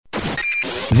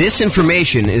This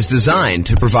information is designed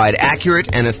to provide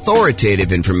accurate and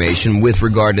authoritative information with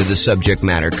regard to the subject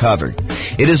matter covered.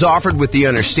 It is offered with the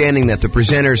understanding that the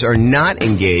presenters are not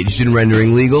engaged in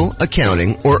rendering legal,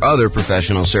 accounting, or other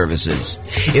professional services.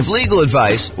 If legal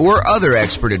advice or other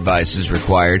expert advice is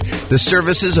required, the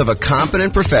services of a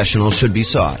competent professional should be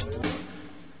sought.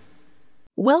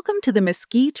 Welcome to the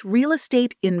Mesquite Real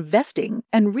Estate Investing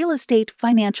and Real Estate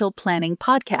Financial Planning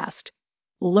Podcast.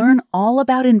 Learn all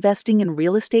about investing in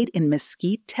real estate in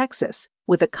Mesquite, Texas,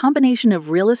 with a combination of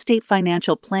real estate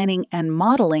financial planning and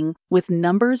modeling with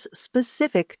numbers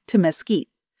specific to Mesquite,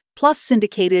 plus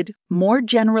syndicated, more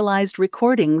generalized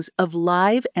recordings of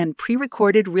live and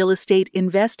pre-recorded real estate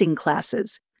investing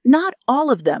classes, not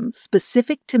all of them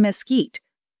specific to Mesquite.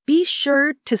 Be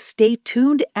sure to stay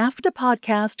tuned after the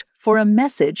podcast for a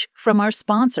message from our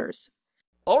sponsors.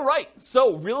 All right,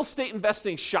 so real estate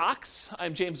investing shocks.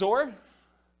 I'm James Orr.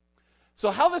 So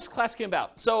how this class came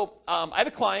about. So I had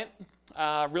a client,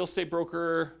 real estate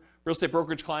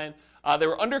brokerage client. They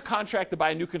were under contract to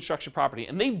buy a new construction property,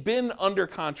 and they've been under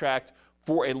contract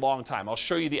for a long time. I'll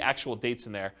show you the actual dates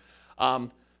in there.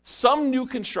 Some new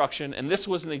construction, and this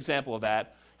was an example of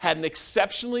that, had an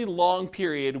exceptionally long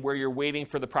period where you're waiting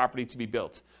for the property to be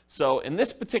built. So in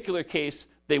this particular case,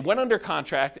 they went under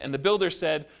contract, and the builder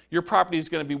said, your property is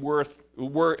going to be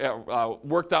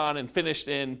worked on and finished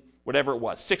in whatever it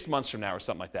was, 6 months from now or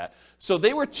something like that. So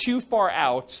they were too far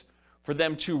out for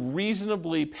them to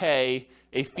reasonably pay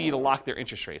a fee to lock their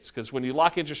interest rates. Because when you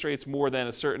lock interest rates more than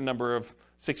a certain number of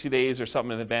 60 days or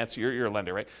something in advance, you're a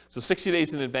lender, right? So 60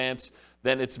 days in advance,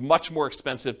 then it's much more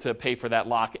expensive to pay for that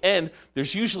lock. And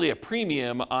there's usually a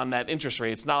premium on that interest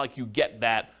rate. It's not like you get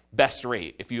that best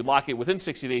rate. If you lock it within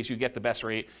 60 days, you get the best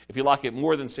rate. If you lock it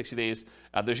more than 60 days,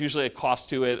 there's usually a cost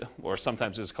to it, or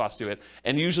sometimes there's a cost to it,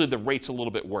 and usually the rate's a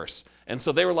little bit worse. And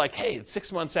so they were like, hey, it's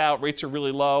 6 months out, rates are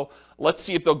really low. Let's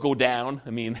see if they'll go down. I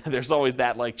mean, there's always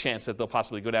that chance that they'll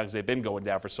possibly go down because they've been going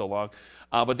down for so long.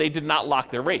 But they did not lock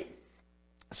their rate.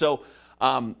 So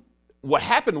what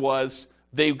happened was,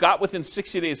 they got within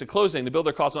 60 days of closing. The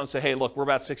builder calls on and says, hey, look, we're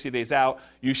about 60 days out.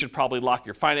 You should probably lock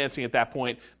your financing at that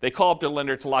point. They call up their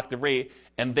lender to lock the rate,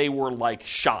 and they were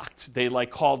shocked. They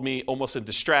called me almost in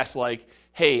distress,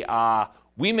 hey,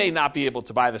 we may not be able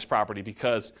to buy this property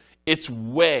because it's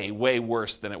way, way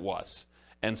worse than it was.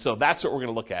 And so that's what we're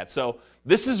going to look at. So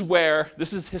this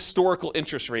is historical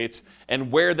interest rates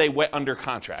and where they went under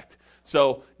contract.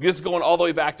 So this is going all the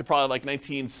way back to probably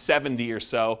 1970 or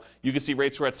so. You can see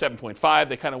rates were at 7.5.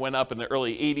 They kind of went up in the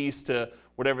early 80s to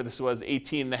whatever this was,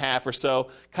 18.5 or so.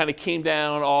 Kind of came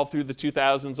down all through the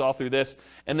 2000s, all through this.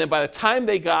 And then by the time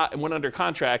they got and went under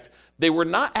contract, they were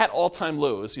not at all-time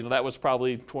lows. That was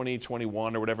probably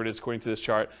 2021 or whatever it is according to this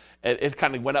chart. It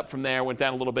kind of went up from there, went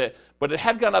down a little bit, but it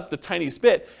had gone up the tiniest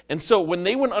bit. And so when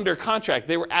they went under contract,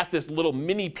 they were at this little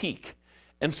mini peak.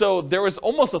 And so there was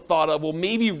almost a thought of, well,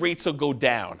 maybe rates will go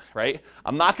down, right?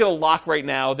 I'm not going to lock right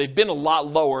now. They've been a lot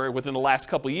lower within the last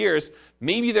couple of years.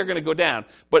 Maybe they're going to go down.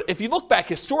 But if you look back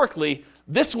historically,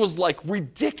 this was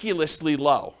ridiculously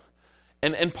low.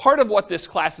 And part of what this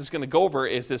class is going to go over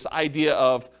is this idea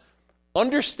of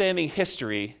understanding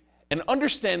history and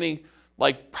understanding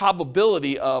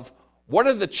probability of what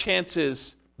are the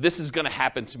chances this is going to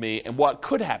happen to me and what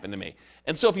could happen to me.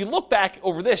 And so if you look back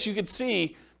over this, you can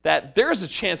see that there's a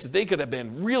chance that they could have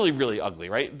been really, really ugly,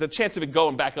 right? The chance of it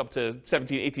going back up to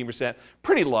 17, 18%,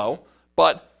 pretty low.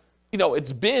 But,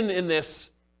 it's been in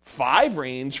this 5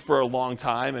 range for a long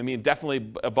time. I mean,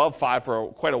 definitely above 5 for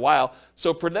quite a while.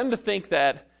 So for them to think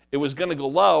that it was going to go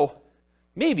low,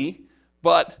 maybe,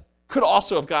 but could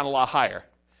also have gone a lot higher.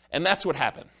 And that's what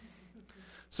happened.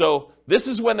 So this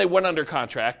is when they went under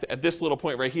contract at this little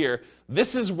point right here.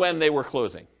 This is when they were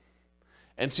closing.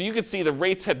 And so you can see the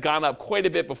rates had gone up quite a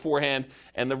bit beforehand,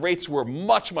 and the rates were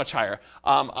much, much higher.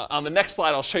 On the next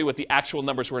slide, I'll show you what the actual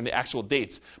numbers were and the actual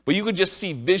dates. But you could just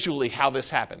see visually how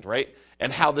this happened, right?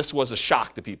 And how this was a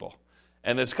shock to people.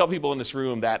 And there's a couple people in this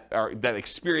room that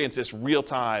experienced this real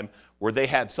time where they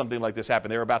had something like this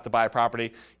happen. They were about to buy a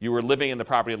property. You were living in the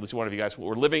property, at least one of you guys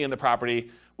were living in the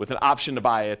property with an option to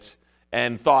buy it.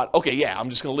 And thought, okay, yeah, I'm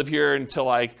just going to live here until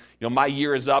my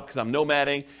year is up because I'm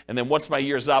nomading. And then once my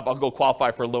year is up, I'll go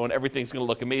qualify for a loan. Everything's going to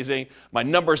look amazing. My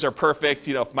numbers are perfect.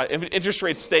 If my interest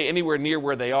rates stay anywhere near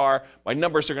where they are, my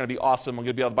numbers are going to be awesome. I'm going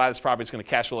to be able to buy this property. It's going to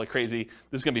cash flow like crazy.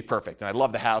 This is going to be perfect. And I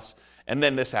love the house. And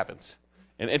then this happens.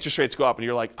 And interest rates go up and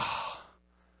you're like, oh,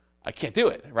 I can't do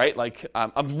it, right?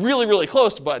 I'm really, really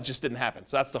close, but it just didn't happen.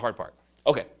 So that's the hard part.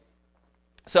 Okay.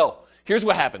 So here's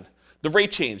what happened. the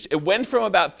rate changed. It went from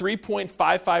about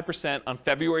 3.55% on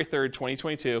February 3rd,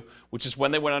 2022, which is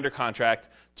when they went under contract,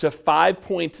 to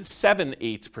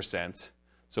 5.78%.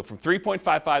 So from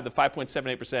 3.55 to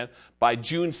 5.78% by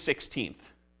June 16th,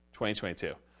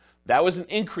 2022. That was an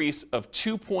increase of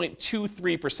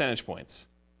 2.23 percentage points.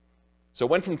 So it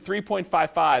went from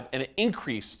 3.55 and it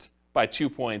increased by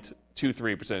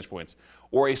 2.23 percentage points,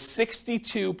 or a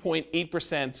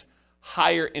 62.8%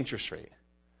 higher interest rate.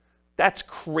 That's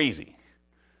crazy.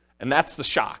 And that's the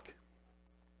shock.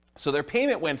 So their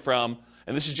payment went from,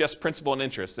 and this is just principal and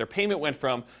interest, their payment went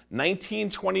from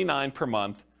 $1,929 per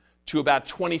month to about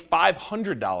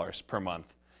 $2,500 per month,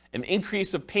 an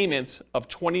increase of payments of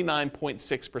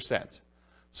 29.6%.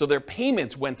 So their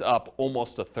payments went up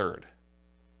almost a third.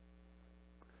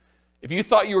 If you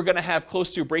thought you were going to have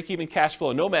close to a break-even cash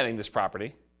flow nomading this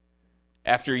property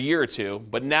after a year or two,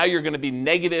 but now you're going to be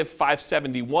negative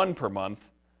 $571 per month,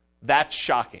 that's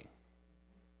shocking,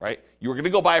 right? You were going to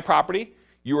go buy a property.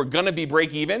 You were going to be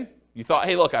break-even. You thought,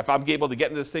 hey, look, if I'm able to get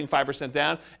into this thing 5%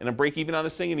 down and I'm break-even on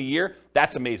this thing in a year,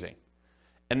 that's amazing.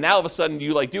 And now all of a sudden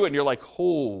you do it and you're like,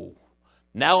 oh,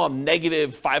 now I'm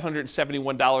negative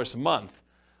 $571 a month,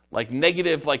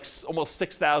 negative almost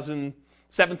 $6,000,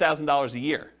 $7,000 a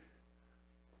year.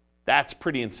 That's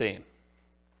pretty insane.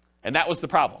 And that was the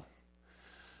problem.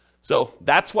 So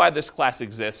that's why this class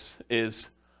exists, is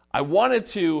I wanted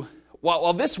to,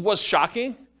 while this was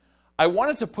shocking, I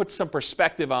wanted to put some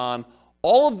perspective on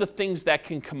all of the things that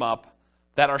can come up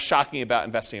that are shocking about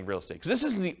investing in real estate. Because this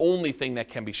isn't the only thing that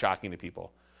can be shocking to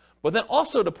people. But then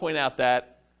also to point out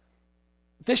that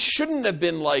this shouldn't have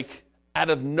been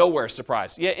out of nowhere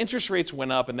surprise. Yeah, interest rates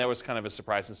went up and that was kind of a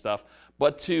surprise and stuff.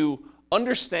 But to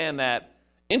understand that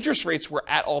interest rates were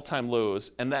at all-time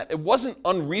lows and that it wasn't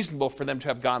unreasonable for them to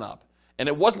have gone up. And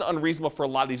it wasn't unreasonable for a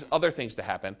lot of these other things to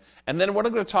happen. And then what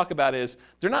I'm going to talk about is,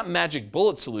 they're not magic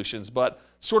bullet solutions, but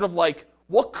sort of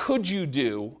what could you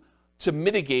do to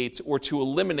mitigate or to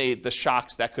eliminate the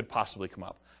shocks that could possibly come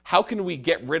up? How can we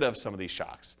get rid of some of these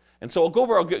shocks? And so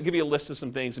I'll give you a list of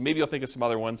some things, and maybe you'll think of some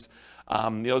other ones.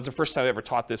 It's the first time I ever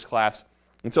taught this class,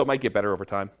 and so it might get better over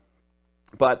time.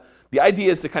 But the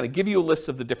idea is to kind of give you a list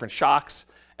of the different shocks,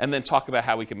 and then talk about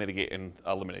how we can mitigate and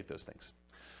eliminate those things.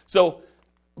 So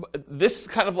this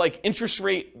kind of interest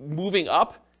rate moving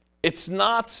up, it's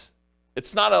not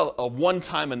a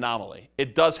one-time anomaly.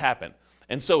 It does happen.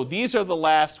 And so these are the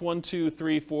last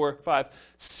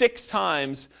 6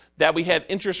 times that we had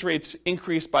interest rates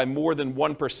increase by more than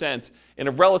 1% in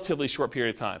a relatively short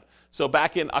period of time. So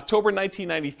back in October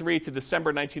 1993 to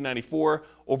December 1994,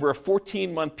 over a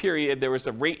 14-month period, there was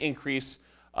a rate increase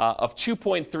of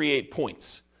 2.38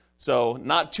 points. So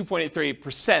not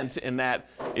 2.83% in that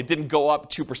it didn't go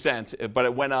up 2%, but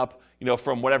it went up,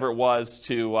 from whatever it was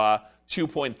to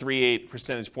 2.38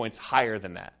 percentage points higher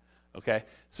than that. Okay,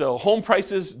 so home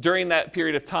prices during that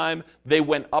period of time, they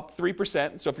went up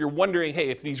 3%. So if you're wondering,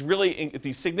 hey, if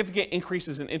these significant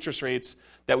increases in interest rates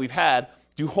that we've had,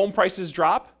 do home prices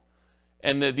drop?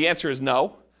 And the answer is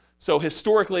no. So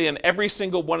historically, in every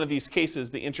single one of these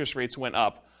cases, the interest rates went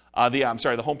up.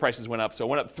 The home prices went up. So it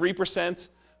went up 3%.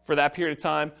 For that period of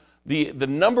time. The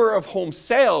number of home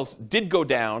sales did go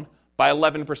down by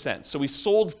 11%. So we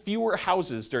sold fewer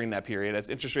houses during that period as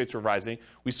interest rates were rising.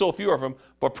 We sold fewer of them,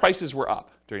 but prices were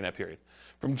up during that period.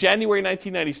 From January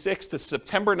 1996 to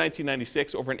September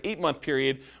 1996, over an 8-month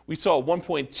period, we saw a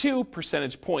 1.2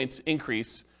 percentage points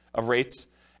increase of rates,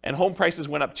 and home prices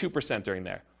went up 2% during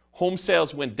there. Home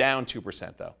sales went down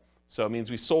 2%, though. So it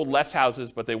means we sold less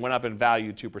houses, but they went up in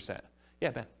value 2%. Yeah,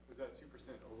 Ben?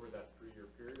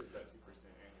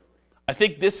 I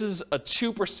think this is a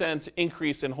 2%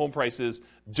 increase in home prices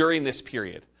during this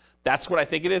period. That's what I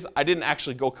think it is. I didn't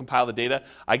actually go compile the data.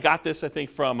 I got this, I think,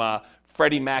 from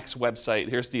Freddie Mac's website.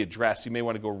 Here's the address. You may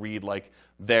want to go read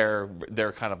their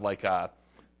kind of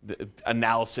the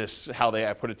analysis, how they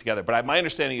put it together. But my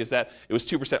understanding is that it was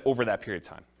 2% over that period of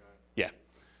time. Yeah.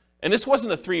 And this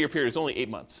wasn't a 3-year period. It was only 8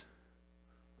 months.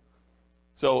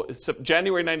 So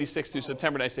January 96 through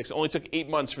September 96, it only took 8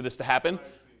 months for this to happen.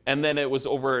 And then it was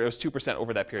 2%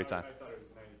 over that period of time. I thought it was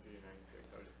 93 and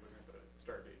 96. I was just looking at the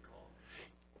start date column.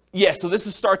 Yeah, so this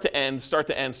is start to end, start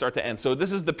to end, start to end. So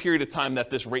this is the period of time that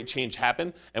this rate change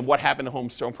happened and what happened to home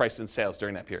prices and sales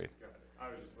during that period. Got it. I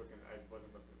was just looking, I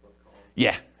wasn't looking at both columns.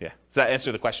 Yeah. Does that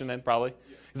answer the question then, probably?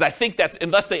 Because I think that's,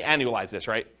 unless they annualize this,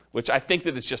 right? Which I think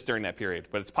that it's just during that period.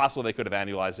 But it's possible they could have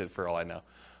annualized it for all I know.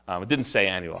 It didn't say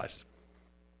annualized.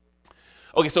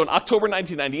 Okay, so in October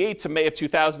 1998 to May of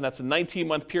 2000, that's a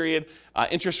 19-month period,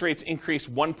 interest rates increased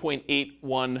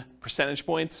 1.81 percentage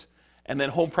points, and then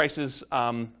home prices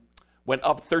went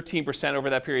up 13% over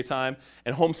that period of time,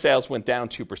 and home sales went down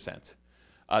 2%.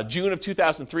 June of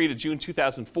 2003 to June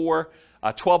 2004,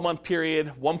 12-month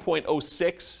period,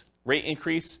 1.06 rate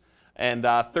increase, and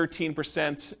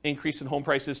 13% increase in home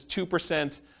prices,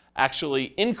 2%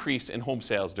 actually increase in home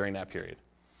sales during that period.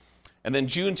 And then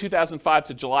June 2005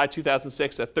 to July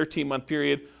 2006, a 13-month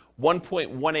period,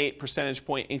 1.18 percentage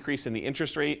point increase in the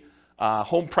interest rate.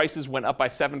 Home prices went up by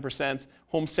 7%.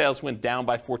 Home sales went down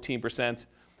by 14%.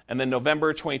 And then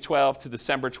November 2012 to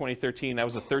December 2013, that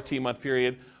was a 13-month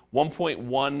period,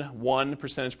 1.11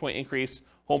 percentage point increase.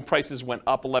 Home prices went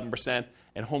up 11%,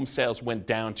 and home sales went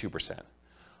down 2%.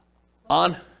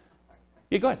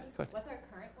 Yeah, go ahead. What's our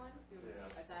current one?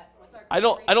 I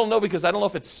don't know because I don't know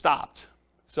if it's stopped.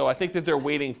 So I think that they're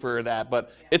waiting for that,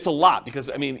 but it's a lot because,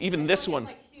 I mean, even this one.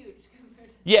 It's like huge compared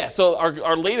to Yeah, so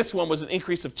our latest one was an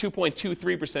increase of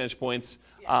 2.23 percentage points,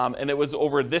 and it was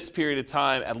over this period of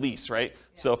time at least, right?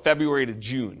 So February to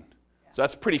June. So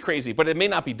that's pretty crazy, but it may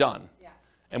not be done,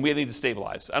 and we need to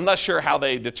stabilize. I'm not sure how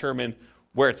they determine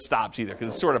where it stops either, because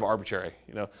it's sort of arbitrary,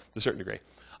 to a certain degree.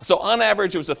 So on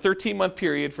average, it was a 13-month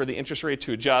period for the interest rate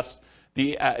to adjust.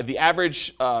 The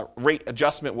average rate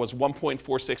adjustment was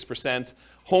 1.46%.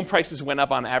 Home prices went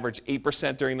up on average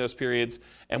 8% during those periods,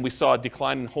 and we saw a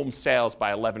decline in home sales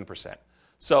by 11%.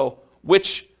 So,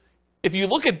 which, if you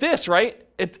look at this, right,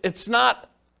 it's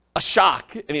not a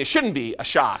shock. I mean, it shouldn't be a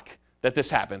shock that this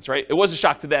happens, right? It was a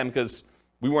shock to them because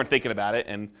we weren't thinking about it,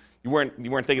 and you weren't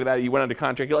thinking about it. You went under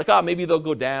contract. You're like, oh, maybe they'll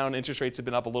go down. Interest rates have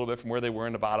been up a little bit from where they were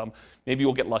in the bottom. Maybe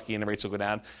we'll get lucky and the rates will go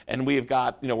down. And we've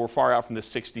got, we're far out from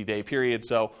this 60-day period,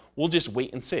 so we'll just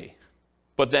wait and see.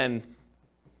 But then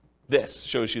this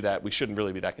shows you that we shouldn't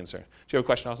really be that concerned. Do you have a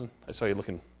question, Austin? I saw you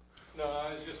looking. No,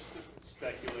 I was just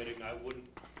speculating.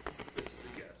 This is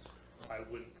a guess. I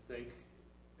wouldn't think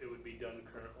it would be done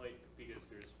currently because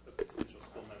there's a potential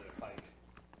still another hike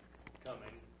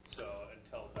coming. So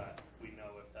until that, we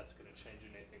know if that's going to change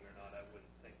anything or not. I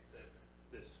wouldn't think that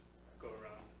this go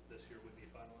around this year would be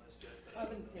finalized yet. I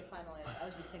wouldn't say finalized. I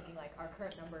was just thinking like our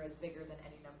current number is bigger than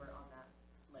any number on that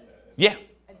list. Yeah.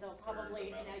 And so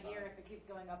probably in a year, if it keeps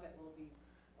going up, it will be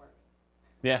worse.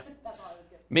 Yeah. That's all I was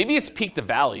getting. Maybe it's peak to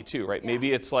valley too, right? Yeah.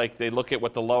 Maybe it's like they look at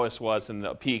what the lowest was and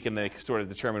the peak and they sort of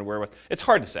determine where it was. It's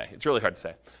hard to say. It's really hard to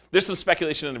say. There's some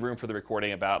speculation in the room for the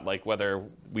recording about like whether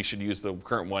we should use the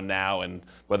current one now and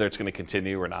whether it's going to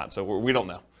continue or not. So we don't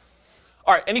know.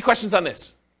 All right, any questions on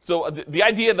this? So the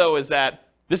idea though is that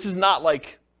this is not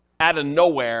like out of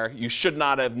nowhere. You should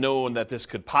not have known that this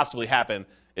could possibly happen.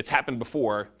 It's happened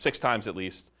before, 6 times at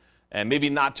least, and maybe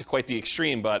not to quite the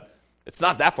extreme, but it's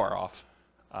not that far off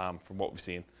from what we've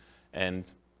seen. And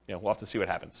we'll have to see what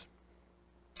happens.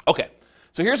 Okay,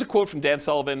 so here's a quote from Dan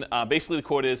Sullivan. Basically, the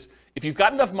quote is: if you've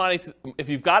got enough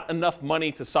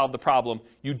money to solve the problem,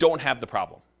 you don't have the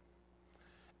problem.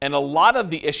 And a lot of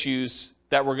the issues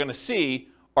that we're going to see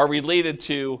are related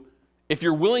to if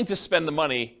you're willing to spend the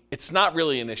money, it's not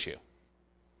really an issue,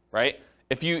 right?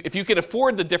 If you can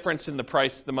afford the difference in the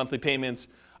price, the monthly payments,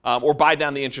 or buy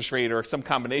down the interest rate or some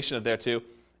combination of their two,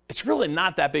 it's really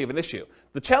not that big of an issue.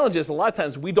 The challenge is a lot of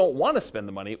times we don't want to spend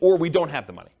the money or we don't have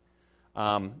the money.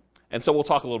 And so we'll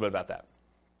talk a little bit about that.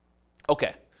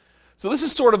 Okay, so this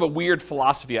is sort of a weird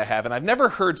philosophy I have, and I've never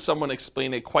heard someone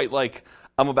explain it quite like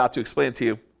I'm about to explain it to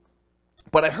you.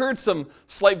 But I heard some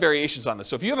slight variations on this.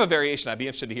 So if you have a variation, I'd be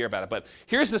interested to hear about it. But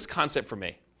here's this concept for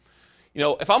me.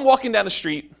 If I'm walking down the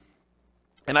street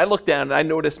and I look down and I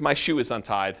notice my shoe is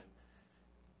untied,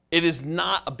 it is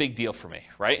not a big deal for me,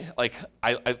 right? Like,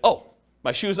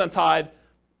 my shoe is untied.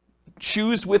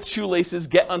 Shoes with shoelaces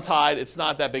get untied. It's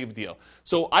not that big of a deal.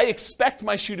 So I expect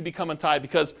my shoe to become untied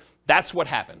because that's what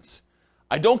happens.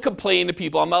 I don't complain to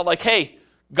people. I'm not like, hey,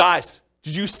 guys,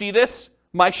 did you see this?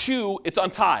 My shoe, it's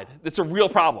untied. It's a real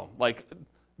problem. Like,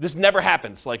 this never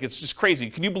happens. Like, it's just crazy.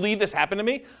 Can you believe this happened to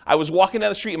me? I was walking down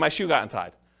the street and my shoe got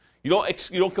untied. You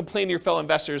don't complain to your fellow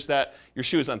investors that your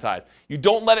shoe is untied. You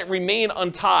don't let it remain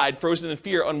untied, frozen in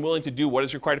fear, unwilling to do what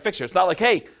is required to fix it. It's not like,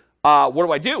 hey, what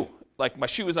do I do? Like, my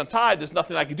shoe is untied. There's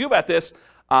nothing I can do about this.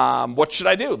 What should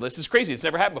I do? This is crazy. It's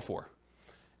never happened before.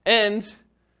 And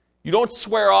you don't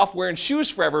swear off wearing shoes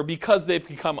forever because they've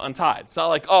become untied. It's not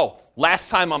like, oh, last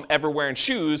time I'm ever wearing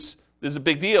shoes, this is a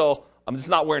big deal. I'm just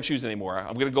not wearing shoes anymore.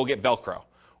 I'm going to go get Velcro.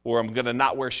 Or I'm going to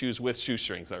not wear shoes with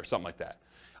shoestrings or something like that.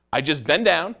 I just bend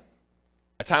down,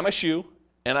 I tie my shoe,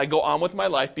 and I go on with my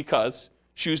life because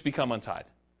shoes become untied.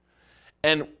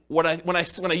 And when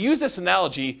I use this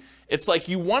analogy, it's like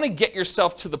you want to get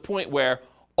yourself to the point where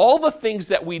all the things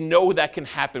that we know that can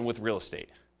happen with real estate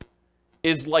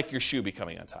is like your shoe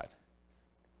becoming untied.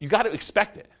 You got to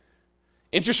expect it.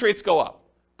 Interest rates go up.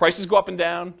 Prices go up and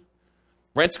down.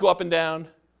 Rents go up and down,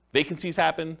 vacancies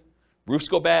happen, roofs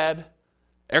go bad,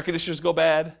 air conditioners go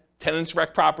bad, tenants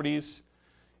wreck properties,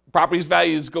 properties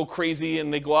values go crazy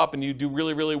and they go up and you do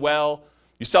really, really well.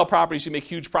 You sell properties, you make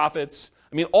huge profits.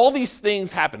 I mean, all these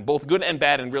things happen, both good and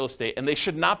bad in real estate, and they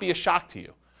should not be a shock to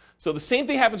you. So the same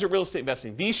thing happens with real estate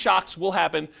investing. These shocks will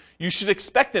happen. You should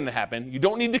expect them to happen. You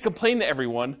don't need to complain to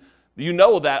everyone. You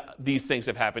know that these things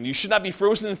have happened. You should not be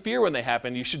frozen in fear when they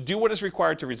happen. You should do what is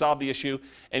required to resolve the issue,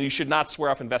 and you should not swear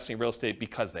off investing in real estate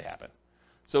because they happen.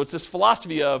 So it's this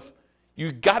philosophy of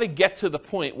you got to get to the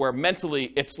point where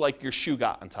mentally it's like your shoe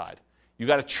got untied. You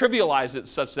got to trivialize it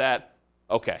such that,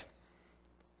 okay,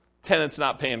 tenant's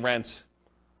not paying rent.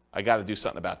 I got to do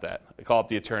something about that. I call up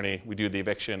the attorney, we do the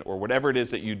eviction, or whatever it is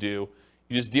that you do,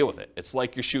 you just deal with it. It's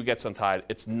like your shoe gets untied.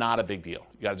 It's not a big deal.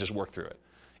 You got to just work through it.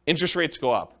 Interest rates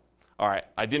go up. All right,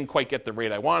 I didn't quite get the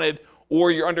rate I wanted,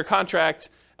 or you're under contract,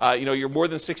 you're more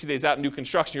than 60 days out in new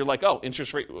construction, you're like, oh,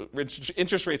 interest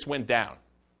rates went down.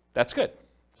 That's good.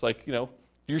 It's like,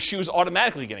 your shoe's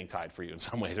automatically getting tied for you in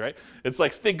some ways, right? It's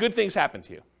like good things happen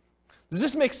to you. Does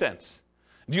this make sense?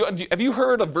 Have you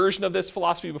heard a version of this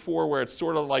philosophy before where it's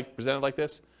sort of like presented like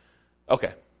this?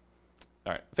 Okay.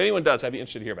 All right. If anyone does, I'd be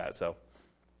interested to hear about it.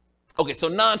 So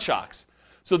non-shocks.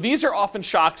 So these are often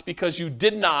shocks because you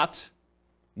did not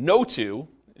know to,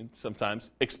 and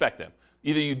sometimes, expect them.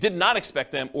 Either you did not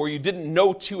expect them or you didn't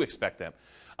know to expect them.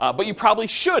 But you probably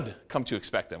should come to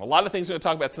expect them. A lot of things we're going to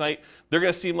talk about tonight, they're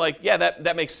going to seem like, yeah,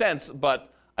 that makes sense,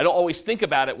 but I don't always think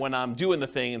about it when I'm doing the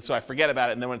thing, and so I forget about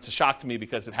it, and then when it's a shock to me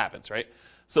because it happens, right?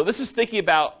 So this is thinking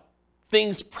about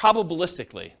things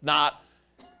probabilistically, not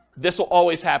this will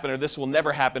always happen or this will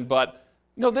never happen, but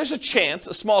there's a chance,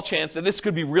 a small chance that this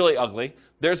could be really ugly.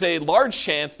 There's a large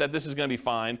chance that this is going to be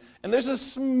fine, and there's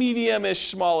a medium-ish,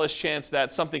 smallish chance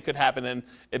that something could happen and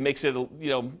it makes it,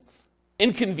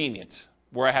 inconvenient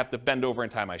where I have to bend over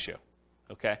and tie my shoe,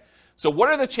 okay? So what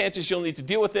are the chances you'll need to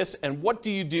deal with this, and what do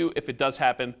you do if it does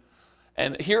happen?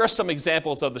 And here are some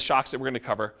examples of the shocks that we're going to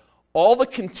cover. All the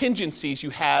contingencies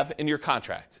you have in your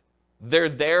contract, they're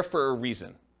there for a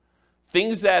reason.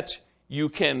 Things that you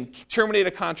can terminate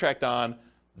a contract on,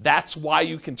 that's why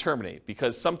you can terminate,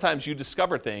 because sometimes you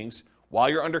discover things while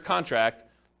you're under contract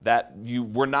that you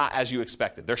were not as you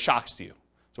expected. They're shocks to you.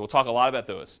 So we'll talk a lot about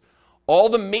those. All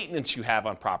the maintenance you have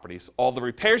on properties, all the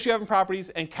repairs you have on properties,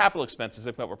 and capital expenses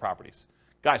that come up with properties.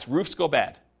 Guys, roofs go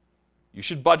bad. You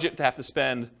should budget to have to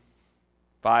spend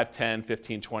 $5, $10,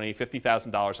 $15, $20,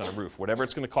 $50,000 on a roof. Whatever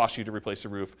it's going to cost you to replace a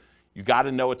roof, you got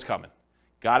to know it's coming.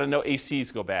 Got to know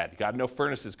ACs go bad. You got to know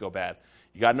furnaces go bad.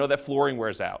 You got to know that flooring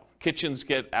wears out. Kitchens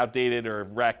get outdated or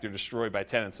wrecked or destroyed by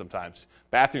tenants sometimes.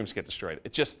 Bathrooms get destroyed.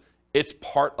 It's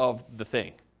part of the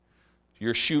thing.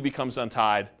 Your shoe becomes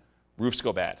untied. Roofs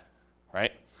go bad,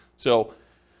 right? So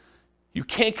you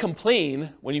can't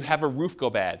complain when you have a roof go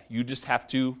bad. You just have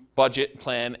to budget,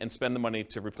 plan, and spend the money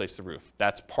to replace the roof.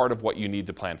 That's part of what you need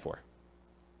to plan for.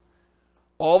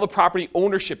 All the property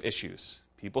ownership issues.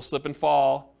 People slip and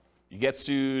fall. You get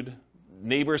sued.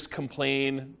 Neighbors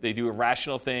complain. They do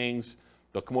irrational things.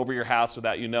 They'll come over your house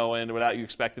without you knowing, without you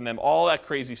expecting them. All that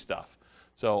crazy stuff.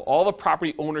 So all the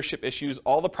property ownership issues,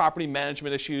 all the property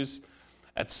management issues.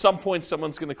 At some point,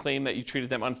 someone's going to claim that you treated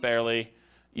them unfairly.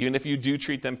 Even if you do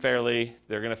treat them fairly,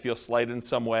 they're going to feel slighted in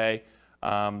some way.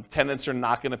 Tenants are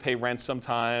not going to pay rent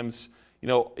sometimes.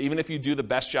 Even if you do the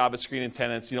best job at screening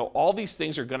tenants, all these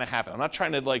things are going to happen. I'm not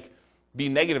trying to be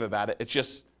negative about it. It's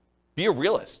just be a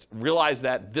realist. Realize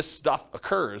that this stuff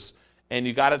occurs, and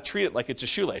you got to treat it like it's a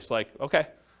shoelace. Like, okay,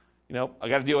 I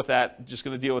got to deal with that. I'm just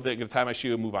going to deal with it. Going to tie my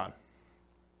shoe and move on.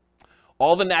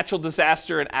 All the natural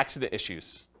disaster and accident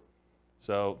issues.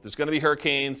 So there's going to be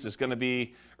hurricanes, there's going to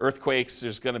be earthquakes,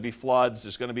 there's going to be floods,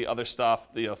 there's going to be other stuff,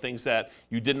 things that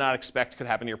you did not expect could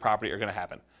happen to your property are going to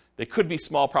happen. They could be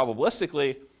small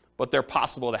probabilistically, but they're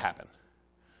possible to happen.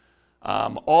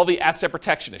 All the asset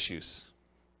protection issues.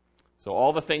 So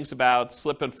all the things about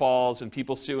slip and falls and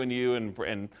people suing you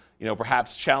and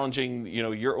perhaps challenging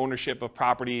your ownership of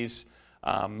properties,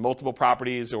 multiple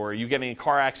properties, or you getting in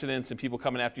car accidents and people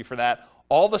coming after you for that.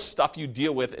 All the stuff you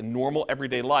deal with in normal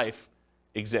everyday life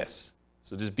exists.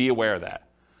 So just be aware of that.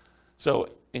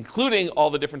 So including all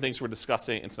the different things we're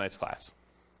discussing in tonight's class.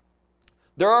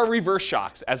 There are reverse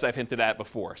shocks, as I've hinted at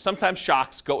before. Sometimes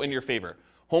shocks go in your favor.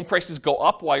 Home prices go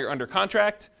up while you're under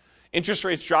contract. Interest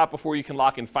rates drop before you can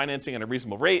lock in financing at a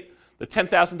reasonable rate. The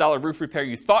 $10,000 roof repair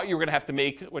you thought you were going to have to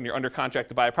make when you're under contract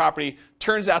to buy a property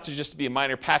turns out to just be a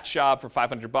minor patch job for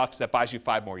 $500 that buys you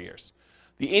 5 more years.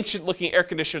 The ancient-looking air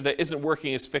conditioner that isn't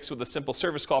working is fixed with a simple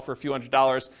service call for a few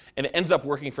 $100s, and it ends up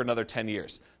working for another 10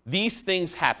 years. These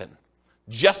things happen.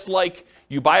 Just like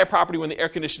you buy a property when the air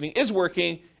conditioning is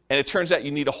working, and it turns out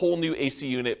you need a whole new AC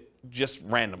unit just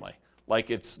randomly. Like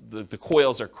the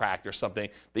coils are cracked or something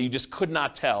that you just could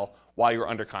not tell while you were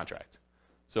under contract.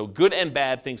 So good and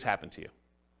bad things happen to you.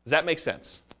 Does that make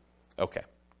sense? Okay.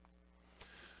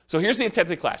 So here's the intent of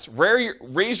the class.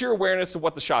 Raise your awareness of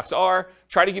what the shocks are.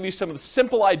 Try to give you some of the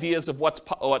simple ideas of what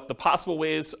the possible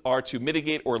ways are to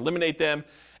mitigate or eliminate them,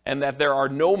 and that there are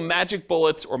no magic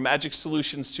bullets or magic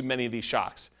solutions to many of these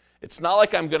shocks. It's not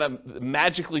like I'm going to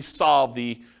magically solve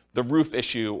the roof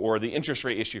issue or the interest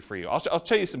rate issue for you. I'll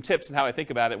tell you some tips and how I think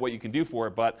about it, what you can do for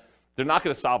it, but they're not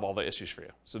going to solve all the issues for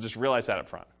you. So just realize that up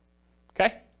front.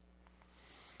 Okay?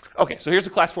 Okay, so here's the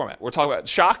class format. We're talking about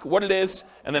shock, what it is,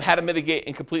 and then how to mitigate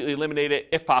and completely eliminate it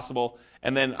if possible.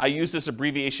 And then I use this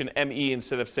abbreviation ME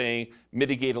instead of saying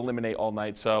mitigate, eliminate all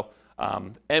night. So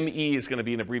ME is going to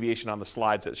be an abbreviation on the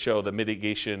slides that show the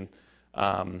mitigation,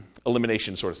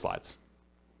 elimination sort of slides.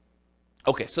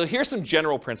 Okay, so here's some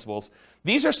general principles.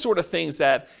 These are sort of things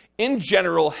that, in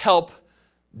general, help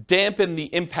dampen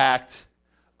the impact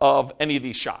of any of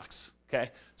these shocks.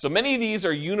 Okay, so many of these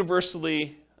are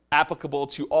universally applicable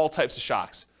to all types of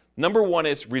shocks. Number one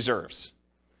is reserves.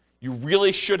 You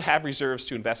really should have reserves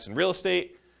to invest in real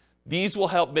estate. These will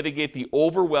help mitigate the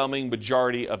overwhelming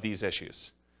majority of these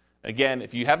issues. Again,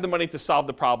 if you have the money to solve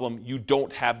the problem, you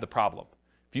don't have the problem.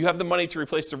 If you have the money to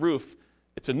replace the roof,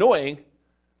 it's annoying,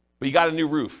 but you got a new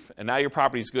roof, and now your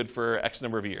property is good for X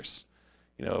number of years.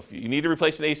 You know, if you need to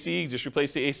replace an AC, just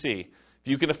replace the AC. If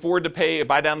you can afford to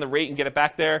buy down the rate and get it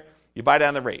back there, you buy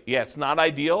down the rate. Yeah, it's not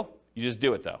ideal. You just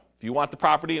do it, though. If you want the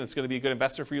property and it's going to be a good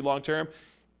investment for you long term,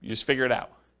 you just figure it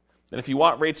out. And if you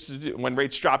want rates when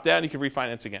rates drop down, you can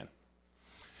refinance again.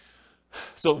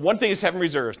 So one thing is having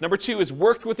reserves. Number two is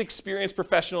worked with experienced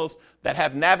professionals that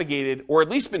have navigated or at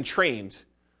least been trained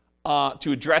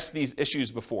to address these issues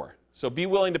before. So be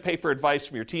willing to pay for advice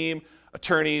from your team,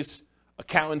 attorneys,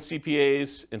 accountants,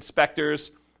 CPAs,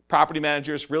 inspectors, property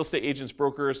managers, real estate agents,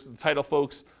 brokers, the title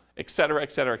folks, et cetera,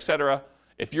 et cetera, et cetera.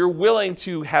 If you're willing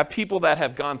to have people that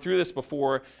have gone through this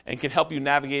before and can help you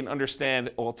navigate and understand,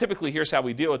 well, typically here's how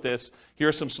we deal with this, here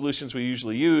are some solutions we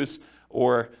usually use,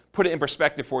 or put it in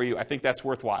perspective for you, I think that's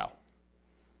worthwhile.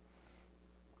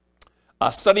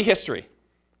 Study history.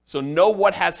 So know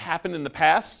what has happened in the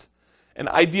past, and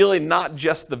ideally not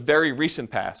just the very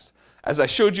recent past. As I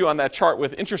showed you on that chart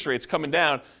with interest rates coming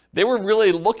down, they were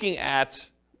really looking at,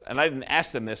 and I didn't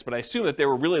ask them this, but I assume that they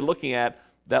were really looking at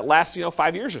that last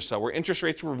 5 years or so where interest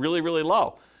rates were really, really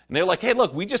low. And they were like, hey,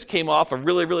 look, we just came off a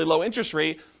really, really low interest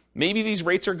rate. Maybe these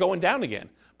rates are going down again.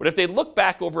 But if they look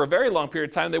back over a very long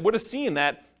period of time, they would have seen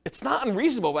that it's not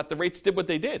unreasonable that the rates did what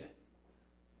they did,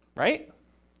 right?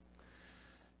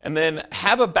 And then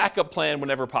have a backup plan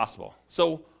whenever possible.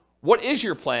 So what is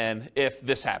your plan if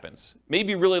this happens?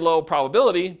 Maybe really low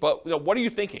probability, but what are you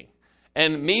thinking?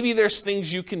 And maybe there's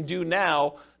things you can do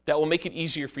now that will make it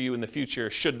easier for you in the future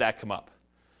should that come up.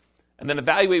 And then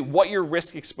evaluate what your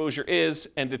risk exposure is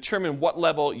and determine what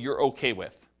level you're okay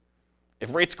with.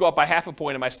 If rates go up by 0.5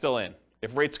 point, am I still in?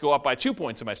 If rates go up by 2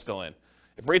 points, am I still in?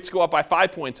 If rates go up by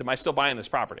 5 points, am I still buying this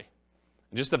property?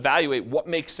 And just evaluate what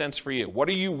makes sense for you. What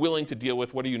are you willing to deal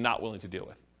with? What are you not willing to deal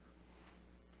with?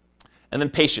 And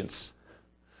then patience.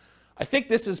 I think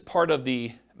this is part of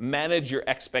the manage your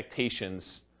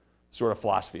expectations sort of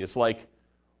philosophy. It's like,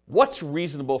 what's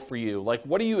reasonable for you? Like,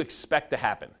 what do you expect to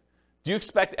happen? Do you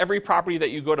expect every property that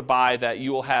you go to buy that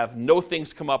you will have no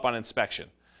things come up on inspection?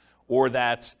 Or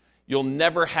that you'll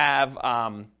never have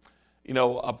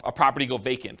a property go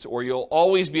vacant? Or you'll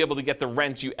always be able to get the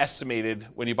rent you estimated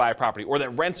when you buy a property? Or that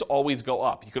rents always go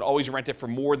up? You could always rent it for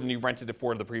more than you rented it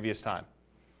for the previous time.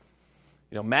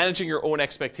 Managing your own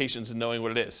expectations and knowing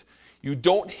what it is. You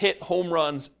don't hit home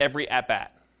runs every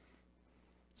at-bat.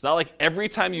 It's not like every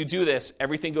time you do this,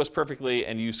 everything goes perfectly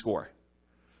and you score.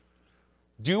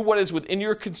 Do what is within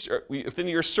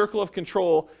your circle of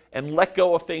control and let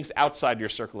go of things outside your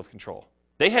circle of control.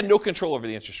 They had no control over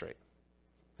the interest rate.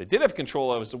 They did have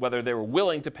control as to whether they were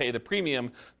willing to pay the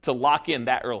premium to lock in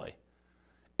that early.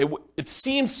 It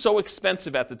seemed so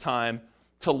expensive at the time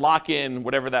to lock in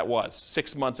whatever that was,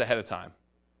 6 months ahead of time.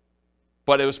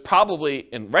 But it was probably,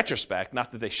 in retrospect,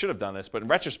 not that they should have done this, but in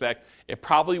retrospect, it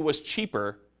probably was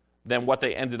cheaper than what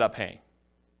they ended up paying.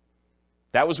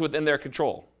 That was within their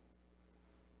control.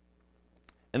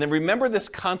 And then remember this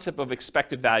concept of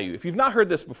expected value. If you've not heard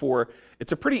this before,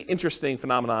 it's a pretty interesting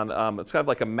phenomenon. It's kind of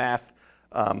like a math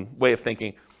way of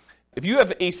thinking. If you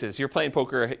have aces, you're playing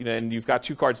poker and you've got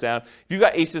 2 cards down. If you've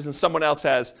got aces and someone else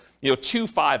has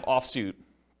 2-5 offsuit,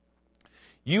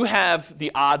 you have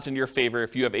the odds in your favor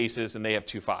if you have aces and they have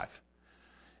 2-5.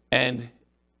 And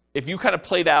if you kind of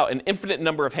played out an infinite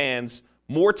number of hands,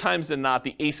 more times than not,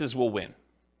 the aces will win.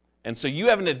 And so you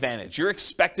have an advantage. Your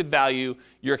expected value,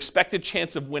 your expected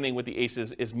chance of winning with the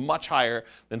aces is much higher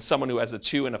than someone who has a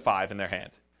 2 and a 5 in their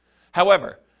hand.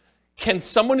 However, can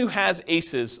someone who has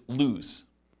aces lose?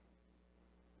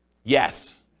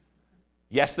 Yes.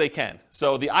 Yes, they can.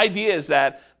 So the idea is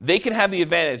that they can have the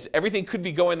advantage. Everything could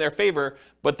be going in their favor,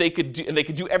 but they could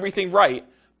do everything right,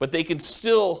 but they could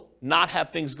still not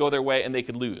have things go their way and they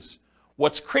could lose.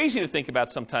 What's crazy to think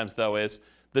about sometimes, though, is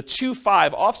the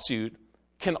 2-5 offsuit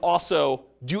can also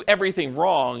do everything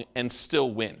wrong and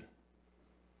still win.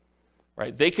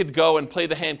 Right? They could go and play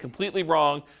the hand completely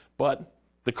wrong, but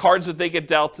the cards that they get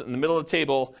dealt in the middle of the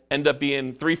table end up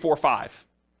being 3, 4, 5.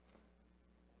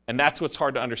 And that's what's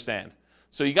hard to understand.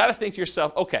 So you got to think to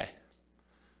yourself, okay,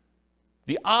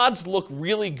 the odds look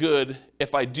really good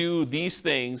if I do these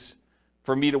things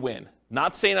for me to win.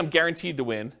 Not saying I'm guaranteed to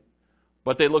win,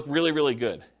 but they look really, really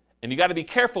good. And you got to be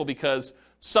careful because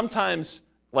sometimes,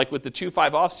 like with the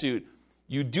 2-5 offsuit,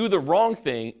 you do the wrong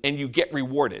thing and you get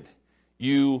rewarded.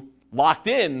 You locked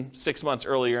in 6 months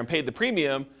earlier and paid the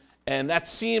premium, and that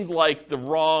seemed like the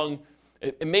wrong,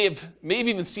 it may have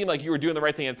even seemed like you were doing the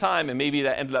right thing at the time, and maybe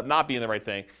that ended up not being the right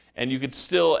thing. And you could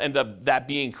still end up that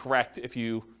being correct if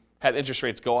you had interest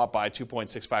rates go up by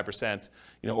 2.65%,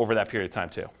 over that period of time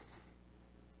too.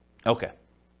 Okay.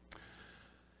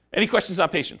 Any questions on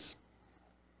patience?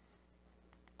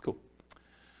 Cool.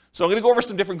 So I'm going to go over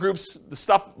some different groups, the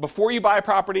stuff before you buy a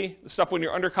property, the stuff when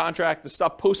you're under contract, the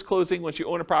stuff post-closing once you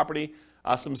own a property,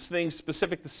 some things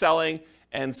specific to selling,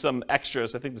 and some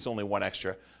extras. I think there's only one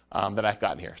extra that I've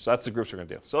gotten here. So that's the groups we're going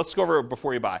to do. So let's go over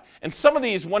before you buy. And some of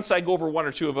these, once I go over 1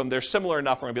 or 2 of them, they're similar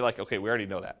enough we're going to be like, okay, we already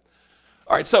know that.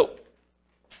 All right, so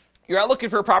you're out looking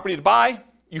for a property to buy.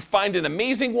 You find an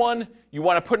amazing one. You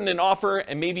want to put in an offer,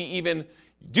 and maybe even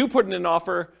do put in an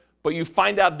offer, but you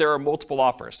find out there are multiple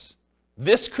offers.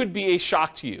 This could be a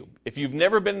shock to you. If you've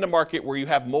never been in a market where you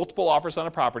have multiple offers on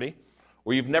a property,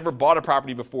 or you've never bought a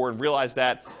property before and realized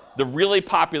that the really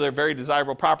popular, very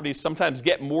desirable properties sometimes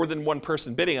get more than one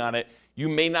person bidding on it, you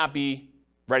may not be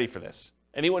ready for this.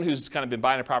 Anyone who's kind of been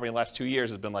buying a property in the last 2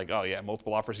 years has been like, oh yeah,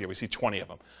 multiple offers here, we see 20 of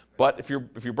them. But if you're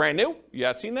brand new, you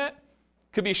haven't seen that,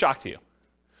 could be a shock to you.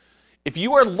 If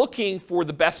you are looking for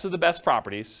the best of the best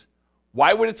properties,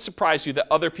 why would it surprise you that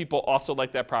other people also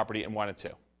like that property and want it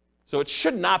too? So it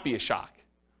should not be a shock.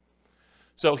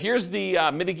 So here's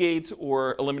the mitigate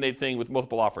or eliminate thing with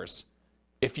multiple offers.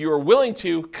 If you are willing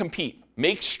to compete,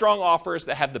 make strong offers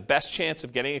that have the best chance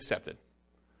of getting accepted.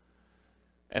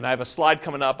 And I have a slide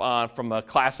coming up from a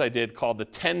class I did called the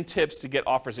 10 tips to get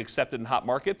offers accepted in hot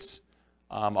markets.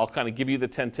 I'll kind of give you the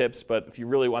 10 tips, but if you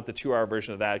really want the 2-hour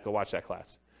version of that, go watch that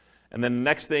class. And then the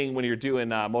next thing when you're doing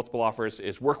multiple offers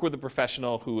is work with a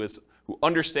professional who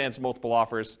understands multiple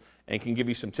offers and can give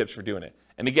you some tips for doing it.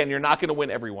 And again, you're not going to win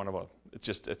every one of them. It's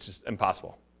just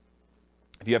impossible.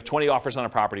 If you have 20 offers on a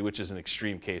property, which is an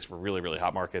extreme case for really, really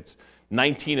hot markets,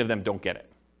 19 of them don't get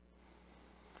it.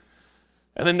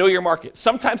 And then know your market.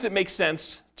 Sometimes it makes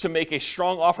sense to make a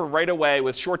strong offer right away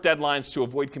with short deadlines to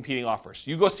avoid competing offers.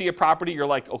 You go see a property, you're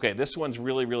like, okay, this one's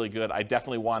really, really good. I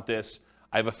definitely want this.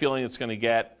 I have a feeling it's going to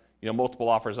get multiple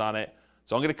offers on it.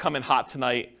 So I'm going to come in hot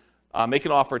tonight, make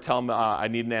an offer, tell them I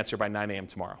need an answer by 9 a.m.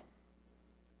 tomorrow.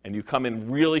 And you come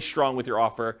in really strong with your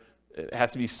offer. It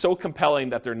has to be so compelling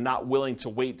that they're not willing to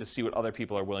wait to see what other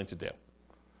people are willing to do.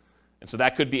 And so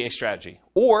that could be a strategy.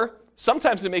 Or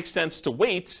sometimes it makes sense to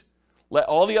wait, let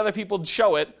all the other people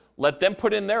show it, let them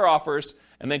put in their offers,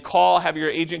 and then have your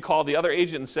agent call the other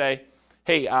agent and say,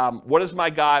 hey, what does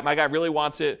my guy really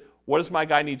wants it, what does my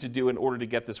guy need to do in order to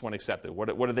get this one accepted?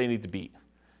 What do they need to beat?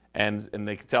 And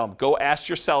they can tell them, go ask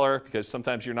your seller, because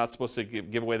sometimes you're not supposed to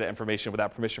give away that information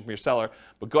without permission from your seller,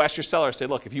 but go ask your seller, say,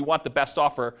 look, if you want the best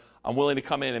offer, I'm willing to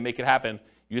come in and make it happen.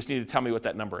 You just need to tell me what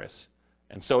that number is.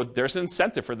 And so there's an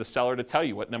incentive for the seller to tell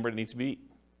you what number it needs to be.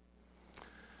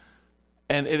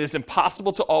 And it is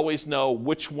impossible to always know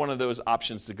which one of those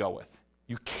options to go with.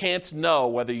 You can't know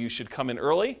whether you should come in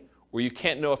early or you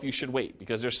can't know if you should wait,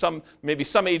 because there's maybe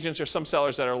some agents or some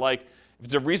sellers that are like, if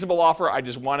it's a reasonable offer, I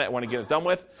just want it, I want to get it done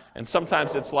with. And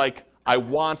sometimes it's like, I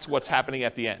want what's happening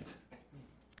at the end.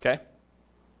 Okay?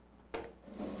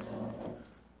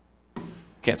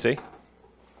 Can't see?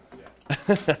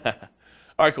 All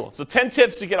right, cool. So 10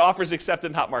 tips to get offers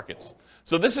accepted in hot markets.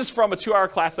 So this is from a 2-hour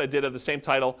class I did of the same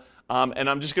title. And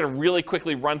I'm just going to really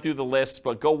quickly run through the list,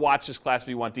 but go watch this class if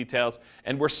you want details.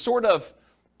 And we're sort of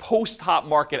post-hot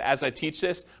market as I teach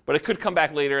this, but it could come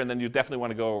back later, and then you definitely want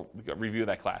to go review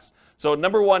that class. So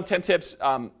number 1, 10 tips,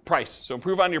 price. So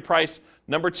improve on your price.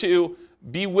 Number 2,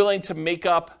 be willing to make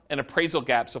up an appraisal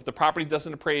gap. So if the property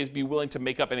doesn't appraise, be willing to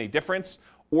make up any difference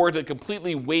or to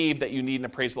completely waive that you need an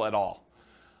appraisal at all.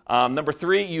 Number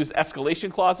 3, use escalation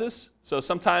clauses. So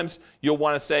sometimes you'll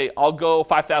want to say, I'll go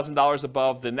 $5,000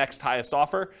 above the next highest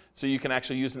offer. So you can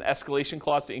actually use an escalation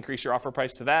clause to increase your offer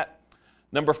price to that.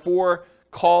 Number 4,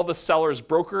 call the seller's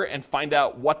broker and find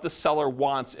out what the seller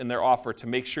wants in their offer to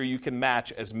make sure you can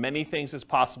match as many things as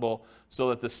possible so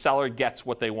that the seller gets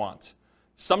what they want.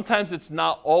 Sometimes it's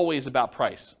not always about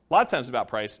price. A lot of times it's about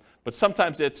price, but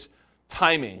sometimes it's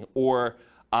timing, or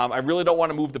I really don't want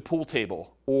to move the pool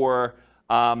table, or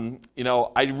I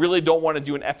really don't want to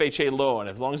do an FHA loan.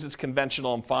 As long as it's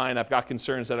conventional, I'm fine. I've got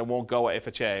concerns that it won't go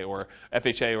FHA or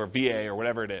VA or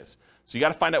whatever it is. So you got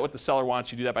to find out what the seller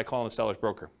wants. You do that by calling the seller's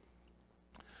broker.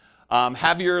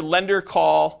 Have your lender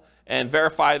call and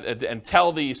verify and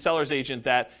tell the seller's agent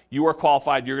that you are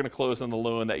qualified, you're going to close on the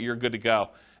loan, that you're good to go.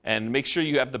 And make sure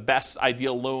you have the best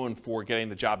ideal loan for getting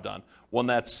the job done. One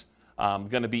that's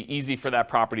going to be easy for that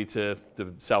property to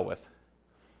sell with.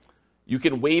 You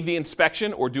can waive the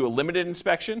inspection or do a limited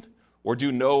inspection, or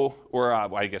do no, or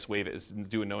I guess waive it is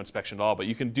do a no inspection at all, but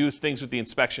you can do things with the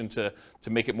inspection to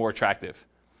make it more attractive.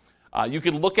 You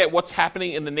can look at what's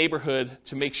happening in the neighborhood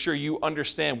to make sure you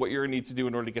understand what you're going to need to do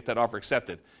in order to get that offer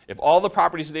accepted. If all the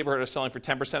properties in the neighborhood are selling for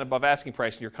 10% above asking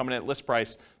price and you're coming in at list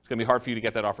price, it's going to be hard for you to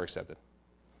get that offer accepted.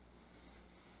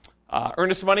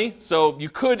 Earnest money. So you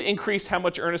could increase how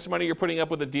much earnest money you're putting up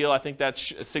with a deal. I think that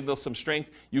signals some strength.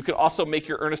 You could also make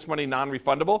your earnest money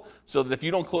non-refundable so that if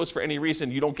you don't close for any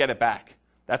reason, you don't get it back.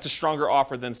 That's a stronger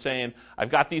offer than saying, I've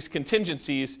got these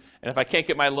contingencies, and if I can't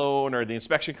get my loan or the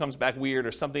inspection comes back weird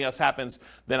or something else happens,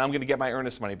 then I'm going to get my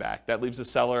earnest money back. That leaves the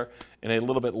seller in a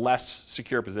little bit less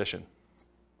secure position.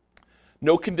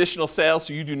 No conditional sale,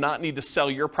 so you do not need to sell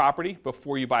your property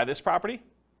before you buy this property.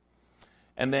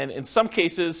 And then in some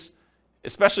cases,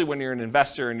 especially when you're an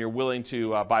investor and you're willing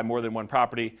to buy more than one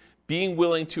property, being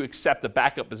willing to accept a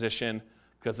backup position,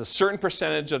 because a certain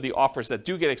percentage of the offers that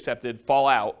do get accepted fall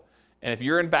out. And if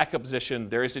you're in backup position,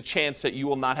 there is a chance that you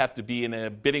will not have to be in a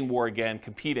bidding war again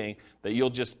competing, that you'll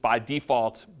just by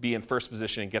default be in first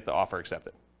position and get the offer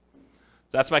accepted.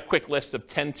 So that's my quick list of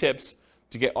 10 tips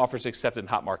to get offers accepted in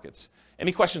hot markets.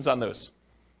 Any questions on those?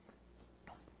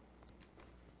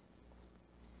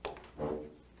 All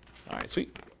right,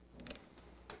 sweet.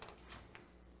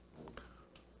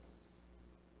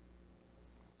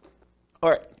 All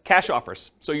right, cash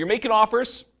offers. So you're making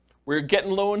offers, where you're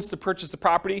getting loans to purchase the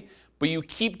property, but you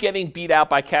keep getting beat out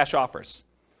by cash offers.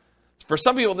 For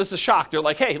some people, this is a shock. They're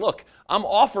like, hey, look, I'm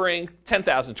offering $10,000,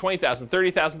 $20,000,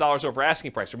 $30,000 over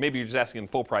asking price, or maybe you're just asking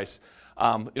full price.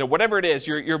 Whatever it is,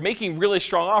 you're making really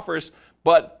strong offers,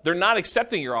 but they're not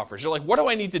accepting your offers. You're like, what do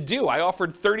I need to do? I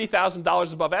offered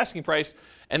 $30,000 above asking price,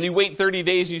 and you wait 30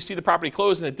 days and you see the property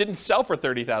close and it didn't sell for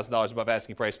 $30,000 above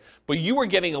asking price, but you were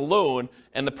getting a loan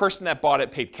and the person that bought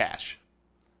it paid cash.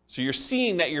 So you're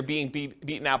seeing that you're being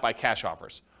beaten out by cash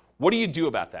offers. What do you do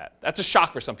about that? That's a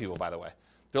shock for some people, by the way.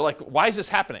 They're like, why is this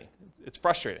happening? It's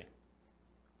frustrating.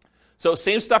 So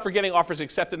same stuff for getting offers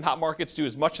accepted in hot markets. Do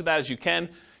as much of that as you can.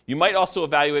 You might also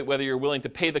evaluate whether you're willing to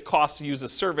pay the cost to use a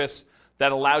service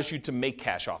that allows you to make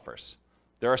cash offers.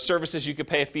 There are services you could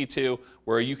pay a fee to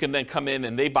where you can then come in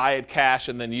and they buy it cash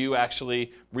and then you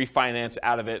actually refinance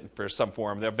out of it for some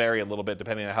form. They'll vary a little bit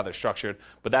depending on how they're structured,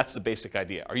 but that's the basic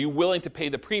idea. Are you willing to pay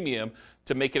the premium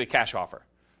to make it a cash offer?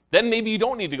 Then maybe you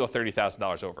don't need to go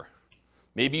 $30,000 over.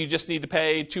 Maybe you just need to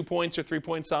pay 2 points or 3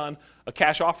 points on a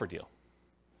cash offer deal.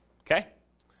 Okay?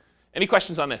 Any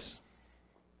questions on this?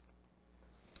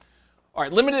 All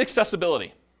right, limited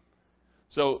accessibility.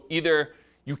 So either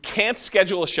you can't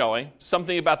schedule a showing,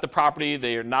 something about the property,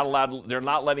 they're not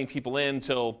letting people in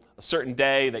until a certain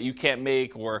day that you can't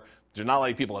make, or they're not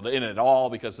letting people in at all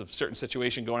because of a certain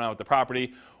situation going on with the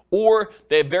property, or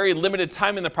they have very limited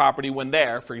time in the property when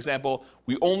there. For example,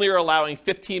 we only are allowing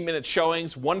 15-minute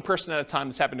showings, one person at a time.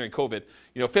 This happened during COVID.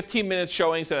 15-minute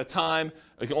showings at a time.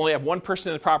 We can only have one person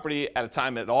in the property at a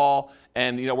time at all.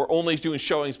 And we're only doing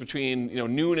showings between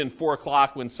noon and 4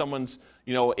 o'clock when someone's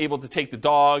able to take the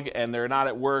dog and they're not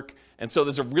at work. And so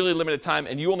there's a really limited time,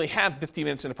 and you only have 15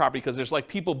 minutes in the property because there's like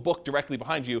people booked directly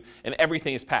behind you, and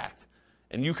everything is packed.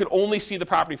 And you can only see the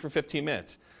property for 15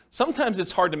 minutes. Sometimes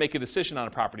it's hard to make a decision on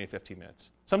a property in 15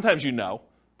 minutes. Sometimes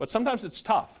but sometimes it's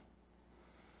tough.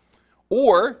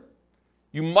 Or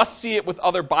you must see it with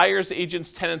other buyers,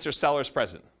 agents, tenants, or sellers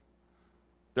present.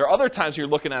 There are other times you're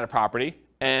looking at a property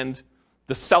and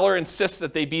the seller insists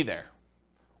that they be there.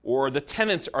 Or the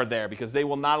tenants are there because they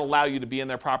will not allow you to be in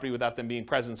their property without them being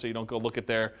present, so you don't go look at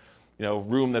their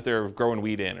room that they're growing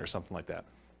weed in or something like that.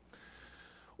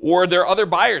 Or there are other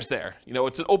buyers there.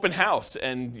 It's an open house,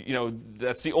 and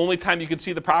that's the only time you can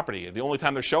see the property, the only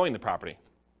time they're showing the property.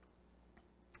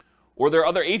 Or there are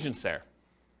other agents there.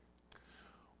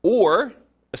 Or,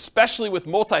 especially with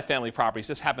multifamily properties,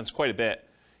 this happens quite a bit,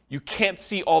 you can't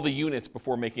see all the units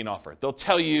before making an offer. They'll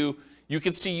tell you, you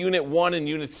can see unit 1 and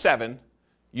unit 7.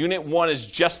 Unit 1 is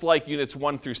just like units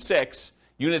 1 through 6.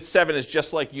 Unit 7 is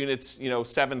just like units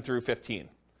 7 through 15.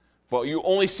 But you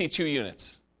only see 2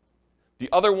 units. The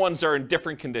other ones are in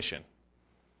different condition.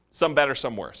 Some better,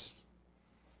 some worse.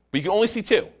 But you can only see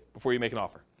 2 before you make an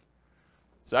offer.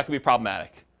 So that can be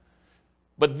problematic.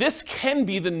 But this can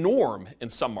be the norm in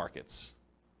some markets,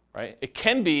 right? It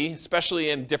can be, especially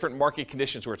in different market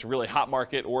conditions where it's a really hot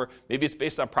market, or maybe it's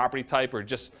based on property type, or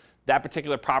just that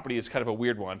particular property is kind of a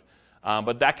weird one.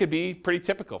 But that could be pretty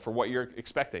typical for what you're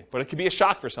expecting. But it could be a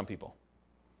shock for some people.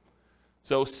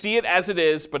 So see it as it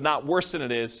is, but not worse than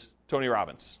it is, Tony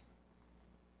Robbins.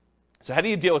 So how do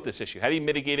you deal with this issue? How do you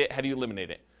mitigate it? How do you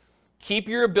eliminate it? Keep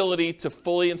your ability to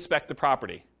fully inspect the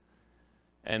property.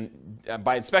 And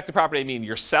by inspect the property, I mean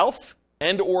yourself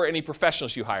and or any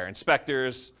professionals you hire,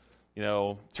 inspectors,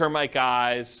 termite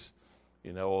guys,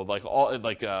 radon,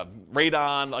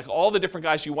 all the different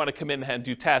guys you want to come in and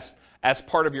do tests as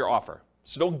part of your offer.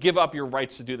 So don't give up your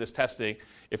rights to do this testing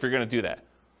if you're going to do that.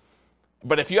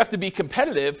 But if you have to be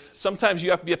competitive, sometimes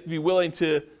you have to be willing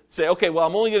to say, okay, well,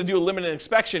 I'm only going to do a limited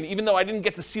inspection, even though I didn't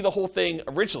get to see the whole thing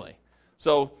originally.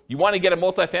 So you want to get a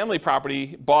multifamily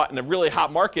property bought in a really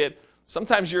hot market.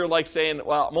 Sometimes you're like saying,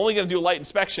 well, I'm only going to do a light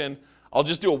inspection. I'll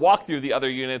just do a walkthrough of the other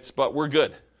units, but we're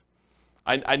good.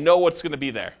 I know what's going to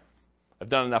be there. I've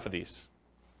done enough of these.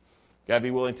 You got to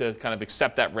be willing to kind of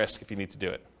accept that risk if you need to do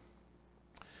it.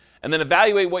 And then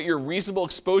evaluate what your reasonable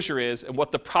exposure is and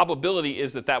what the probability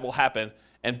is that will happen,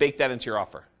 and bake that into your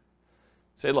offer.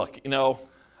 Say, look,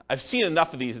 I've seen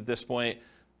enough of these at this point.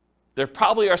 There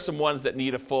probably are some ones that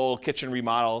need a full kitchen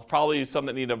remodel, probably some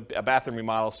that need a bathroom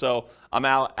remodel. So I'm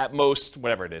out at most,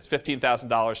 whatever it is, $15,000,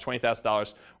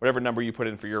 $20,000, whatever number you put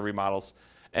in for your remodels.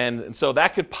 And so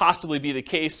that could possibly be the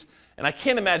case. And I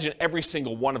can't imagine every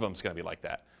single one of them is going to be like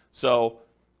that. So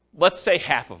let's say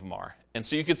half of them are. And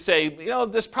so you could say,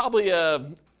 there's probably a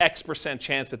X%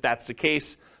 chance that that's the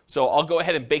case. So I'll go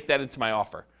ahead and bake that into my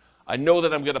offer. I know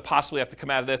that I'm going to possibly have to come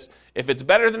out of this. If it's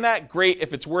better than that, great.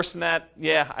 If it's worse than that,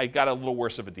 yeah, I got a little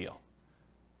worse of a deal.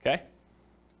 Okay?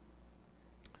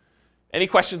 Any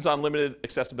questions on limited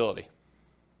accessibility?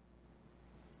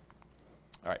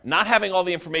 All right, not having all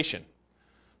the information.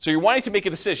 So you're wanting to make a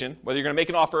decision, whether you're going to make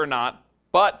an offer or not,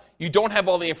 but you don't have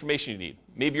all the information you need.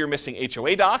 Maybe you're missing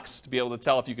HOA docs to be able to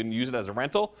tell if you can use it as a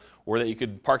rental, or that you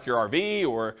could park your RV,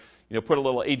 or put a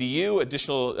little ADU,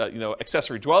 additional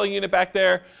accessory dwelling unit back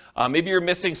there. Maybe you're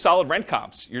missing solid rent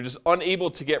comps. You're just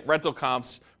unable to get rental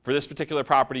comps for this particular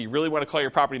property. You really want to call your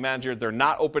property manager. They're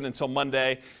not open until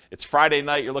Monday. It's Friday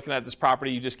night. You're looking at this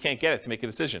property. You just can't get it to make a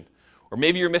decision. Or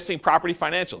maybe you're missing property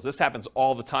financials. This happens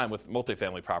all the time with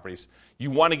multifamily properties. You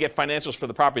want to get financials for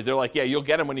the property. They're like, yeah, you'll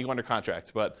get them when you go under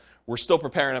contract, but we're still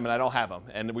preparing them and I don't have them.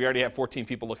 And we already have 14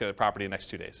 people looking at the property in the next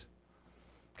 2 days.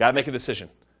 Got to make a decision.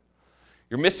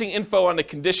 You're missing info on the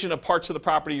condition of parts of the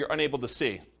property you're unable to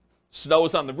see. Snow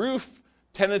is on the roof,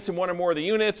 tenants in one or more of the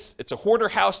units. It's a hoarder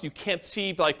house. You can't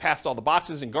see past all the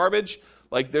boxes and garbage.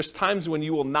 There's times when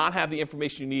you will not have the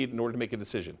information you need in order to make a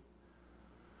decision.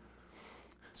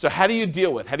 So how do you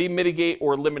deal with, how do you mitigate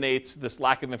or eliminate this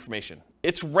lack of information?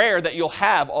 It's rare that you'll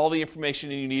have all the information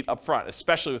you need up front,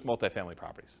 especially with multifamily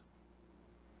properties.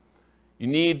 You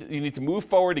need to move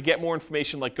forward to get more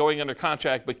information, like going under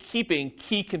contract, but keeping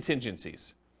key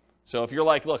contingencies. So if you're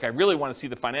like, look, I really want to see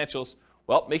the financials,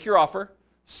 well, make your offer,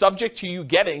 subject to you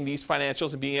getting these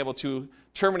financials and being able to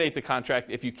terminate the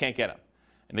contract if you can't get them.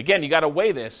 And again, you got to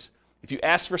weigh this. If you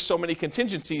ask for so many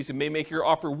contingencies, it may make your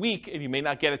offer weak and you may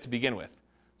not get it to begin with.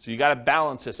 So you got to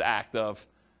balance this act of,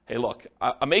 hey, look,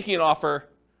 I'm making an offer.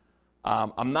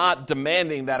 I'm not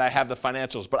demanding that I have the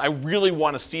financials, but I really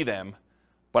want to see them.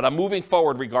 But I'm moving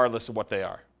forward regardless of what they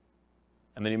are.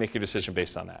 And then you make your decision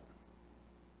based on that.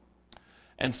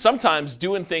 And sometimes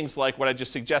doing things like what I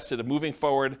just suggested of moving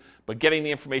forward but getting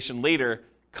the information later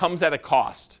comes at a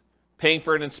cost. Paying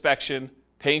for an inspection,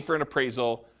 paying for an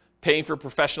appraisal, paying for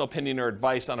professional opinion or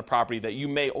advice on a property that you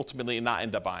may ultimately not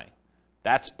end up buying.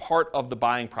 That's part of the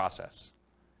buying process.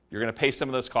 You're going to pay some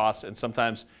of those costs, and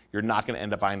sometimes you're not going to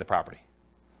end up buying the property.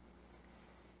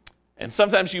 And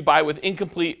sometimes you buy with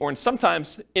incomplete or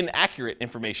sometimes inaccurate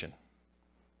information.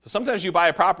 So sometimes you buy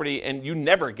a property and you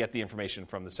never get the information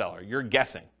from the seller. You're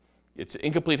guessing. It's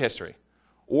incomplete history.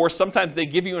 Or sometimes they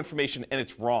give you information and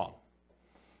it's wrong.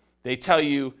 They tell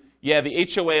you, yeah, the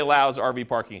HOA allows RV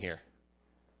parking here.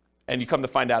 and you come to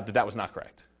find out that that was not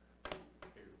correct.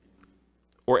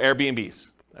 Or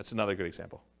Airbnbs. That's another good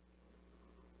example.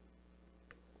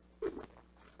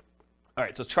 All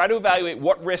right, so try to evaluate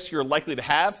what risk you're likely to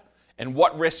have and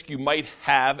what risk you might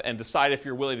have and decide if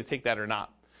you're willing to take that or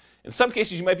not. In some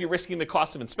cases, you might be risking the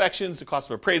cost of inspections, the cost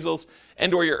of appraisals,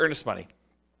 and or your earnest money.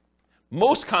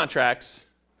 Most contracts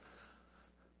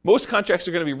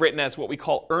are going to be written as what we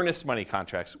call earnest money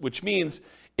contracts, which means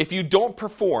if you don't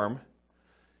perform,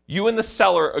 you and the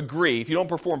seller agree, if you don't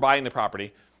perform buying the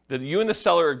property, that you and the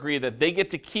seller agree that they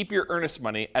get to keep your earnest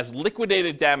money as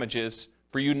liquidated damages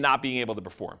for you not being able to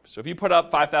perform. So if you put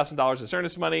up $5,000 as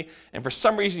earnest money, and for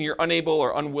some reason you're unable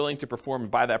or unwilling to perform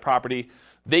and buy that property,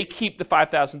 they keep the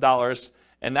 $5,000,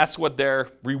 and that's what their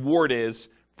reward is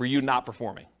for you not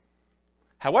performing.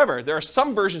 However, there are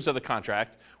some versions of the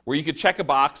contract where you could check a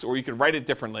box or you could write it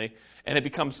differently, and it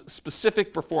becomes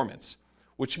specific performance,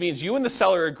 which means you and the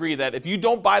seller agree that if you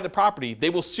don't buy the property, they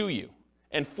will sue you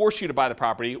and force you to buy the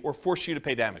property or force you to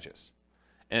pay damages.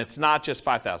 And it's not just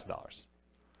 $5,000.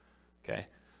 Okay?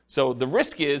 So the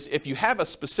risk is if you have a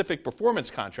specific performance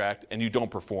contract and you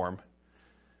don't perform,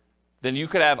 then you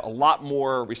could have a lot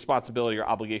more responsibility or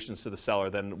obligations to the seller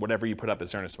than whatever you put up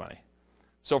as earnest money.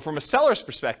 So from a seller's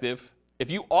perspective, if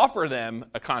you offer them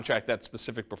a contract that's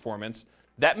specific performance,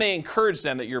 that may encourage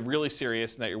them that you're really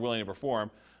serious and that you're willing to perform,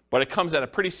 but it comes at a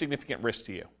pretty significant risk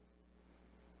to you.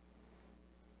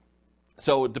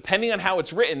 So depending on how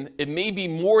it's written, it may be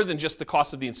more than just the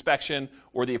cost of the inspection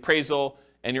or the appraisal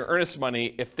and your earnest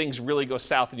money if things really go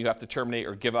south and you have to terminate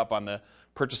or give up on the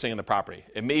purchasing of the property.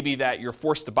 It may be that you're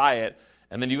forced to buy it,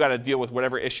 and then you got to deal with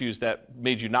whatever issues that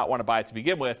made you not want to buy it to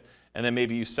begin with, and then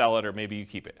maybe you sell it or maybe you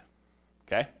keep it.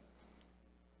 Okay?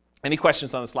 Any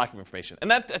questions on this lack of information?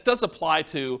 And that does apply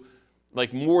to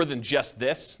like more than just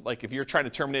this. Like if you're trying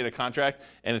to terminate a contract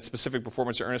and it's specific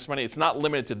performance or earnest money, it's not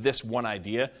limited to this one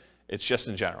idea. It's just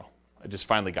in general. I just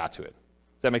finally got to it.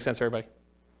 Does that make sense, everybody?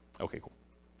 Okay, cool.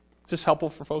 Is this helpful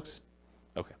for folks?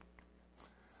 Okay.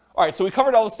 All right, so we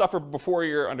covered all the stuff for before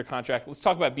you're under contract. Let's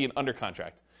talk about being under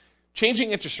contract.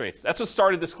 Changing interest rates. That's what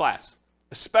started this class,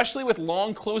 especially with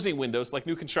long closing windows like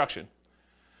new construction.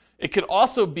 It could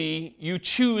also be you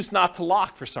choose not to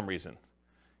lock for some reason.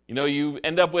 You know, you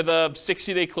end up with a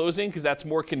 60-day closing because that's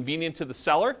more convenient to the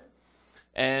seller.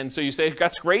 And so you say,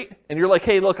 that's great. And you're like,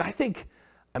 hey, look,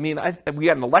 we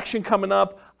got an election coming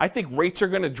up. I think rates are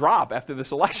going to drop after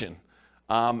this election.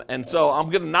 And so I'm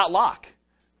going to not lock.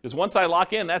 Because once I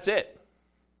lock in, that's it.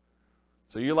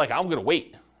 So you're like, I'm going to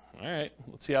wait. All right,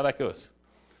 let's see how that goes.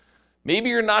 Maybe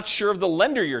you're not sure of the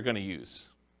lender you're going to use.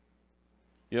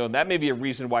 You know, that may be a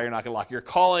reason why you're not going to lock. You're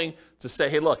calling to say,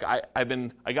 hey, look,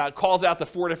 I got calls out to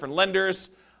 4 different lenders.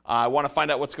 I want to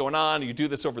find out what's going on. You do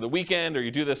this over the weekend, or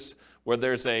you do this where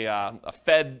there's a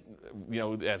Fed, you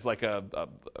know, as like a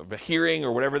hearing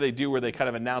or whatever they do where they kind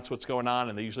of announce what's going on,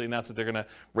 and they usually announce that they're going to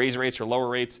raise rates or lower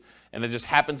rates, and it just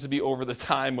happens to be over the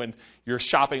time when you're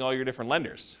shopping all your different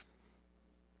lenders.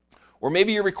 Or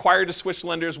maybe you're required to switch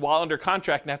lenders while under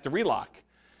contract and have to relock.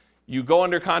 You go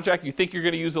under contract, you think you're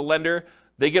going to use a lender,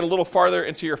 they get a little farther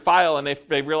into your file and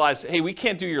they realize, hey, we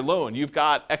can't do your loan. You've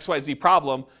got XYZ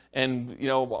problem, and you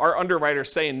know our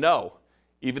underwriter's saying no,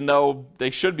 even though they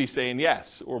should be saying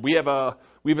yes. Or we have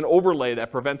an overlay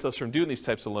that prevents us from doing these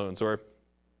types of loans. Or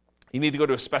you need to go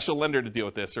to a special lender to deal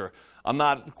with this. Or I'm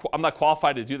not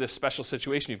qualified to do this special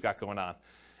situation you've got going on.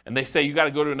 And they say you got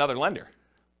to go to another lender.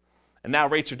 And now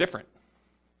rates are different.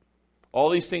 All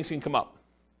these things can come up.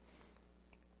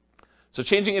 So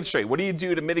changing interest rate, what do you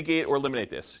do to mitigate or eliminate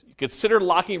this? You consider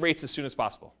locking rates as soon as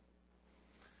possible.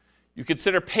 You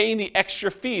consider paying the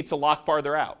extra fee to lock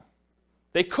farther out.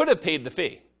 They could have paid the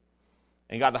fee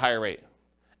and got the higher rate.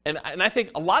 And I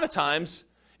think a lot of times,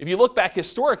 if you look back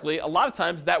historically, a lot of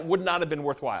times that would not have been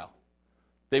worthwhile.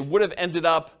 They would have ended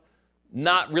up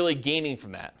not really gaining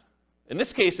from that. In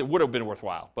this case, it would have been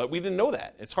worthwhile, but we didn't know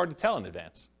that. It's hard to tell in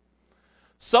advance.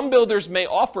 Some builders may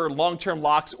offer long-term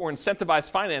locks or incentivized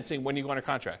financing when you go under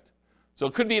contract. So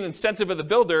it could be an incentive of the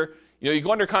builder. You know, you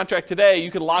go under contract today,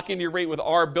 you can lock in your rate with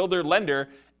our builder lender,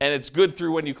 and it's good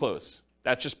through when you close.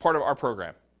 That's just part of our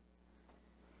program.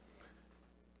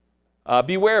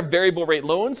 Beware of variable rate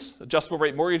loans, adjustable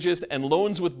rate mortgages, and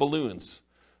loans with balloons.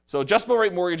 So adjustable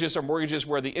rate mortgages are mortgages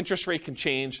where the interest rate can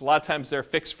change. A lot of times they're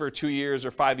fixed for 2 years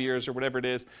or 5 years or whatever it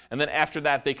is. And then after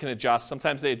that, they can adjust.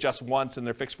 Sometimes they adjust once and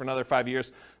they're fixed for another 5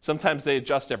 years. Sometimes they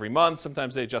adjust every month.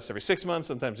 Sometimes they adjust every 6 months.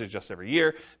 Sometimes they adjust every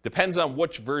year. Depends on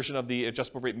which version of the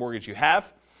adjustable rate mortgage you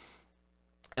have.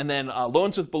 And then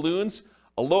loans with balloons.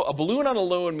 A balloon on a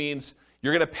loan means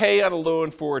you're going to pay on a loan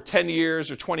for 10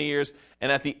 years or 20 years.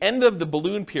 And at the end of the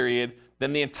balloon period,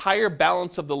 then the entire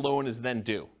balance of the loan is then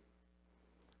due.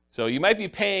 So you might be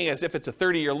paying as if it's a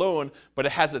 30-year loan, but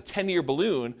it has a 10-year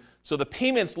balloon, so the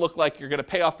payments look like you're going to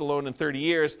pay off the loan in 30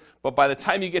 years, but by the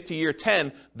time you get to year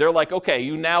 10, they're like, okay,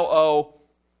 you now owe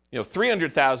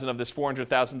 $300,000 of this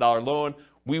 $400,000 loan.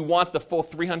 We want the full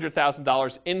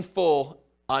 $300,000 in full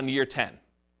on year 10.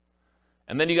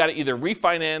 And then you got to either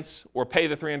refinance or pay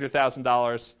the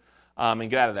 $300,000 and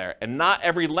get out of there. And not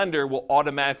every lender will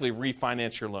automatically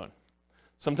refinance your loan.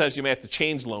 Sometimes you may have to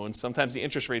change loans. Sometimes the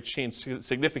interest rates change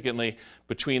significantly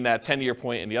between that 10-year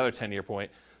point and the other 10-year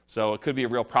point. So it could be a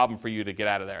real problem for you to get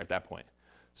out of there at that point.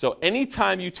 So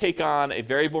anytime you take on a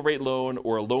variable rate loan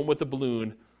or a loan with a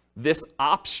balloon, this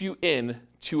opts you in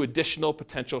to additional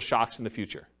potential shocks in the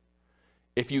future.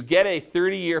 If you get a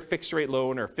 30-year fixed rate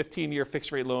loan or a 15-year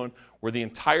fixed rate loan where the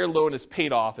entire loan is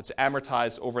paid off, it's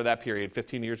amortized over that period,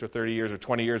 15 years or 30 years or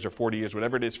 20 years or 40 years,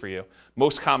 whatever it is for you.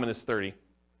 Most common is 30.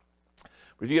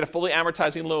 But if you get a fully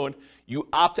amortizing loan, you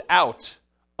opt out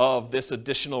of this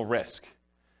additional risk.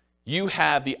 You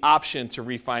have the option to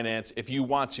refinance if you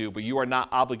want to, but you are not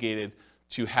obligated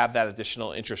to have that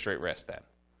additional interest rate risk then.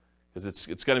 Because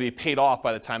it's going to be paid off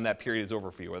by the time that period is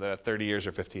over for you, whether that's 30 years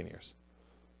or 15 years.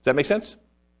 Does that make sense?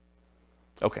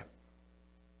 Okay.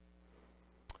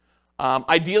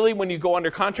 Ideally, when you go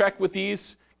under contract with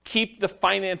these, keep the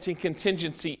financing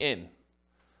contingency in.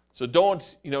 So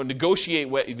don't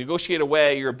negotiate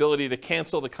away your ability to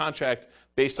cancel the contract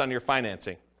based on your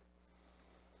financing.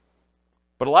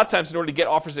 But a lot of times in order to get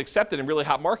offers accepted in really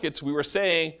hot markets, we were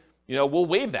saying, we'll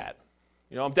waive that.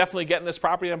 I'm definitely getting this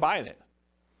property and I'm buying it.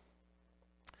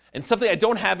 And something I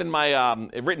don't have in my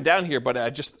written down here, but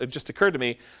it just occurred to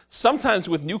me, sometimes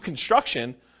with new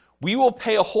construction, we will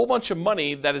pay a whole bunch of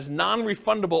money that is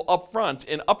non-refundable upfront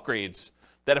in upgrades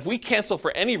that if we cancel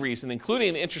for any reason,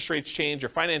 including the interest rates change or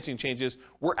financing changes,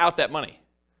 we're out that money.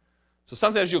 So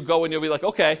sometimes you'll go and you'll be like,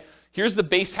 okay, here's the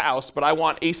base house, but I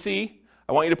want AC.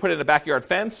 I want you to put in a backyard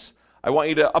fence. I want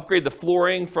you to upgrade the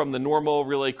flooring from the normal,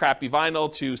 really crappy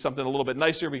vinyl to something a little bit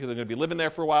nicer because I'm going to be living there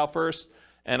for a while first.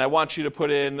 And I want you to put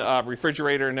in a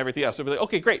refrigerator and everything else. So we'll be like,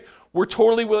 okay, great. We're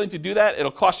totally willing to do that. It'll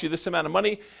cost you this amount of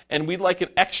money, and we'd like an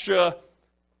extra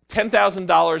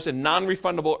 $10,000 in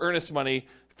non-refundable earnest money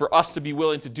for us to be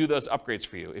willing to do those upgrades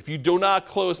for you. If you do not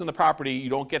close on the property, you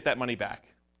don't get that money back.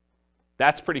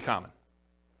 That's pretty common.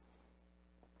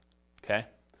 Okay?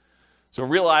 So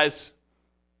realize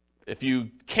if you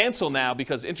cancel now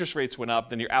because interest rates went up,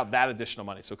 then you're out that additional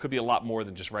money. So it could be a lot more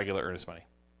than just regular earnest money.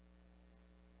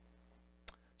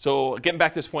 So getting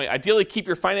back to this point, ideally keep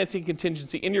your financing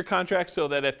contingency in your contract so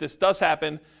that if this does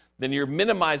happen, then you're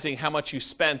minimizing how much you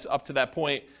spent up to that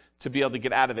point to be able to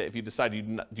get out of it if you decide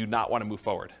you do not want to move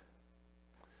forward.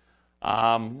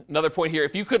 Another point here,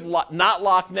 if you could not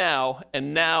lock now,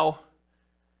 and now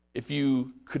if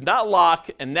you could not lock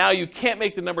and now you can't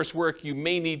make the numbers work, you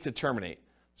may need to terminate.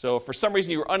 So if for some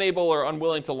reason you were unable or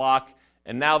unwilling to lock,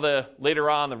 and now later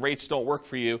on the rates don't work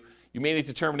for you, you may need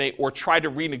to terminate or try to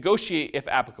renegotiate if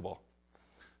applicable.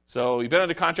 So you've been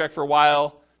under contract for a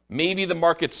while. Maybe the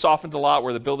market's softened a lot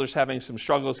where the builder's having some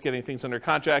struggles getting things under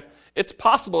contract. It's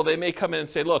possible they may come in and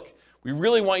say, look, we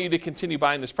really want you to continue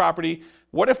buying this property.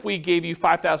 What if we gave you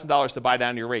 $5,000 to buy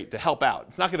down your rate to help out?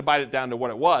 It's not going to buy it down to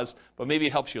what it was, but maybe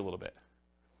it helps you a little bit.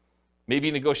 Maybe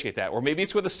you negotiate that. Or maybe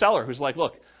it's with a seller who's like,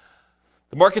 look,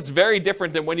 the market's very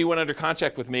different than when you went under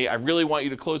contract with me. I really want you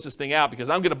to close this thing out because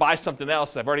I'm going to buy something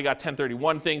else. I've already got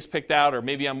 1031 things picked out, or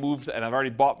maybe I'm moved and I've already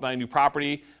bought my new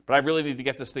property, but I really need to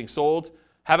get this thing sold.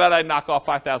 How about I knock off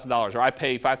 $5,000, or I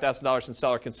pay $5,000 in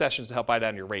seller concessions to help buy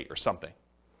down your rate or something?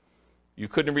 You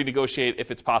couldn't renegotiate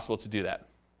if it's possible to do that.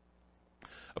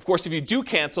 Of course, if you do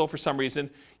cancel for some reason,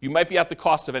 you might be at the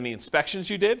cost of any inspections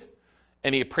you did,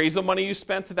 any appraisal money you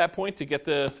spent at that point to get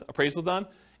the appraisal done,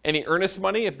 any earnest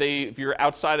money if you're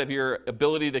outside of your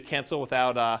ability to cancel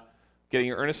without getting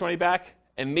your earnest money back,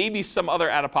 and maybe some other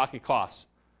out-of-pocket costs.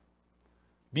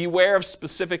 Beware of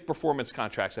specific performance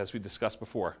contracts, as we discussed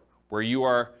before, where you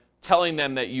are telling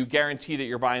them that you guarantee that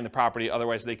you're buying the property,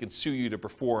 otherwise they could sue you to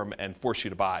perform and force you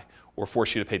to buy or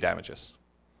force you to pay damages.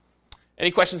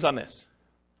 Any questions on this?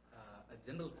 A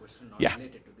general question not Yeah.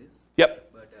 related to this.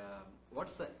 Yep. But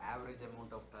what's the average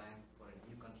amount of time for a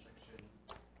new construction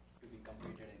to be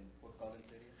completed in Fort Collins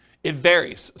area? It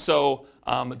varies. So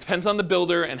it depends on the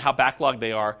builder and how backlogged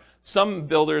they are. Some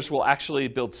builders will actually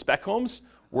build spec homes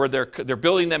where they're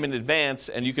building them in advance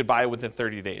and you could buy it within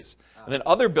 30 days. And then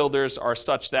other builders are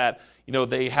such that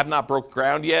they have not broke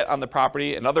ground yet on the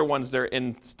property, and other ones they're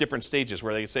in different stages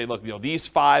where they say, look, these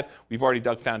 5 we've already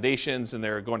dug foundations and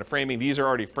they're going to framing. These are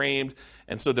already framed,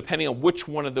 and so depending on which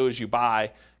one of those you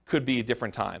buy could be a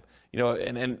different time.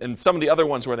 And some of the other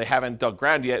ones where they haven't dug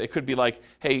ground yet, it could be like,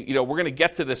 hey, we're going to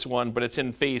get to this one, but it's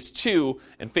in phase 2,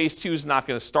 and phase 2 is not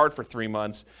going to start for 3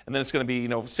 months, and then it's going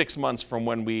to be 6 months from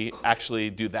when we actually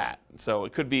do that. So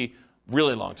it could be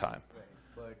really long time.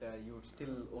 Right, but you would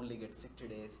still only get 60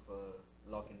 days for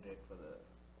lock-in rate for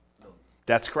the loans.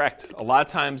 That's correct. A lot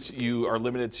of times you are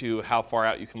limited to how far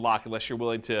out you can lock unless you're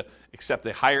willing to accept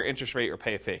a higher interest rate or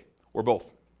pay a fee, or both.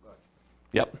 Got it.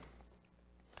 Yep.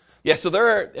 Yeah, so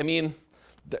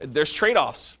there's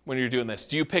trade-offs when you're doing this.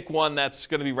 Do you pick one that's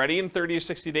going to be ready in 30 or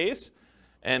 60 days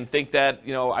and think that,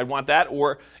 I want that?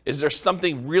 Or is there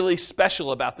something really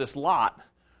special about this lot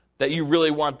that you really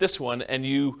want this one and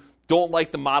you don't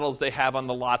like the models they have on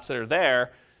the lots that are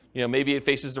there? Maybe it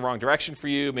faces the wrong direction for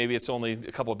you. Maybe it's only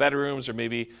a couple of bedrooms, or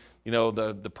maybe,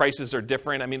 the prices are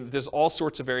different. There's all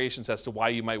sorts of variations as to why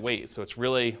you might wait. So it's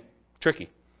really tricky.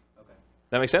 Okay.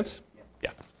 That make sense? Yeah.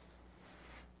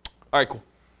 All right, cool.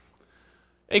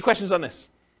 Any questions on this?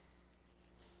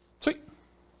 Sweet.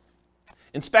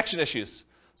 Inspection issues.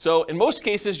 So in most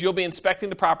cases, you'll be inspecting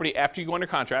the property after you go under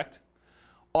contract,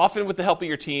 often with the help of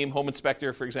your team, home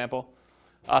inspector, for example.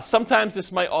 Sometimes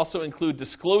this might also include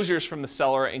disclosures from the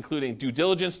seller, including due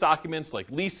diligence documents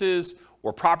like leases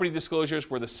or property disclosures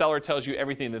where the seller tells you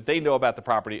everything that they know about the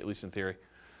property, at least in theory.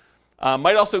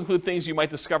 Might also include things you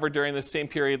might discover during the same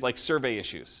period, like survey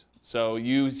issues. So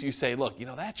you say, look,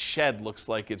 that shed looks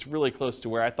like it's really close to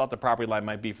where I thought the property line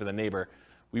might be for the neighbor.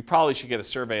 We probably should get a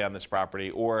survey on this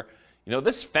property. Or,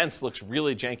 this fence looks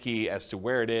really janky as to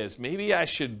where it is. Maybe I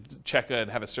should check and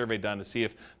have a survey done to see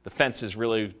if the fence is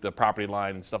really the property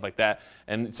line and stuff like that.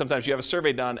 And sometimes you have a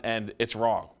survey done and it's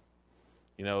wrong.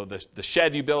 The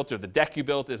shed you built or the deck you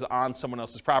built is on someone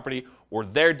else's property, or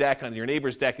their deck on your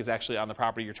neighbor's deck is actually on the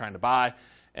property you're trying to buy,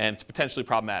 and it's potentially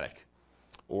problematic.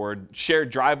 Or shared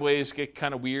driveways get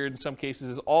kind of weird in some cases.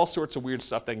 There's all sorts of weird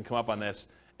stuff that can come up on this,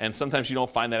 and sometimes you don't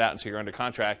find that out until you're under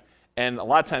contract. And a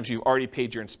lot of times you've already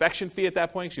paid your inspection fee at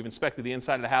that point, because you've inspected the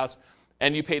inside of the house,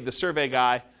 and you paid the survey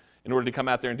guy in order to come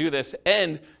out there and do this,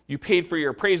 and you paid for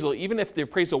your appraisal, even if the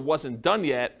appraisal wasn't done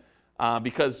yet,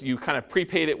 because you kind of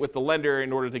prepaid it with the lender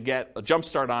in order to get a jump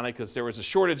start on it, because there was a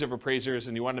shortage of appraisers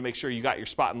and you wanted to make sure you got your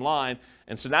spot in line.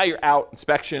 And so now you're out,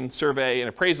 inspection, survey, and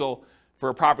appraisal for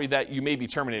a property that you may be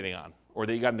terminating on or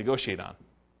that you got to negotiate on.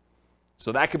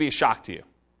 So that could be a shock to you. You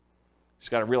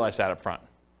just got to realize that up front.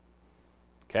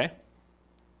 Okay?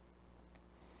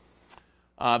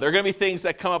 There are going to be things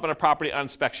that come up on a property on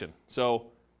inspection. So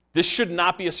this should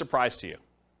not be a surprise to you.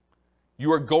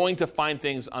 You are going to find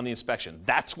things on the inspection.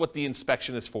 That's what the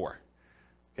inspection is for.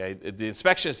 Okay? The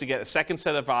inspection is to get a second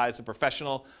set of eyes, a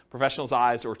professional's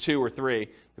eyes, or 2 or 3,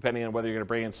 depending on whether you're going to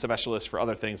bring in specialists for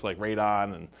other things like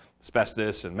radon and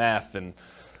asbestos and meth and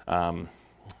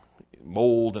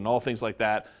mold and all things like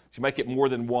that. So you might get more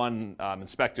than one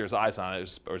inspector's eyes on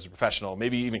it or as a professional.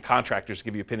 Maybe even contractors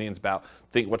give you opinions about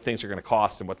what things are going to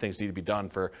cost and what things need to be done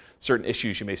for certain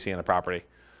issues you may see on the property.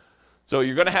 So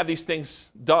you're going to have these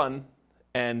things done,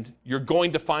 and you're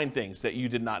going to find things that you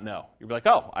did not know. You'll be like,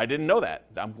 oh, I didn't know that.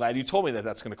 I'm glad you told me that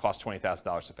that's going to cost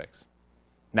 $20,000 to fix.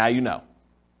 Now you know.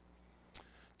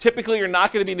 Typically, you're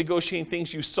not going to be negotiating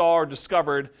things you saw or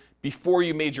discovered before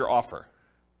you made your offer.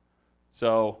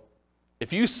 So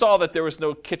if you saw that there was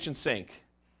no kitchen sink,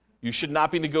 you should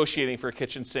not be negotiating for a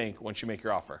kitchen sink once you make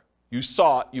your offer. You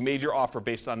saw it, you made your offer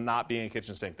based on not being a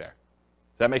kitchen sink there.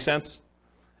 Does that make sense?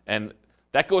 And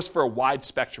that goes for a wide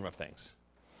spectrum of things.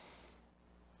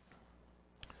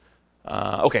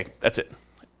 Okay, that's it.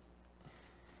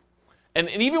 And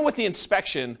even with the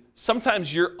inspection,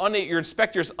 sometimes your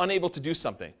inspector is unable to do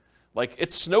something. Like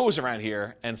it snows around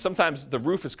here, and sometimes the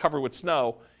roof is covered with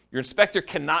snow. Your inspector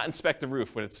cannot inspect the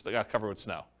roof when it's got covered with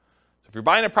snow. So if you're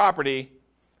buying a property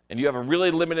and you have a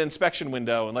really limited inspection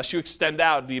window, unless you extend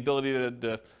out the ability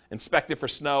to inspect it for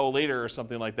snow later or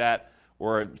something like that,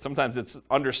 or sometimes it's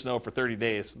under snow for 30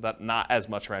 days, not as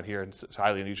much around here, it's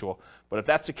highly unusual. But if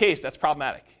that's the case, that's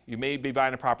problematic. You may be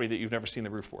buying a property that you've never seen the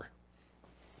roof for.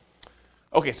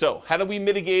 Okay, so how do we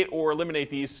mitigate or eliminate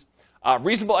these?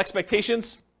 Reasonable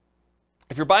expectations.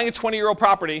 If you're buying a 20-year-old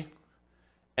property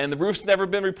and the roof's never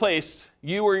been replaced,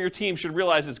 you or your team should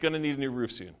realize it's going to need a new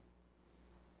roof soon.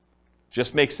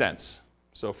 Just makes sense.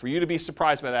 So for you to be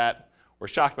surprised by that or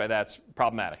shocked by that's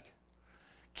problematic.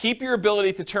 Keep your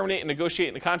ability to terminate and negotiate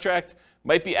in a contract.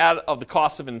 Might be out of the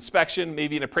cost of an inspection,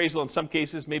 maybe an appraisal in some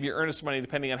cases, maybe your earnest money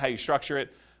depending on how you structure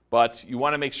it. But you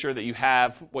want to make sure that you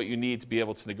have what you need to be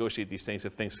able to negotiate these things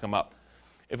if things come up.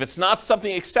 If it's not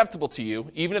something acceptable to you,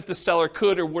 even if the seller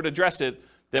could or would address it,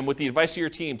 then with the advice of your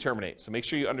team, terminate. So make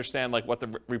sure you understand what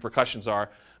the repercussions are.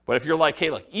 But if you're like, hey,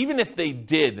 look, even if they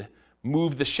did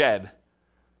move the shed.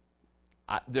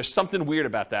 There's something weird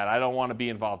about that. I don't want to be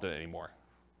involved in it anymore,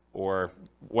 or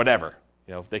whatever.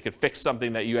 If they could fix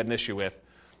something that you had an issue with,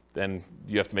 then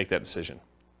you have to make that decision.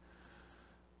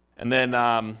 And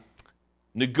then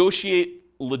negotiate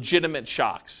legitimate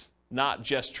shocks, not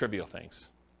just trivial things.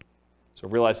 So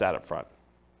realize that up front.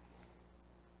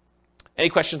 Any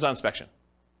questions on inspection?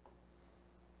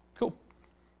 Cool.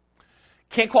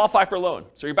 Can't qualify for a loan.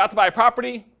 So you're about to buy a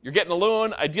property, you're getting a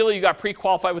loan. Ideally, you got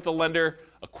pre-qualified with a lender,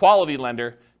 a quality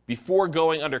lender, before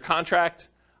going under contract.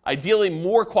 Ideally,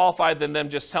 more qualified than them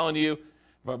just telling you,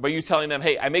 but you telling them,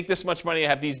 hey, I make this much money, I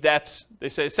have these debts. They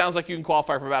say, it sounds like you can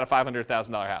qualify for about a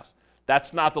 $500,000 house.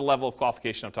 That's not the level of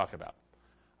qualification I'm talking about.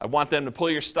 I want them to pull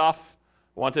your stuff.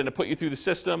 I want them to put you through the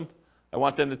system. I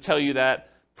want them to tell you that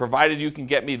provided you can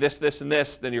get me this, this, and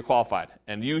this, then you're qualified.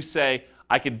 And you say,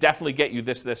 I could definitely get you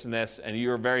this, this, and this, and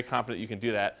you're very confident you can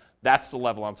do that. That's the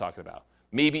level I'm talking about.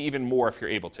 Maybe even more if you're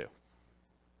able to.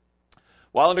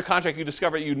 While under contract, you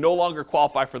discover you no longer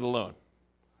qualify for the loan.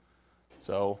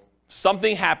 So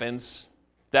something happens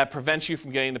that prevents you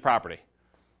from getting the property.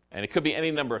 And it could be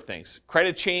any number of things.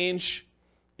 Credit change,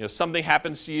 something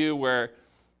happens to you where,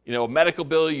 a medical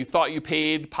bill you thought you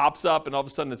paid pops up and all of a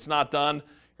sudden it's not done.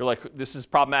 You're like, this is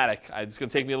problematic. It's going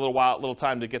to take me a little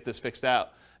time to get this fixed out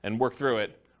and work through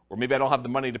it. Or maybe I don't have the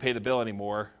money to pay the bill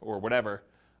anymore or whatever.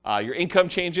 Your income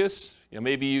changes.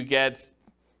 Maybe you get,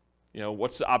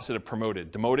 what's the opposite of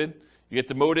promoted? Demoted. You get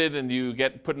demoted and you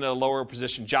get put in a lower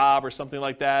position job or something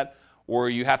like that. Or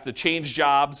you have to change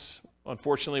jobs.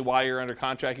 Unfortunately, while you're under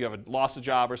contract, you have a loss of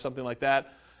job or something like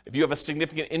that. If you have a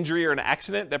significant injury or an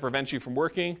accident that prevents you from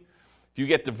working, if you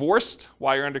get divorced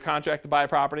while you're under contract to buy a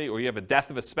property, or you have a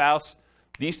death of a spouse,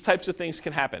 these types of things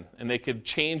can happen, and they could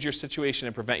change your situation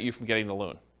and prevent you from getting the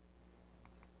loan.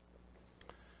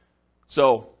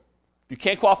 So if you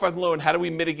can't qualify for the loan, how do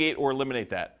we mitigate or eliminate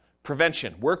that?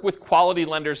 Prevention. Work with quality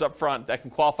lenders up front that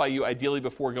can qualify you ideally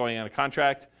before going on a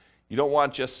contract. You don't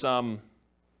want just some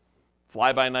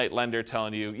fly-by-night lender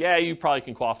telling you, yeah, you probably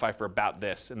can qualify for about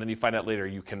this, and then you find out later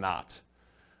you cannot.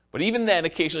 But even then,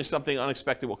 occasionally something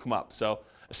unexpected will come up. So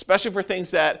especially for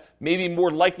things that may be more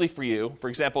likely for you, for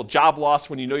example, job loss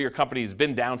when you know your company has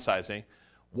been downsizing,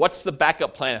 what's the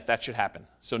backup plan if that should happen?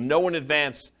 So know in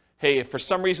advance, hey, if for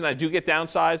some reason I do get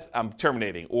downsized, I'm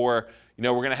terminating. Or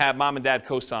we're going to have mom and dad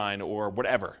co-sign or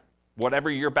whatever. Whatever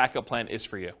your backup plan is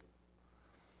for you.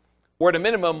 Or at a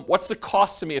minimum, what's the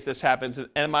cost to me if this happens, and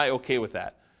am I okay with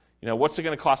that? What's it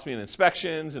going to cost me in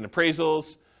inspections and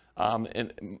appraisals?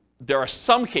 And there are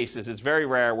some cases, it's very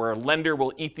rare, where a lender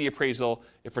will eat the appraisal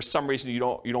if for some reason you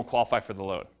don't qualify for the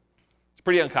loan. It's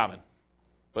pretty uncommon,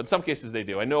 but in some cases they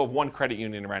do. I know of one credit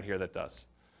union around here that does.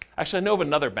 Actually, I know of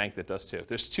another bank that does too.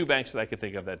 There's 2 banks that I can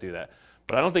think of that do that,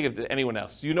 but I don't think of anyone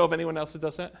else. Do you know of anyone else that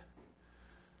does that?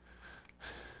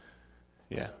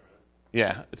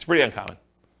 Yeah, it's pretty uncommon.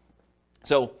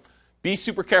 So be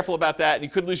super careful about that, and you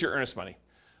could lose your earnest money.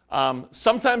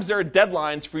 Sometimes there are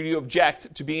deadlines for you to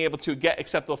object to being able to get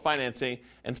acceptable financing,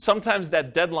 and sometimes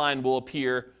that deadline will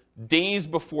appear days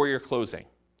before your closing.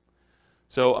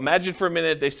 So imagine for a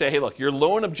minute they say, hey, look, your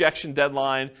loan objection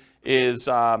deadline is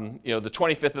the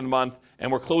 25th of the month,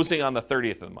 and we're closing on the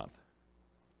 30th of the month.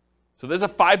 So there's a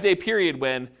 5-day period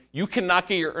when you cannot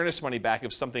get your earnest money back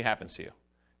if something happens to you.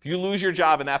 If you lose your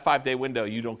job in that 5-day window,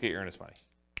 you don't get your earnest money.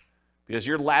 Because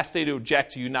your last day to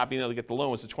object to you not being able to get the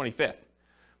loan was the 25th.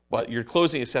 But your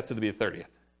closing is set to be the 30th.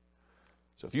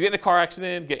 So if you get in a car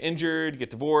accident, get injured, get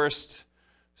divorced,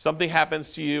 something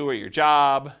happens to you or your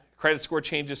job, credit score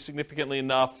changes significantly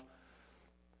enough,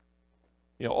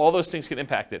 all those things can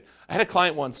impact it. I had a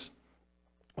client once,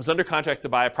 was under contract to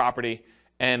buy a property,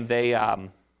 and they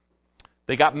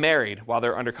got married while they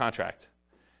were under contract.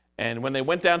 And when they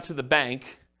went down to the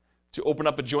bank to open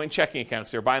up a joint checking account,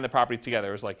 because they were buying the property together,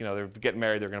 it was like, they're getting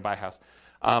married, they're going to buy a house.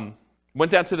 Went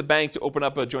down to the bank to open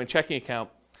up a joint checking account,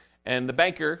 and the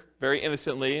banker, very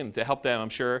innocently, and to help them, I'm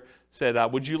sure, said,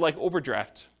 would you like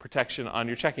overdraft protection on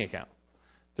your checking account?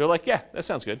 They're like, yeah, that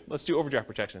sounds good. Let's do overdraft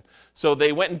protection. So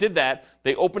they went and did that.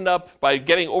 They opened up, by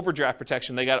getting overdraft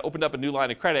protection, they got opened up a new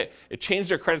line of credit. It changed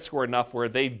their credit score enough where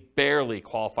they barely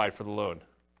qualified for the loan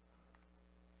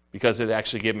because it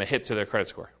actually gave them a hit to their credit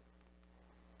score.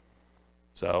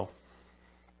 So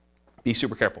be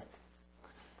super careful.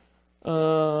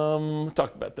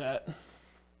 Talked about that.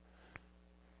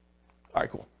 All right,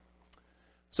 cool.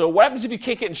 So what happens if you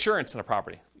can't get insurance on a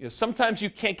property? Sometimes you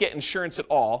can't get insurance at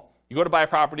all. You go to buy a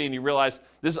property and you realize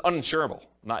this is uninsurable,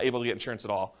 not able to get insurance at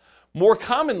all. More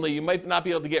commonly, you might not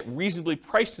be able to get reasonably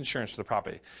priced insurance for the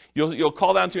property. You'll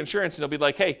call down to insurance and they'll be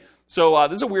like, hey, so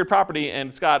this is a weird property and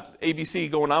it's got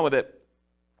ABC going on with it.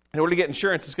 in order to get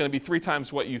insurance, it's going to be 3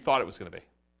 times what you thought it was going to be.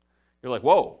 You're like,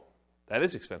 whoa, that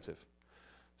is expensive.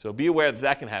 So be aware that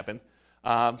that can happen.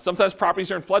 Sometimes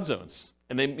properties are in flood zones,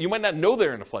 and you might not know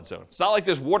they're in a flood zone. It's not like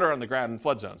there's water on the ground in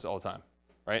flood zones all the time,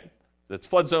 right? It's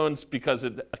flood zones because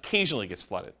it occasionally gets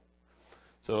flooded.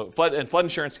 So flood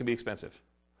insurance can be expensive.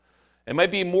 It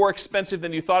might be more expensive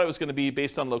than you thought it was going to be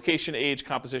based on location, age,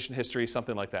 composition, history,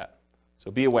 something like that.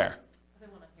 So be aware.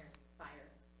 Other one on here, fire.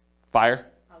 Fire?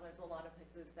 There's a lot of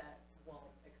places that won't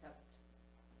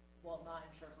not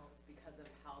insure homes because of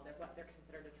what they're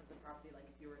considered in terms of property. Like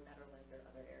if you were in Netherlands or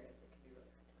other areas, it can be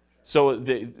really hard to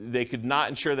insure. So they could not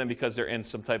insure them because they're in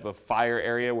some type of fire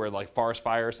area where like forest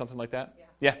fire or something like that?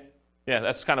 Yeah. Yeah,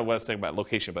 that's kind of what I was thinking about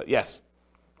location, but yes.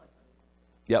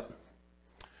 Yep.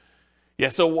 Yeah,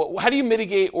 so how do you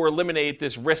mitigate or eliminate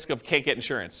this risk of can't get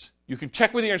insurance? You can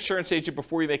check with your insurance agent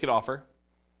before you make an offer.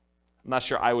 I'm not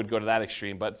sure I would go to that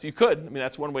extreme, but you could. I mean,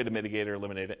 that's one way to mitigate or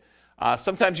eliminate it.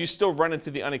 Sometimes you still run into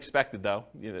the unexpected, though.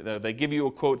 They give you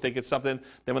a quote, think it's something,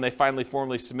 then when they finally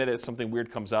formally submit it, something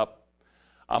weird comes up.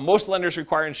 Most lenders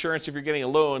require insurance if you're getting a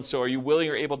loan, so are you willing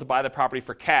or able to buy the property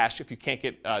for cash if you can't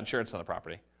get insurance on the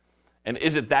property? And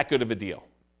is it that good of a deal?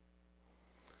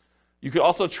 You could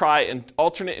also try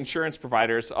alternate insurance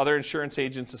providers, other insurance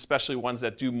agents, especially ones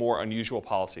that do more unusual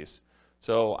policies.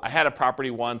 So I had a property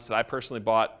once that I personally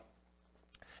bought,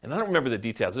 and I don't remember the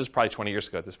details. This was probably 20 years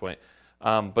ago at this point.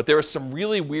 But there was some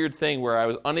really weird thing where I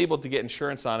was unable to get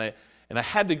insurance on it, and I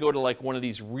had to go to like one of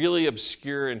these really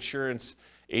obscure insurance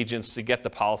agents to get the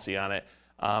policy on it.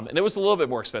 And it was a little bit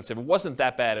more expensive. It wasn't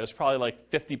that bad. It was probably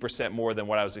like 50% more than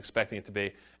what I was expecting it to be.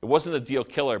 It wasn't a deal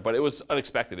killer, but it was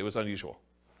unexpected. It was unusual.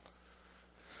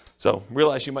 So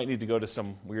realize you might need to go to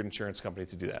some weird insurance company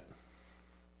to do that.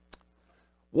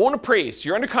 Won't appraise.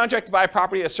 You're under contract to buy a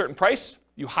property at a certain price.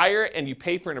 You hire and you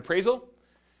pay for an appraisal.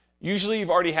 Usually you've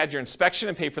already had your inspection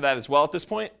and pay for that as well at this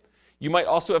point. You might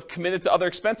also have committed to other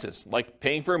expenses, like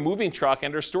paying for a moving truck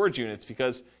and or storage units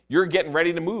because you're getting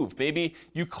ready to move. Maybe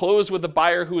you close with a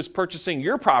buyer who is purchasing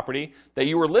your property that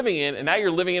you were living in, and now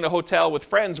you're living in a hotel with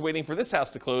friends waiting for this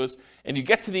house to close, and you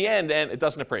get to the end and it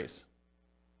doesn't appraise.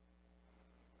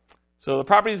 So the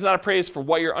property is not appraised for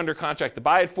what you're under contract to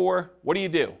buy it for. What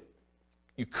do?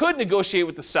 You could negotiate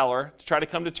with the seller to try to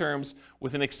come to terms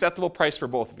with an acceptable price for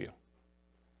both of you.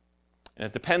 And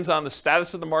it depends on the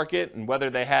status of the market and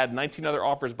whether they had 19 other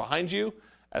offers behind you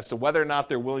as to whether or not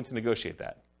they're willing to negotiate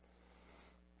that.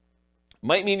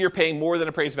 Might mean you're paying more than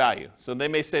appraised value. So they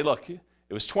may say, look, it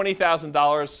was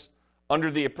 $20,000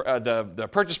 under the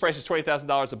purchase price is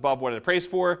 $20,000 above what it appraised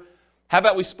for. How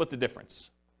about we split the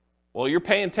difference? Well, you're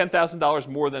paying $10,000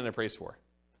 more than it appraised for.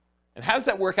 And how does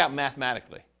that work out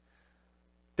mathematically,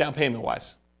 down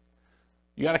payment-wise?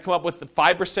 You got to come up with the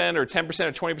 5% or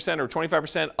 10% or 20% or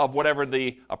 25% of whatever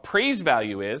the appraised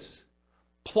value is,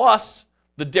 plus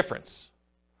the difference.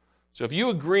 So if you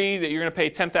agree that you're going to pay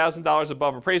 $10,000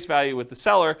 above appraised value with the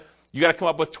seller, you got to come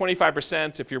up with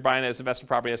 25%, if you're buying it as investment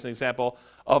property as an example,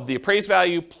 of the appraised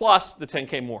value plus the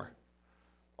 $10K more.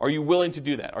 Are you willing to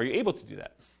do that? Are you able to do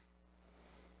that?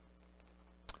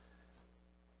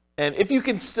 And if you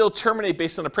can still terminate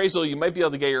based on appraisal, you might be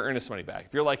able to get your earnest money back.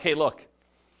 If you're like, hey, look,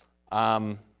 I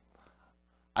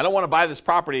don't want to buy this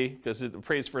property because it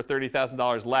appraised for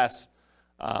 $30,000 less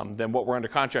than what we're under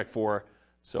contract for,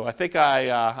 so I think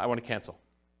I want to cancel.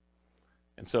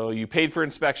 And so you paid for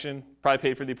inspection, probably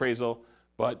paid for the appraisal,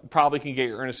 but probably can get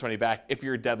your earnest money back if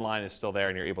your deadline is still there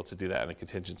and you're able to do that in a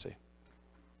contingency.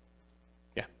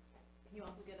 Yeah? Can you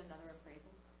also get another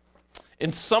appraisal?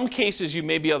 In some cases, you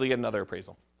may be able to get another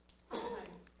appraisal. Sometimes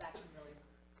that can really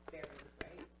vary,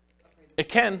 right? Appraisal. It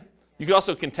can. You could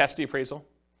also contest the appraisal.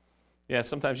 Yeah,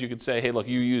 sometimes you could say, hey, look,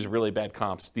 you use really bad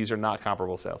comps. These are not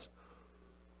comparable sales.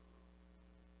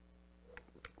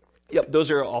 Yep,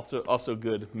 those are also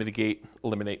good mitigate,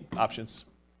 eliminate options.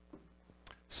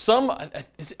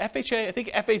 Is FHA? I think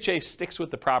FHA sticks with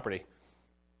the property.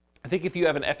 I think if you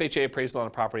have an FHA appraisal on a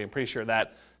property, I'm pretty sure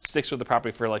that sticks with the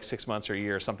property for like 6 months or a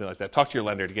year or something like that. Talk to your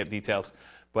lender to get details.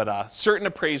 But certain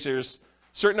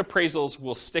appraisals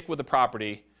will stick with the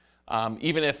property,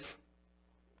 even if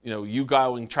you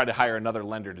go and try to hire another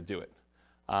lender to do it.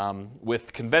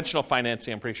 With conventional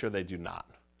financing, I'm pretty sure they do not,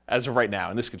 as of right now,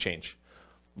 and this could change.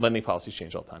 Lending policies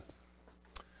change all the time.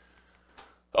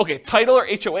 Okay, title or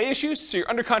HOA issues. So you're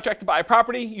under contract to buy a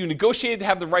property. You negotiated to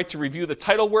have the right to review the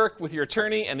title work with your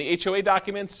attorney and the HOA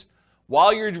documents.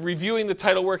 While you're reviewing the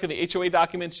title work and the HOA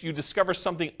documents, you discover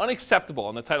something unacceptable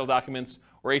in the title documents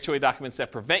or HOA documents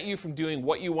that prevent you from doing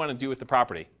what you want to do with the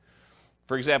property.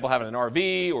 For example, having an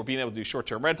RV or being able to do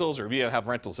short-term rentals or being able to have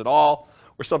rentals at all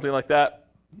or something like that.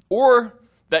 Or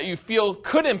that you feel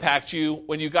could impact you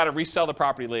when you got to resell the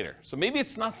property later. So maybe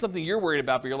it's not something you're worried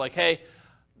about, but you're like, hey,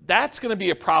 that's going to be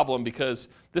a problem because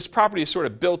this property is sort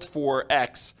of built for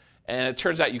X, and it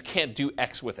turns out you can't do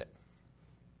X with it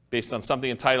based on something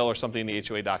in title or something in the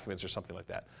HOA documents or something like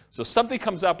that. So something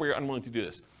comes up where you're unwilling to do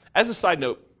this. As a side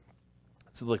note,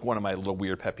 this is like one of my little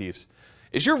weird pet peeves.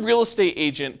 Is your real estate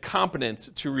agent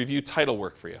competent to review title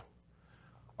work for you?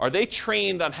 Are they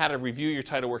trained on how to review your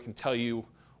title work and tell you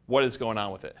what is going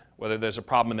on with it, whether there's a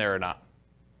problem in there or not?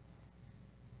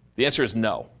 The answer is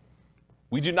no.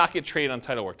 We do not get trained on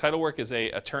title work. Title work is an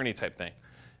attorney type thing.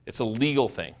 It's a legal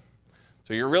thing.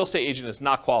 So your real estate agent is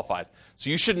not qualified. So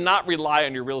you should not rely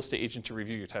on your real estate agent to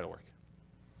review your title work.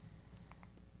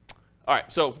 All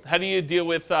right, so how do you deal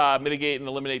with, mitigate and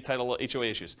eliminate title HOA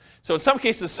issues? So in some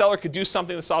cases, the seller could do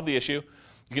something to solve the issue.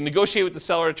 You can negotiate with the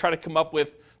seller to try to come up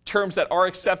with terms that are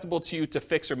acceptable to you to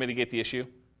fix or mitigate the issue.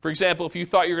 For example, if you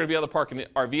thought you were going to be able to park an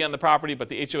RV on the property, but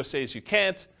the HOA says you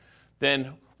can't,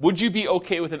 then would you be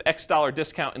okay with an X dollar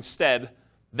discount instead?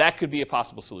 That could be a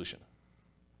possible solution.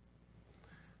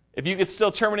 If you could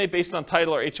still terminate based on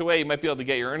title or HOA, you might be able to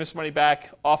get your earnest money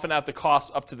back, often at the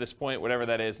cost up to this point, whatever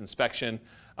that is, inspection,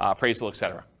 appraisal,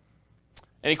 etc.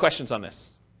 Any questions on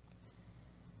this?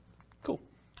 Cool.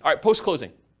 All right,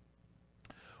 post-closing.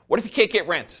 What if you can't get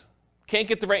rent? Can't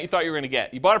get the rent you thought you were going to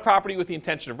get? You bought a property with the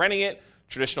intention of renting it,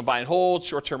 traditional buy and hold,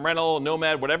 short-term rental,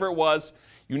 nomad, whatever it was.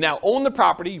 You now own the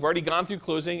property. You've already gone through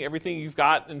closing, everything you've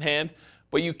got in hand,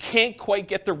 but you can't quite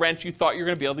get the rent you thought you were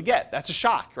going to be able to get. That's a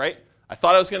shock, right? I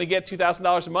thought I was going to get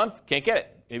 $2,000 a month. Can't get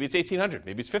it. Maybe it's $1,800.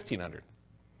 Maybe it's $1,500.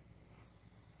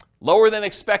 Lower than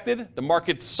expected. The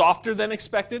market's softer than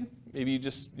expected. Maybe you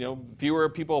just, fewer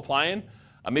people applying.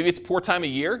 Maybe it's poor time of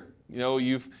year.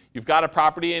 You've got a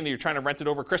property and you're trying to rent it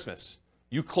over Christmas.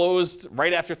 You closed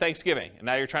right after Thanksgiving, and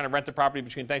now you're trying to rent the property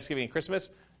between Thanksgiving and Christmas.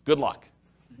 Good luck.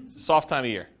 It's a soft time of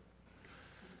year.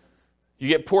 You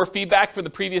get poor feedback from the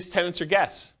previous tenants or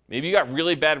guests. Maybe you got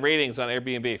really bad ratings on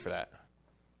Airbnb for that.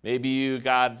 Maybe you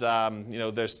got,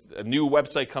 there's a new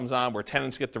website comes on where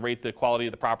tenants get to rate the quality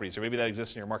of the properties, or maybe that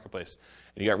exists in your marketplace,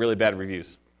 and you got really bad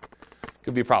reviews.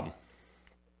 Could be a problem.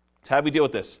 So how do we deal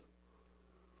with this?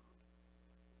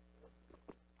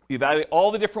 We evaluate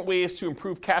all the different ways to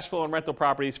improve cash flow on rental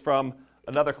properties from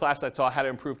another class I taught, How to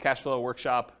Improve Cash Flow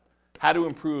Workshop, How to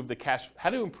Improve Cash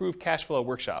Flow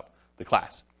Workshop, the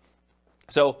class.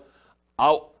 So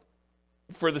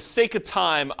for the sake of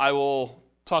time, I will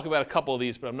talk about a couple of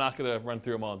these, but I'm not going to run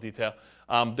through them all in detail.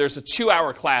 There's a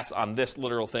 2-hour class on this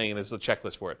literal thing, and there's a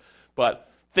checklist for it.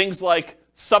 But things like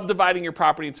subdividing your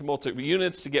property into multiple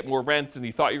units to get more rent than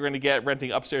you thought you were going to get,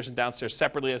 renting upstairs and downstairs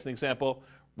separately as an example,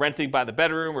 renting by the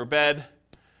bedroom or bed,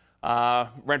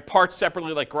 rent parts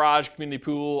separately like garage, community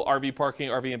pool, RV parking,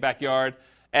 RV and backyard,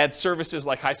 add services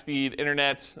like high-speed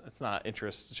internet. That's not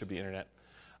interest, it should be internet.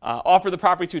 Offer the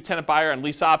property to a tenant buyer on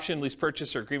lease option, lease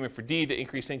purchase, or agreement for deed to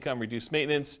increase income, reduce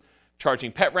maintenance,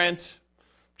 charging pet rent,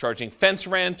 charging fence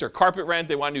rent or carpet rent.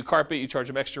 They want new carpet, you charge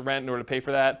them extra rent in order to pay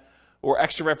for that, or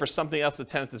extra rent for something else the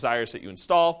tenant desires that you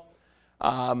install.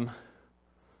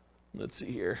 Let's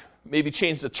see here. Maybe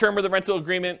change the term of the rental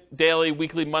agreement, daily,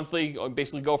 weekly, monthly, or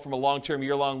basically go from a long-term,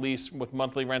 year-long lease with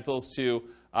monthly rentals to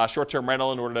short-term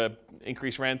rental in order to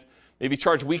increase rent. Maybe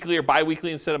charge weekly or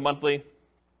bi-weekly instead of monthly.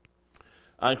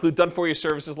 Include done-for-you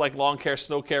services like lawn care,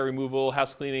 snow care, removal,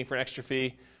 house cleaning for an extra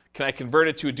fee. Can I convert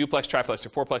it to a duplex, triplex, or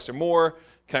fourplex or more?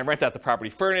 Can I rent out the property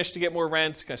furnished to get more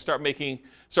rent? Can I start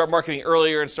marketing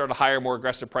earlier and start to hire more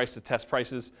aggressive price to test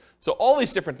prices? So all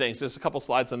these different things. There's a couple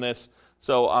slides on this.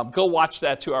 So go watch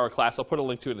that 2-hour class. I'll put a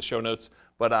link to it in the show notes.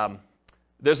 But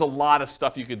there's a lot of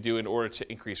stuff you could do in order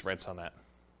to increase rents on that.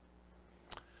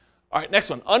 All right, next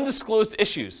one, undisclosed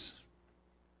issues.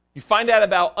 You find out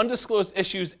about undisclosed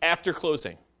issues after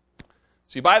closing.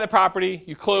 So you buy the property,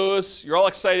 you close, you're all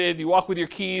excited, you walk with your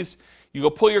keys, you go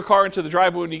pull your car into the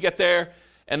driveway when you get there,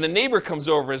 and the neighbor comes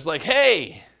over and is like,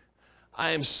 hey,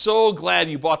 I am so glad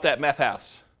you bought that meth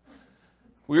house.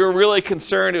 We were really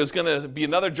concerned it was going to be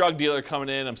another drug dealer coming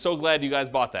in. I'm so glad you guys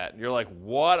bought that. And you're like,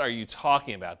 what are you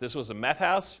talking about? This was a meth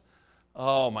house?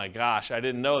 Oh my gosh, I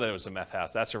didn't know that it was a meth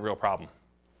house. That's a real problem.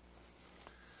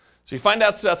 So you find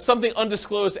out about something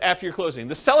undisclosed after your closing.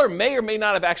 The seller may or may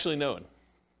not have actually known.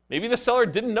 Maybe the seller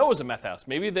didn't know it was a meth house.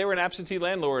 Maybe they were an absentee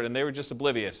landlord and they were just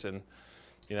oblivious, and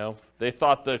they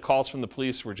thought the calls from the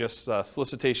police were just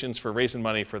solicitations for raising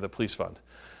money for the police fund,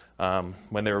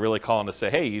 when they were really calling to say,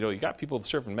 hey, you got people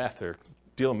serving meth or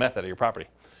dealing meth out of your property.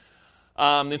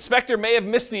 The inspector may have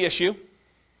missed the issue.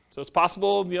 So it's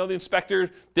possible the inspector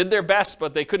did their best,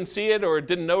 but they couldn't see it or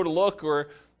didn't know to look or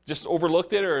just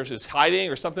overlooked it or was just hiding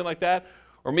or something like that.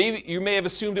 Or maybe you may have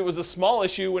assumed it was a small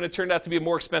issue when it turned out to be a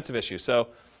more expensive issue. So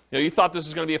you thought this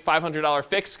was going to be a $500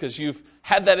 fix because you've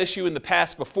had that issue in the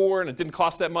past before and it didn't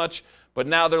cost that much. But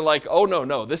now they're like, oh,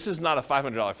 no, this is not a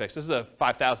 $500 fix. This is a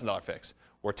 $5,000 fix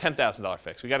or $10,000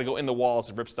 fix. We got to go in the walls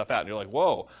and rip stuff out. And you're like,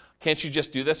 whoa, can't you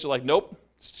just do this? They're like, nope,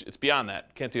 it's beyond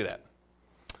that. Can't do that.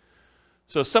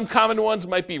 So some common ones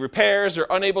might be repairs or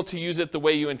unable to use it the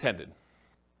way you intended.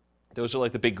 Those are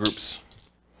like the big groups.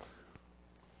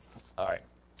 All right.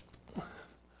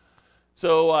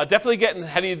 So definitely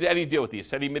how do you deal with these?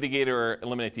 How do you mitigate or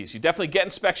eliminate these? You definitely get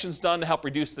inspections done to help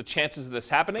reduce the chances of this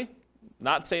happening.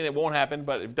 Not saying it won't happen,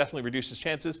 but it definitely reduces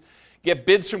chances. Get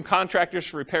bids from contractors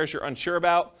for repairs you're unsure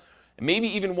about, and maybe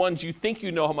even ones you think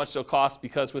you know how much they'll cost,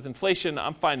 because with inflation,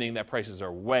 I'm finding that prices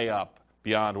are way up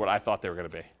beyond what I thought they were going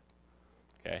to be.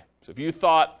 Okay, so if you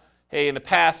thought, hey, in the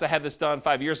past I had this done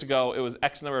 5 years ago, it was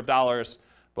X number of dollars,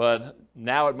 but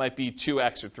now it might be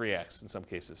 2X or 3X in some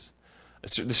cases.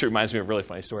 This reminds me of a really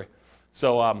funny story.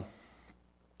 So I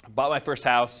bought my first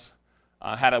house,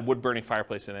 had a wood-burning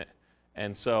fireplace in it,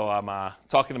 and so I'm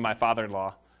talking to my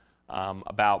father-in-law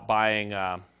about buying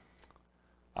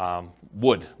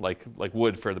wood, like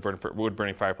wood for the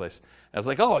wood-burning fireplace. And I was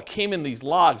like, oh, it came in these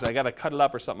logs. I got to cut it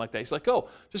up or something like that. He's like, oh,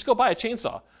 just go buy a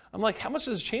chainsaw. I'm like, how much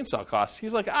does a chainsaw cost?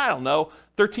 He's like, I don't know,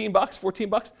 $13,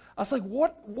 $14. I was like,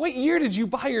 what year did you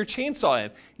buy your chainsaw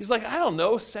in? He's like, I don't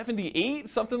know, 78,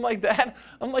 something like that.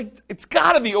 I'm like, it's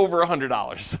got to be over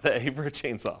 $100 today for a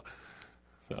chainsaw.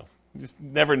 So you just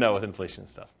never know with inflation and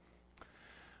stuff.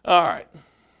 All right.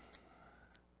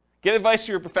 Get advice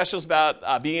from your professionals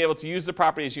about being able to use the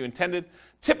property as you intended.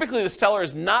 Typically, the seller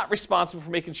is not responsible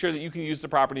for making sure that you can use the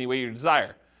property the way you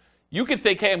desire. You could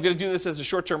think, hey, I'm going to do this as a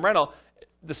short-term rental.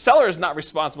 The seller is not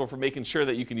responsible for making sure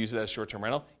that you can use it as a short-term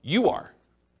rental. You are.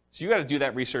 So you got to do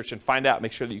that research and find out,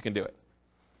 make sure that you can do it.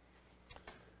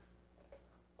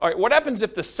 All right, what happens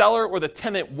if the seller or the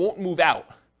tenant won't move out?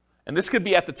 And this could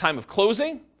be at the time of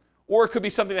closing, or it could be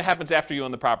something that happens after you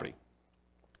own the property.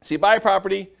 So you buy a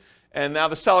property, and now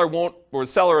the seller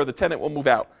or the tenant won't move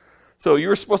out. So you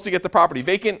were supposed to get the property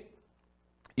vacant.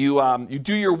 You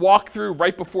do your walkthrough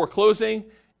right before closing,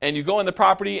 and you go in the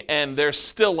property, and there's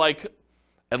still like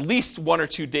at least 1 or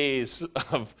 2 days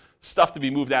of stuff to be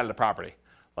moved out of the property.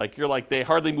 Like you're like, they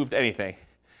hardly moved anything.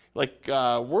 Like,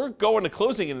 we're going to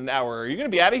closing in an hour. Are you going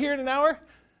to be out of here in an hour? And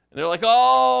they're like,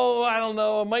 oh, I don't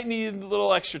know. I might need a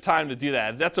little extra time to do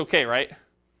that. That's okay, right?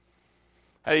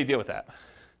 How do you deal with that?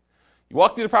 You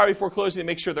walk through the property before closing to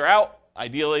make sure they're out,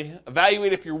 ideally.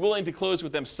 Evaluate if you're willing to close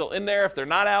with them still in there. If they're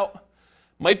not out,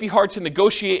 might be hard to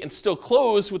negotiate and still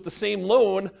close with the same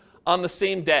loan on the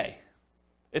same day.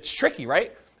 It's tricky,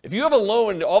 right? If you have a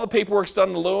loan, all the paperwork's done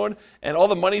on the loan, and all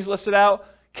the money's listed out,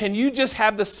 can you just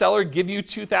have the seller give you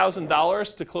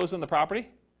 $2,000 to close on the property?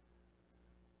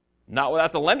 Not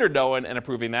without the lender knowing and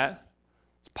approving that.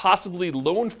 It's possibly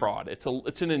loan fraud. It's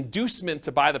an inducement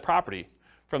to buy the property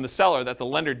from the seller that the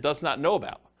lender does not know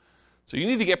about. So you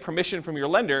need to get permission from your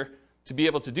lender to be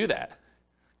able to do that.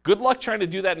 Good luck trying to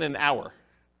do that in an hour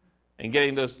and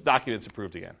getting those documents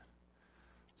approved again.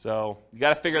 So you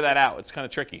got to figure that out. It's kind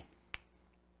of tricky.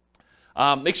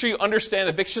 Make sure you understand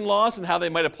eviction laws and how they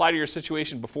might apply to your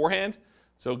situation beforehand.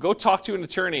 So go talk to an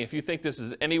attorney if you think this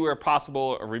is anywhere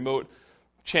possible, a remote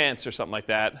chance or something like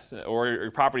that, or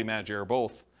your property manager or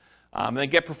both. And then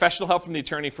get professional help from the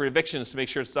attorney for evictions to make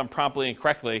sure it's done promptly and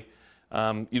correctly.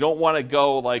 You don't want to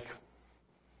go like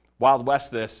Wild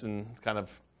West this and kind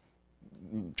of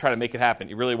try to make it happen.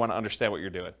 You really want to understand what you're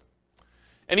doing.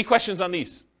 Any questions on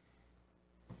these?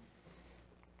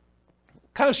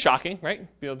 Kind of shocking, right?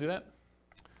 Be able to do that?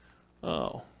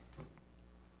 Oh.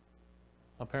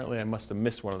 Apparently I must have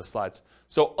missed one of the slides.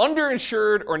 So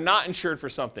underinsured or not insured for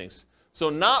some things. So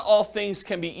not all things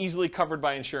can be easily covered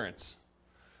by insurance.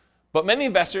 But many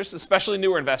investors, especially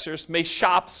newer investors, may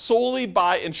shop solely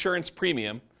by insurance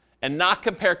premium and not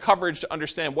compare coverage to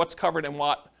understand what's covered and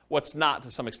what's not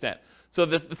to some extent. So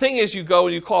the thing is, you go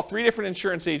and you call 3 different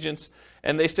insurance agents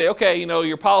and they say, okay,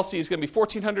 your policy is going to be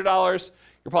 $1,400,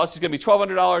 your policy is going to be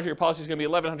 $1,200, your policy is going to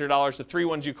be $1,100, the 3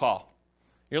 ones you call.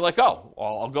 You're like, oh,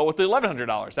 well, I'll go with the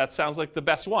 $1,100. That sounds like the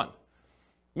best one.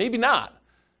 Maybe not.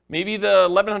 Maybe the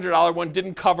 $1,100 one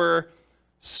didn't cover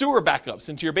sewer backups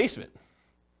into your basement.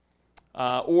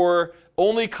 Or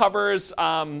only covers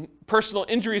personal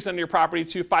injuries on your property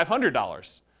to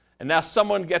 $500. And now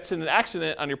someone gets in an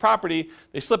accident on your property,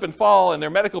 they slip and fall, and their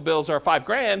medical bills are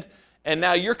 $5,000, and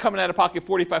now you're coming out of pocket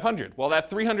 $4,500. Well, that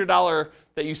 $300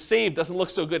 that you saved doesn't look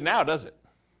so good now, does it?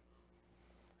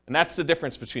 And that's the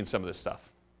difference between some of this stuff.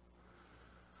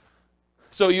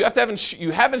 So you have to have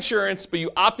you have insurance, but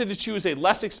you opted to choose a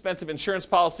less expensive insurance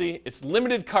policy. It's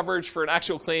limited coverage for an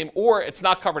actual claim, or it's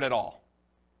not covered at all.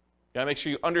 You gotta make sure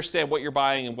you understand what you're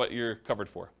buying and what you're covered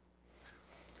for.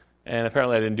 And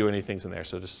apparently I didn't do any things in there,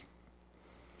 so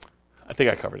I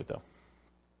think I covered it though.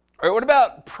 All right, what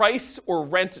about price or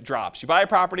rent drops? You buy a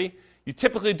property, you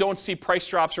typically don't see price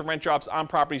drops or rent drops on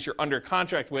properties you're under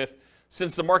contract with,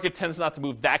 since the market tends not to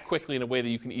move that quickly in a way that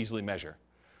you can easily measure.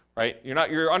 Right?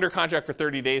 You're under contract for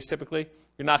 30 days typically.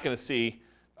 You're not going to see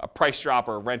a price drop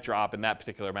or a rent drop in that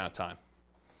particular amount of time.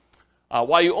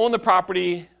 While you own the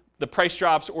property, the price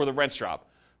drops or the rents drop.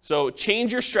 So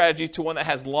change your strategy to one that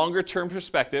has longer term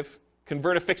perspective.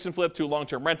 Convert a fix and flip to a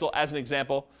long-term rental as an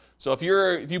example. So if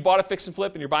you bought a fix and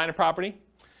flip and you're buying a property,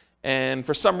 and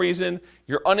for some reason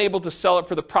you're unable to sell it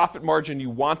for the profit margin you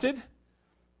wanted,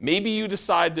 maybe you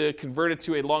decide to convert it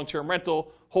to a long-term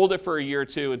rental, hold it for a year or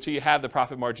two until you have the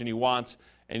profit margin you want,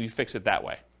 and you fix it that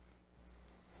way.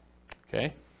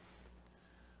 Okay.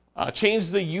 Change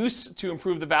the use to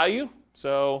improve the value.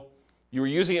 So you were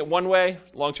using it one way,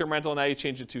 long-term rental, now you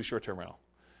change it to short-term rental.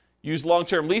 Use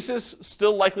long-term leases,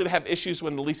 still likely to have issues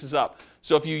when the lease is up.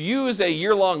 So if you use a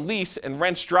year-long lease and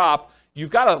rents drop, you've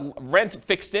got a rent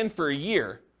fixed in for a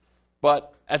year,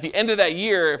 but at the end of that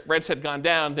year, if rents had gone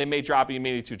down, they may drop and you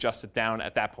may need to adjust it down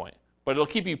at that point. But it'll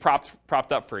keep you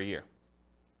propped up for a year.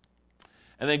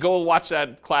 And then go watch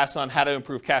that class on how to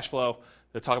improve cash flow.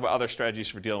 They'll talk about other strategies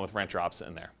for dealing with rent drops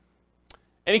in there.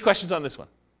 Any questions on this one?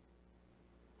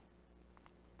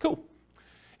 Cool.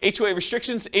 HOA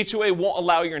restrictions. HOA won't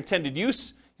allow your intended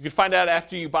use. You can find out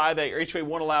after you buy that your HOA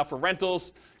won't allow for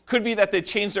rentals. Could be that they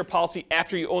change their policy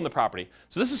after you own the property.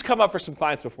 So this has come up for some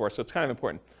clients before, so it's kind of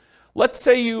important. Let's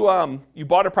say you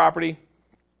bought a property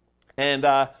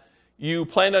and you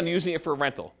planned on using it for a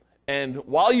rental. And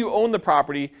while you own the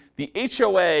property, the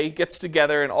HOA gets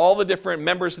together and all the different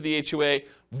members of the HOA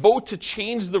vote to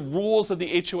change the rules of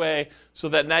the HOA so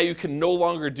that now you can no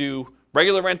longer do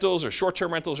regular rentals or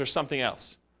short-term rentals or something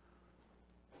else.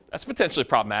 That's potentially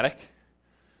problematic.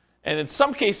 And in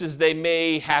some cases, they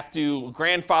may have to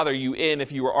grandfather you in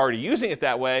if you were already using it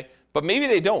that way, but maybe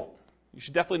they don't. You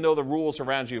should definitely know the rules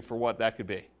around you for what that could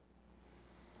be.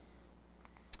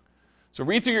 So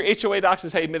read through your HOA docs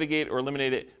is how you mitigate or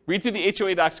eliminate it. Read through the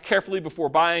HOA docs carefully before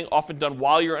buying, often done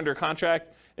while you're under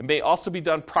contract. It may also be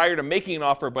done prior to making an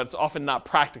offer, but it's often not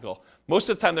practical. Most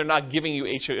of the time, they're not giving you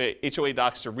HOA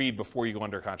docs to read before you go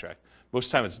under contract. Most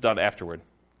of the time, it's done afterward.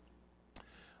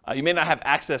 You may not have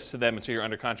access to them until you're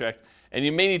under contract, and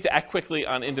you may need to act quickly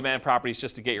on in-demand properties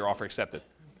just to get your offer accepted.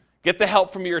 Get the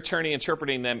help from your attorney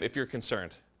interpreting them if you're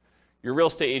concerned. Your real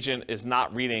estate agent is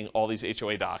not reading all these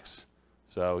HOA docs.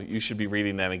 So you should be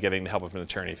reading them and getting the help of an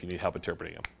attorney if you need help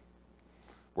interpreting them.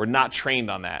 We're not trained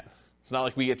on that. It's not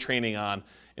like we get training on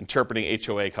interpreting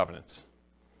HOA covenants.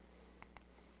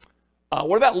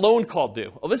 What about loan call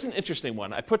due? Oh, this is an interesting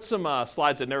one. I put some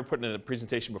slides I've never put in a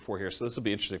presentation before here, so this will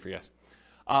be interesting for you guys.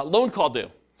 Loan call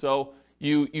due. So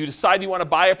you decide you want to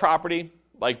buy a property,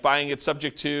 like buying it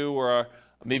subject to, or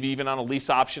maybe even on a lease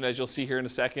option, as you'll see here in a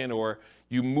second, or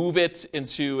you move it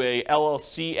into a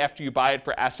LLC after you buy it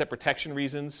for asset protection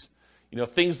reasons. You know,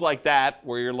 things like that,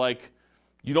 where you're like,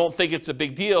 you don't think it's a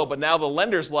big deal, but now the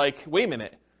lender's like, wait a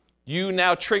minute, you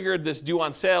now triggered this due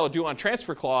on sale or due on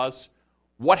transfer clause.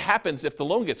 What happens if the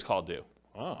loan gets called due?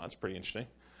 Oh, that's pretty interesting.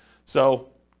 So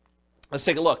let's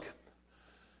take a look.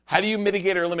 How do you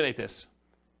mitigate or eliminate this?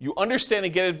 You understand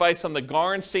and get advice on the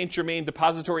Garn-St. Germain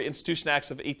Depository Institution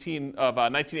Acts of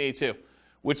 1982,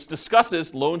 which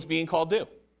discusses loans being called due.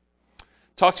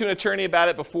 Talk to an attorney about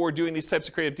it before doing these types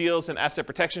of creative deals and asset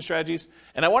protection strategies.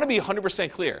 And I want to be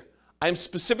 100% clear. I'm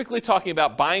specifically talking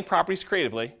about buying properties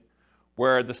creatively,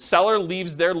 where the seller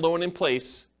leaves their loan in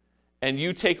place and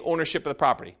you take ownership of the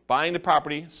property. Buying the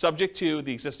property subject to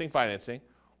the existing financing,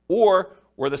 or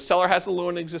where the seller has the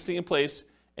loan existing in place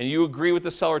and you agree with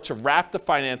the seller to wrap the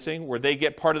financing where they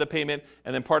get part of the payment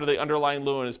and then part of the underlying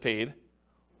loan is paid.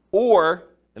 Or,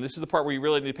 and this is the part where you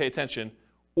really need to pay attention,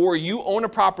 or you own a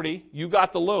property, you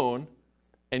got the loan,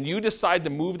 and you decide to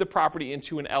move the property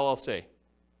into an LLC.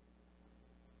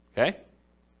 Okay?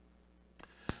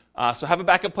 So have a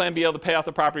backup plan, be able to pay off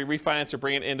the property, refinance, or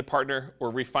bring it in to partner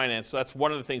or refinance. So that's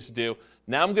one of the things to do.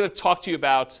 Now I'm going to talk to you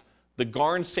about the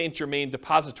Garn-St. Germain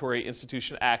Depository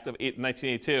Institution Act of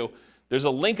 1982. There's a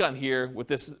link on here with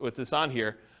this on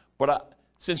here, but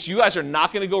since you guys are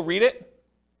not going to go read it,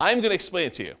 I'm going to explain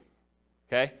it to you,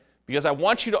 okay? Because I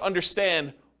want you to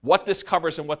understand what this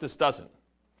covers and what this doesn't.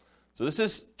 So this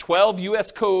is 12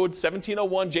 U.S. Code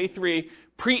 1701 J3,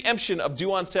 preemption of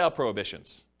due on sale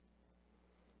prohibitions.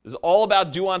 This is all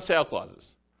about due on sale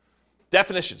clauses.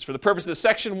 Definitions. For the purposes of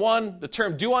Section 1, the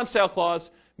term due on sale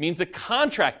clause means a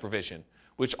contract provision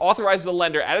which authorizes the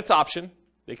lender at its option,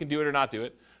 they can do it or not do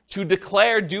it, to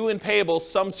declare due and payable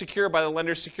sums secured by the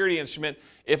lender's security instrument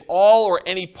if all or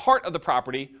any part of the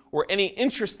property or any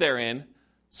interest therein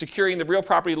securing the real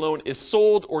property loan is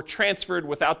sold or transferred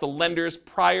without the lender's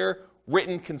prior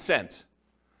written consent.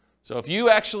 So if you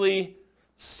actually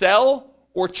sell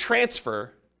or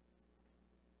transfer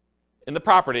in the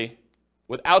property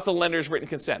without the lender's written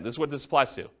consent, this is what this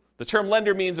applies to. The term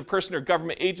lender means a person or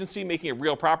government agency making a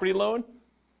real property loan,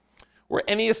 or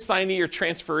any assignee or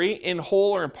transferee in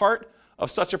whole or in part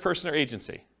of such a person or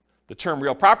agency. The term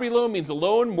real property loan means a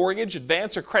loan, mortgage,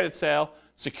 advance, or credit sale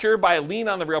secured by a lien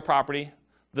on the real property,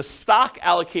 the stock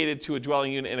allocated to a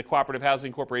dwelling unit in a cooperative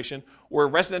housing corporation or a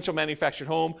residential manufactured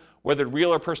home, whether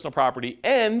real or personal property,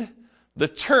 and the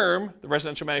term, the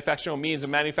residential manufactured home, means a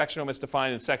manufactured home is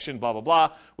defined in section blah, blah,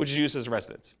 blah, which is used as a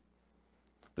residence.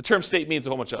 The term state means a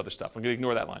whole bunch of other stuff. I'm going to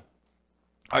ignore that line.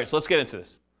 All right, so let's get into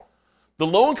this. The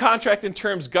loan contract and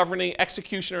terms governing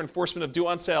execution or enforcement of due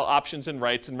on sale options and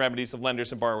rights and remedies of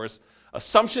lenders and borrowers,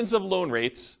 assumptions of loan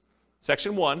rates,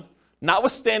 section 1,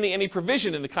 notwithstanding any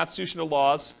provision in the constitutional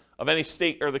laws of any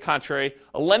state or the contrary,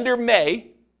 a lender may,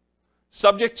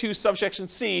 subject to subsection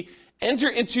C, enter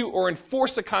into or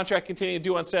enforce a contract containing a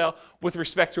due on sale with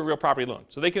respect to a real property loan.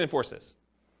 So they can enforce this.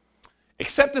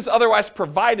 Except as otherwise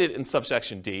provided in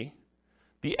subsection D,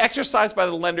 the exercise by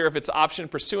the lender of its option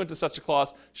pursuant to such a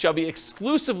clause shall be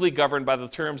exclusively governed by the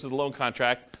terms of the loan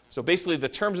contract. So basically the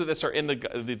terms of this are in the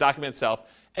document itself,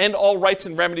 and all rights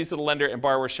and remedies of the lender and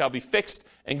borrower shall be fixed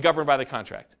and governed by the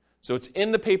contract. So it's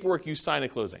in the paperwork you sign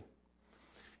at closing.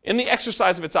 In the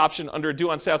exercise of its option under a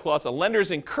due on sale clause, a lender is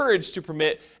encouraged to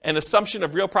permit an assumption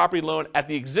of real property loan at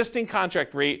the existing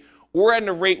contract rate or at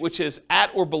a rate which is at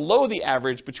or below the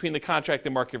average between the contract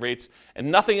and market rates,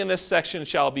 and nothing in this section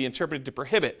shall be interpreted to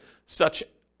prohibit such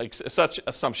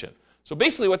assumption. So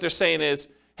basically what they're saying is,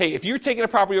 hey, if you're taking a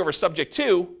property over subject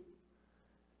to,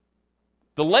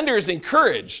 the lender is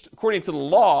encouraged, according to the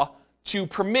law, to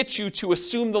permit you to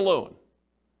assume the loan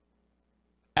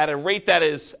at a rate that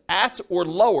is at or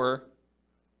lower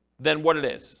than what it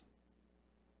is.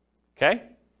 Okay?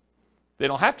 They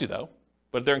don't have to, though,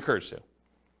 but they're encouraged to.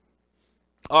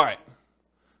 All right.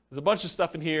 There's a bunch of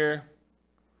stuff in here.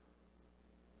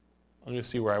 I'm going to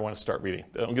see where I want to start reading.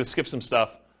 I'm going to skip some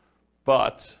stuff.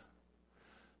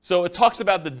 So it talks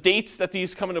about the dates that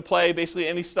these come into play, basically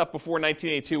any stuff before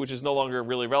 1982, which is no longer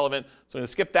really relevant. So I'm going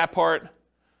to skip that part.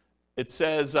 It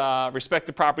says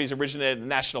respective properties originated in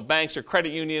national banks or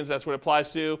credit unions. That's what it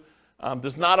applies to.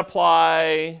 Does not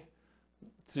apply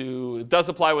to, it does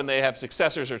apply when they have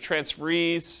successors or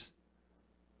transferees.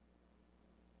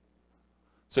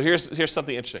 So here's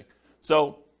something interesting.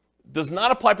 So does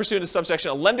not apply pursuant to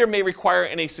subsection. A lender may require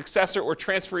any successor or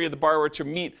transferee of the borrower to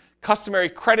meet customary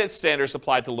credit standards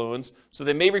applied to loans. So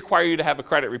they may require you to have a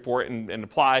credit report and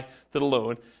apply to the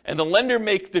loan. And the lender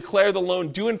may declare the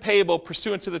loan due and payable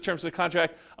pursuant to the terms of the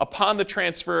contract upon the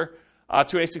transfer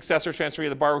to a successor or transferee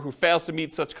of the borrower who fails to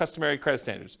meet such customary credit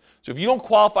standards. So if you don't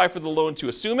qualify for the loan to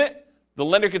assume it, the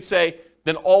lender could say,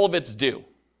 then all of it's due.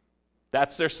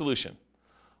 That's their solution.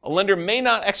 A lender may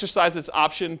not exercise its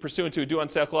option pursuant to a due on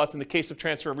sale clause in the case of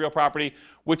transfer of real property,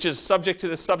 which is subject to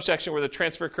this subsection where the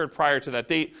transfer occurred prior to that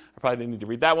date. I probably didn't need to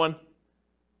read that one.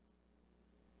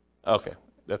 Okay,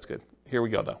 that's good. Here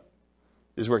we go, though.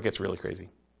 This is where it gets really crazy.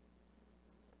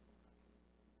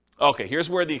 Okay, here's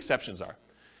where the exceptions are.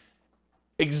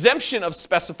 Exemption of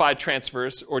specified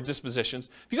transfers or dispositions.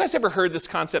 Have you guys ever heard this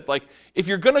concept? Like, if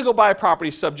you're going to go buy a property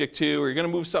subject to, or you're going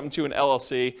to move something to an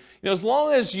LLC, as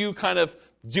long as you kind of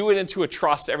do it into a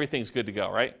trust, everything's good to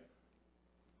go, right?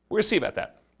 We're going to see about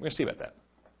that.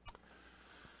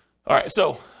 All right,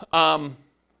 so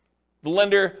the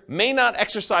lender may not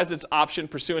exercise its option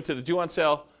pursuant to the due on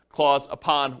sale clause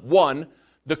upon 1,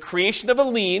 the creation of a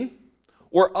lien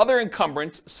or other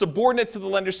encumbrance subordinate to the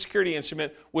lender's security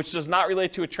instrument, which does not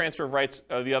relate to a transfer of rights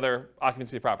of the other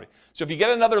occupancy of the property. So if you get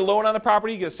another loan on the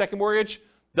property, you get a second mortgage,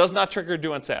 does not trigger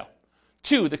due on sale.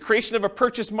 2, the creation of a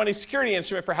purchase money security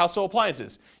instrument for household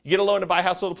appliances. You get a loan to buy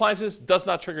household appliances, does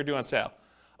not trigger due on sale.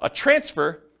 A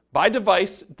transfer by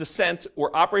device, descent,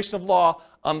 or operation of law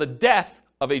on the death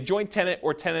of a joint tenant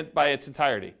or tenant by its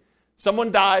entirety.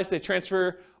 Someone dies, they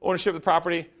transfer ownership of the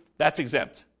property, that's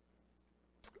exempt.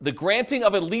 The granting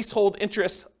of a leasehold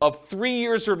interest of 3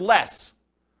 years or less.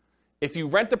 If you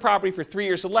rent the property for 3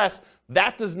 years or less,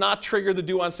 that does not trigger the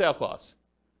due on sale clause.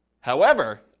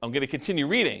 However, I'm going to continue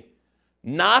reading.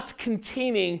 Not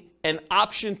containing an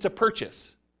option to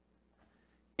purchase.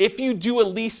 If you do a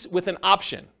lease with an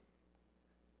option,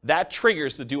 that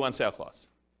triggers the due on sale clause.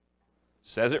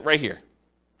 Says it right here.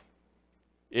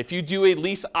 If you do a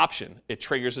lease option, it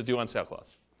triggers the due on sale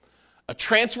clause. A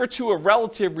transfer to a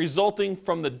relative resulting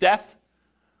from the death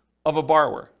of a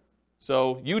borrower.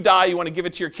 So you die, you want to give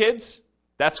it to your kids,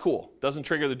 that's cool. Doesn't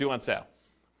trigger the due on sale.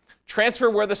 Transfer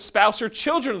where the spouse or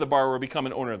children of the borrower become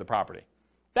an owner of the property.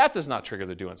 That does not trigger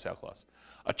the due on sale clause.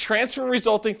 A transfer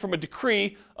resulting from a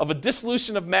decree of a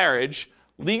dissolution of marriage,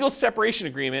 legal separation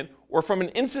agreement, or from an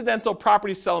incidental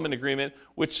property settlement agreement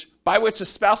by which the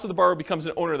spouse of the borrower becomes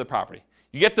an owner of the property.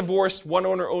 You get divorced, one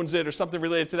owner owns it or something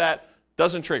related to that,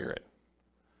 doesn't trigger it.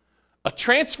 A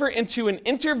transfer into an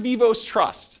inter vivos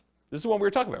trust. This is the one we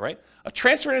were talking about, right? A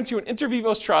transfer into an inter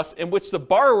vivos trust in which the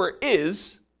borrower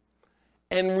is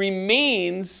and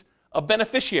remains a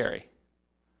beneficiary,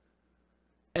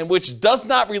 and which does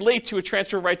not relate to a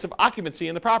transfer of rights of occupancy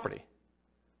in the property.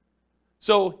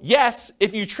 So yes,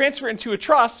 if you transfer into a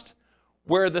trust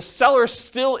where the seller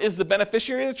still is the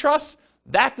beneficiary of the trust,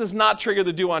 that does not trigger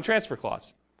the due on transfer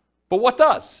clause. But what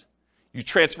does? You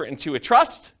transfer into a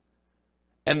trust,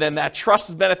 and then that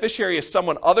trust's beneficiary is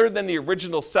someone other than the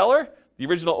original seller, the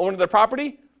original owner of the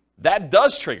property, that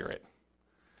does trigger it.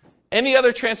 Any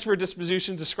other transfer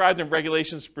disposition described in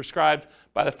regulations prescribed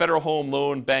by the Federal Home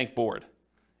Loan Bank Board.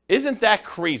 Isn't that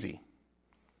crazy?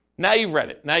 Now you've read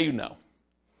it. Now you know.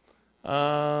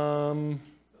 Doesn't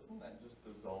that just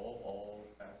dissolve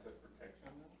all asset protection?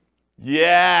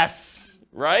 Yes,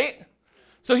 right?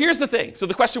 So here's the thing. So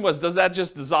the question was, does that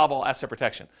just dissolve all asset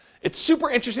protection? It's super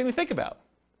interesting to think about.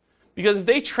 Because if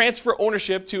they transfer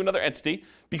ownership to another entity,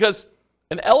 because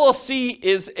an LLC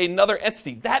is another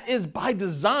entity, that is by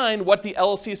design what the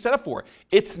LLC is set up for.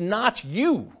 It's not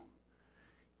you.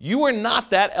 You are not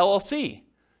that LLC.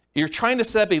 You're trying to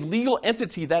set up a legal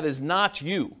entity that is not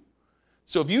you.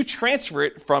 So if you transfer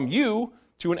it from you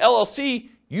to an LLC,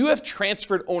 you have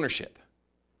transferred ownership.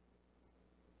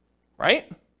 Right?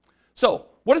 So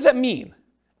what does that mean?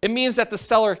 It means that the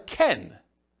seller can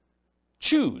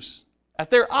choose at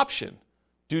their option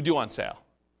do due on sale.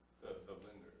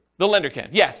 The lender can,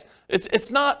 yes.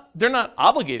 It's not, they're not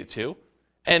obligated to,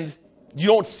 and you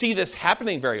don't see this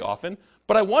happening very often,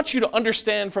 but I want you to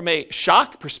understand from a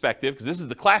shock perspective, because this is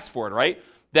the class for it, right?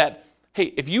 That,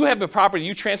 hey, if you have a property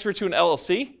you transfer to an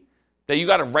LLC that you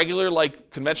got a regular,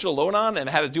 like, conventional loan on and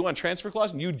had a due on transfer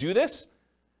clause, and you do this,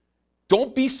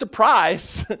 don't be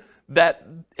surprised that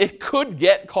it could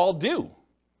get called due,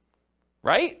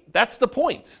 right? That's the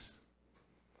point.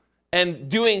 And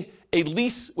doing a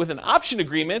lease with an option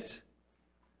agreement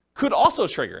could also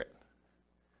trigger it.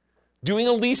 Doing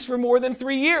a lease for more than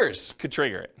 3 years could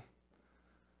trigger it.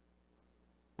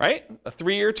 Right? A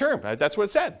 3-year term. That's what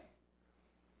it said.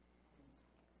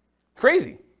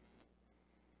 Crazy.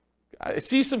 I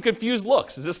see some confused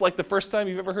looks. Is this like the first time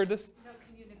you've ever heard this? No,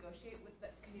 can you negotiate with the,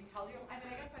 can you tell your, I mean,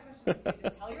 I guess my question is, can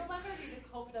you tell your lender, or do you just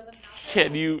hope it doesn't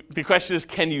happen? The question is,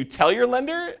 can you tell your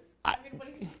lender? I mean, what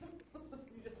do you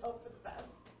you just hope for the best?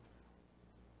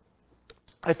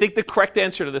 I think the correct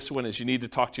answer to this one is you need to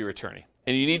talk to your attorney.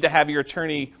 And you need to have your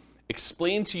attorney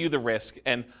explain to you the risk.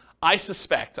 And I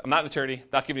suspect, I'm not an attorney,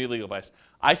 not giving you legal advice,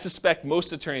 I suspect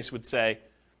most attorneys would say,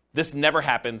 this never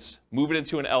happens, move it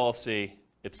into an LLC,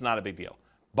 it's not a big deal.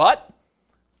 But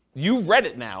you read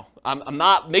it now. I'm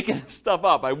not making this stuff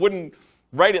up. I wouldn't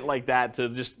write it like that to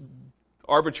just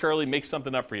arbitrarily make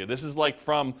something up for you. This is like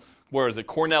from, where is it,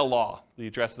 Cornell Law. The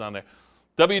address is on there.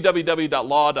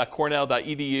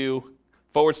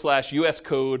 www.law.cornell.edu/US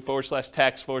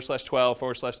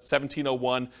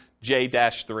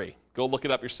code/text/12/1701J-3. Go look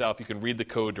it up yourself. You can read the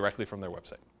code directly from their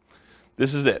website.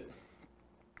 This is it.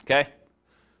 Okay?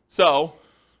 So,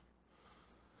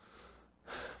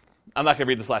 I'm not going to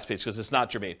read this last page because it's not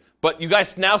germane. But you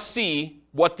guys now see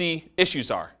what the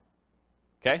issues are.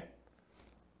 Okay?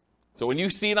 So when you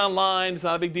see it online, it's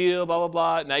not a big deal, blah, blah,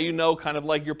 blah. Now you know kind of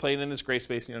like you're playing in this gray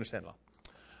space and you understand it all.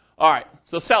 All right,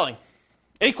 so selling.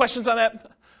 Any questions on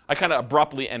that? I kind of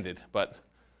abruptly ended, but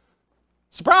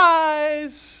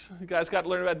surprise! You guys got to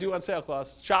learn about due on sale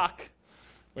clause. Shock.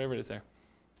 Whatever it is there.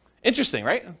 Interesting,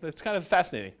 right? It's kind of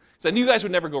fascinating. So I knew you guys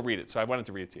would never go read it, so I wanted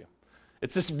to read it to you.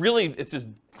 It's this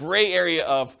gray area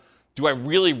of, do I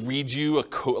really read you a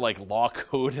law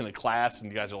code in a class?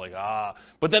 And you guys are like, ah.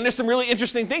 But then there's some really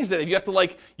interesting things that you have to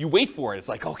you wait for it. It's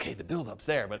like, okay, the build-up's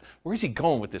there, but where is he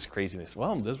going with this craziness?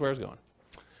 Well, this is where I was going.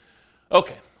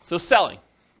 Okay, so selling.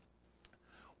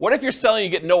 What if you're selling, you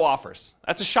get no offers?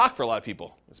 That's a shock for a lot of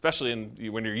people, especially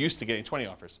when you're used to getting 20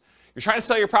 offers. You're trying to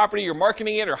sell your property, you're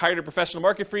marketing it or hired a professional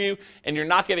market for you, and you're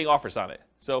not getting offers on it.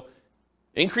 So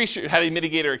how do you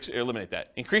mitigate or eliminate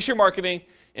that? Increase your marketing,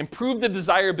 improve the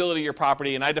desirability of your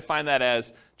property, and I define that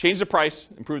as change the price,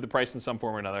 improve the price in some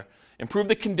form or another, improve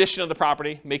the condition of the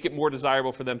property, make it more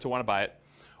desirable for them to want to buy it,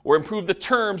 or improve the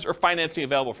terms or financing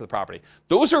available for the property.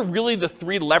 Those are really the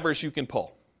three levers you can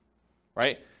pull,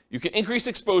 right? You can increase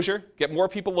exposure, get more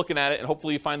people looking at it, and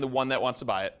hopefully you find the one that wants to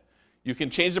buy it. You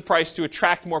can change the price to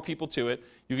attract more people to it.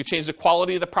 You can change the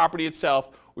quality of the property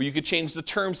itself, or you could change the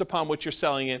terms upon which you're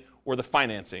selling it, or the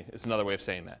financing is another way of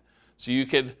saying that. So you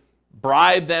could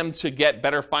bribe them to get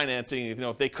better financing.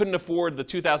 If they couldn't afford the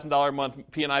 $2,000 a month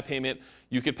P&I payment,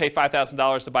 you could pay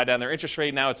 $5,000 to buy down their interest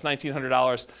rate. Now it's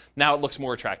 $1,900. Now it looks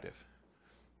more attractive.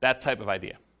 That type of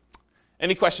idea.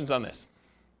 Any questions on this?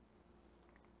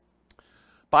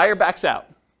 Buyer backs out.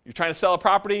 You're trying to sell a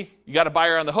property. You got a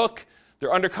buyer on the hook.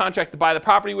 They're under contract to buy the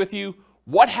property with you.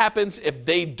 What happens if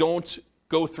they don't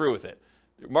go through with it?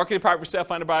 Marketed property for sale,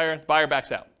 find a buyer, buyer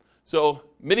backs out. So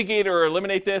mitigate or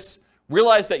eliminate this.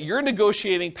 Realize that your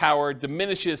negotiating power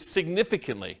diminishes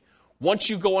significantly once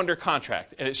you go under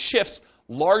contract, and it shifts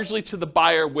largely to the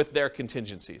buyer with their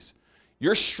contingencies.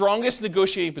 Your strongest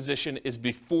negotiating position is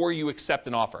before you accept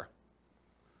an offer.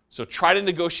 So try to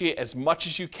negotiate as much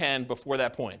as you can before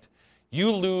that point.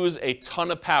 You lose a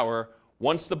ton of power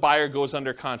once the buyer goes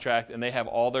under contract and they have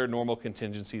all their normal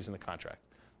contingencies in the contract.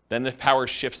 Then the power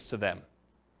shifts to them.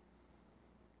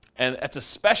 And that's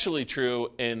especially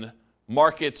true in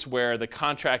markets where the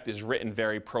contract is written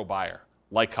very pro-buyer,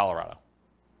 like Colorado,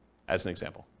 as an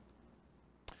example.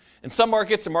 In some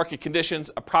markets and market conditions,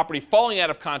 a property falling out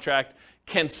of contract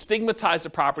can stigmatize the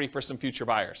property for some future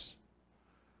buyers.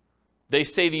 They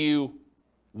say to you,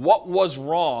 what was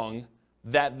wrong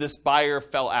that this buyer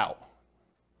fell out?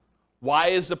 Why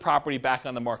is the property back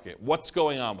on the market? What's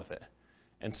going on with it?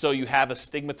 And so you have a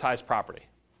stigmatized property.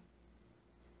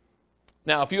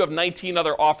 Now, if you have 19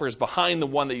 other offers behind the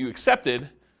one that you accepted,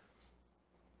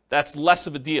 that's less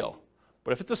of a deal.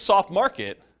 But if it's a soft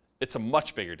market, it's a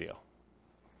much bigger deal.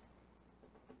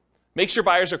 Make sure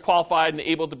buyers are qualified and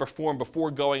able to perform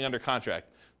before going under contract.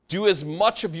 Do as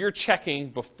much of your checking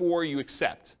before you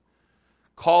accept.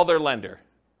 Call their lender.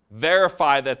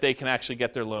 Verify that they can actually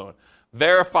get their loan.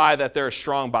 Verify that they're a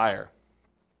strong buyer.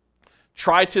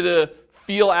 Try to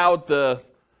feel out the,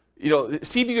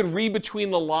 see if you can read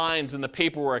between the lines in the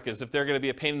paperwork as if they're going to be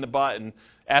a pain in the butt and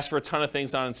ask for a ton of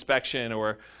things on inspection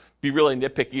or be really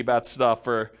nitpicky about stuff,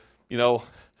 or,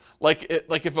 like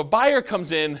if a buyer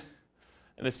comes in,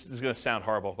 and this is going to sound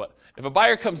horrible, but if a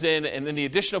buyer comes in and in the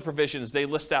additional provisions, they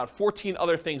list out 14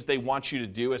 other things they want you to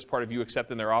do as part of you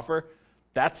accepting their offer,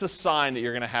 that's a sign that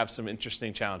you're going to have some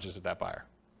interesting challenges with that buyer,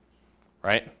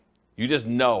 right? You just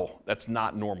know that's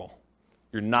not normal.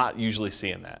 You're not usually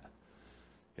seeing that.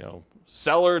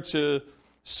 Seller to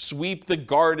sweep the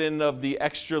garden of the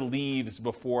extra leaves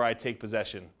before I take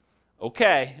possession.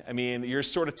 Okay, you're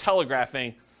sort of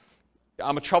telegraphing,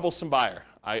 I'm a troublesome buyer.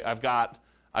 I've got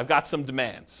some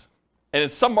demands. And in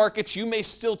some markets, you may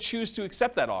still choose to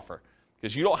accept that offer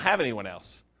because you don't have anyone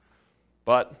else.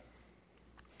 But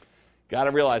got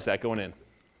to realize that going in.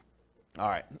 All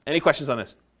right, any questions on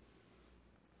this?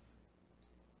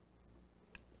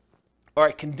 All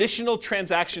right, conditional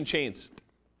transaction chains.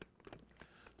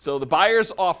 So the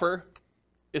buyer's offer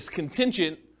is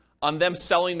contingent on them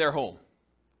selling their home.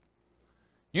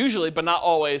 Usually, but not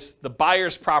always, the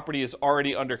buyer's property is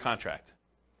already under contract.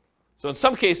 So in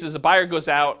some cases, a buyer goes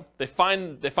out, they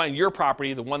find your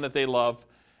property, the one that they love,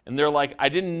 and they're like, I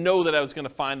didn't know that I was going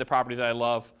to find the property that I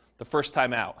love the first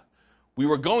time out. We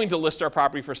were going to list our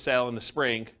property for sale in the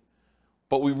spring,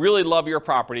 but we really love your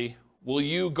property. Will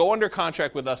you go under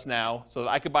contract with us now so that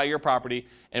I could buy your property,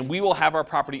 and we will have our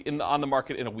property on the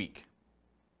market in a week?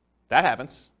 That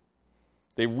happens.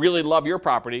 They really love your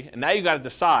property, and now you got to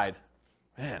decide,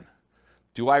 man,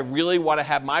 do I really want to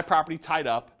have my property tied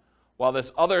up while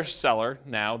this other seller,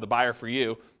 now the buyer for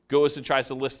you, goes and tries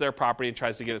to list their property and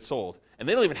tries to get it sold? And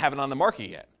they don't even have it on the market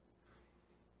yet.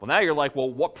 Well, now you're like, well,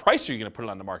 what price are you going to put it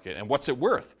on the market, and what's it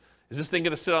worth? Is this thing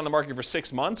going to sit on the market for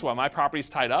 6 months while my property's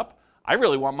tied up? I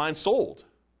really want mine sold.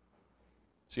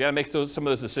 So you got to make some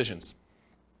of those decisions.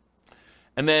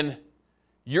 And then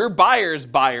your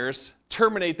buyers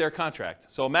terminate their contract.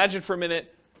 So imagine for a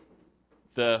minute,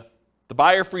 the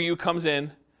buyer for you comes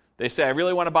in. They say, I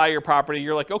really want to buy your property.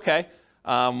 You're like, okay,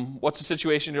 what's the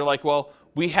situation? You're like, well,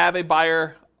 we have a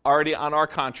buyer already on our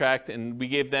contract, and we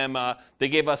gave them, they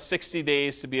gave us 60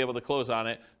 days to be able to close on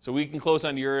it. So we can close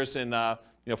on yours in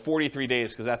 43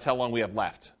 days because that's how long we have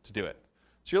left to do it.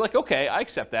 So you're like, okay, I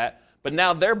accept that. But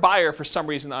now their buyer, for some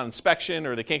reason on inspection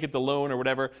or they can't get the loan or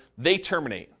whatever, they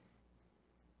terminate.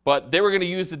 But they were going to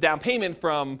use the down payment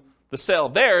from the sale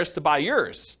of theirs to buy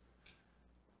yours.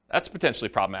 That's potentially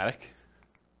problematic.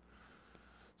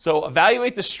 So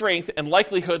evaluate the strength and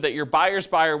likelihood that your buyer's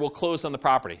buyer will close on the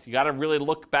property. You got to really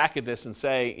look back at this and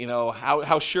say,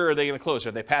 how sure are they going to close?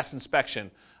 Are they past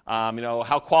inspection?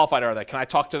 How qualified are they? Can I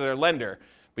talk to their lender?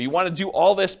 But you want to do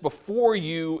all this before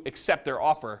you accept their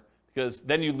offer, because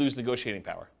then you lose negotiating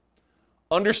power.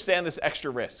 Understand this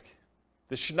extra risk.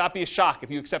 This should not be a shock.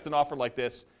 If you accept an offer like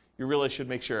this, you really should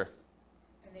make sure.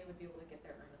 And they would be able to get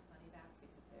their earnest money back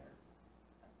because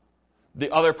they're...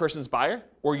 The other person's buyer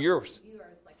or yours? Yours,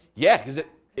 like... Yeah, because that's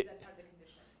part of the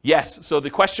condition. Yes. So the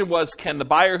question was, can the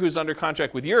buyer who's under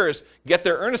contract with yours get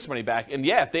their earnest money back? And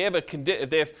yeah, if they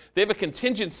have a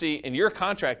contingency in your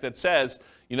contract that says,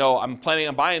 I'm planning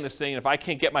on buying this thing, and if I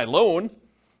can't get my loan,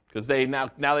 because they now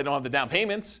they don't have the down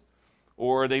payments,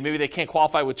 or maybe they can't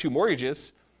qualify with 2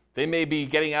 mortgages, they may be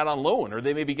getting out on loan, or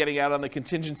they may be getting out on the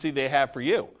contingency they have for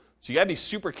you. So you got to be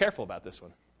super careful about this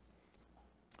one.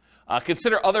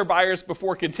 Consider other buyers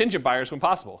before contingent buyers when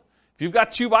possible. If you've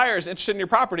got 2 buyers interested in your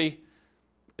property,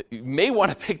 you may want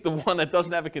to pick the one that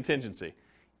doesn't have a contingency,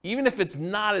 even if it's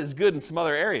not as good in some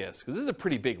other areas, because this is a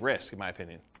pretty big risk, in my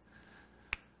opinion.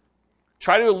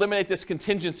 Try to eliminate this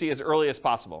contingency as early as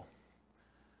possible.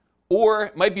 Or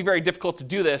it might be very difficult to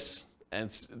do this, and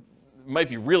it might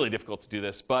be really difficult to do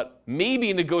this, but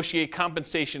maybe negotiate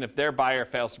compensation if their buyer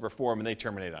fails to perform and they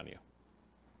terminate on you.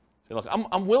 Say, look,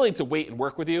 I'm willing to wait and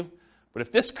work with you, but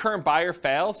if this current buyer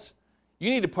fails, you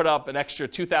need to put up an extra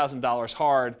 $2,000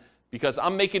 hard, because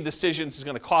I'm making decisions it's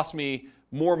going to cost me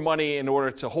more money in order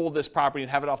to hold this property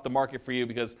and have it off the market for you,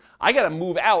 because I got to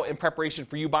move out in preparation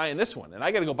for you buying this one, and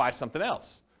I got to go buy something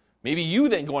else. Maybe you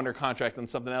then go under contract on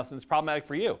something else, and it's problematic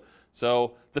for you.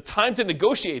 So the time to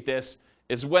negotiate this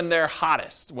is when they're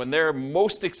hottest, when they're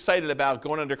most excited about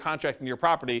going under contract in your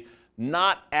property,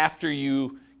 not after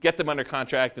you get them under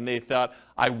contract and they thought,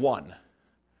 I won,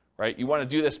 right? You want to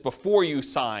do this before you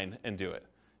sign and do it.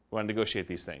 You want to negotiate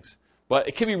these things. But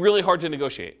it can be really hard to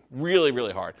negotiate, really,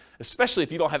 really hard, especially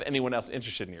if you don't have anyone else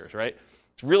interested in yours, right?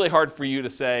 It's really hard for you to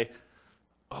say,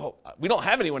 oh, we don't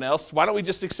have anyone else. Why don't we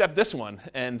just accept this one?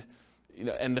 And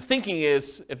the thinking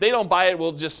is, if they don't buy it,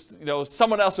 we'll just,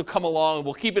 someone else will come along.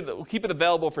 We'll keep it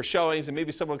available for showings, and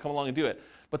maybe someone will come along and do it.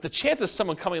 But the chance of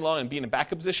someone coming along and being in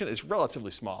backup position is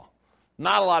relatively small.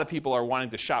 Not a lot of people are wanting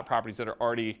to shop properties that are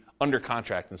already under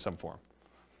contract in some form,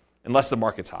 unless the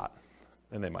market's hot,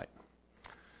 then they might.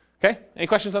 Okay, any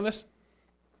questions on this?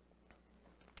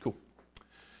 Cool.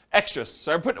 Extras.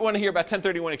 So I put one here about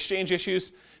 1031 exchange issues.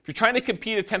 If you're trying to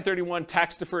compete a 1031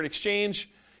 tax-deferred exchange,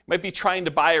 you might be trying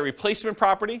to buy a replacement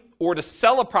property or to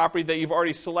sell a property that you've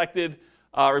already selected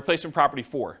a replacement property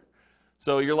for.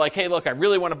 So you're like, hey, look, I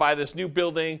really want to buy this new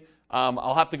building.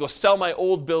 I'll have to go sell my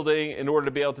old building in order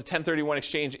to be able to 1031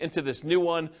 exchange into this new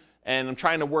one, and I'm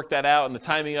trying to work that out and the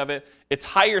timing of it. It's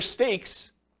higher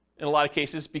stakes in a lot of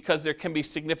cases because there can be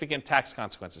significant tax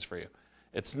consequences for you.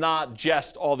 It's not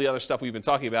just all the other stuff we've been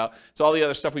talking about. It's all the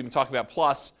other stuff we've been talking about,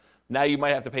 plus now you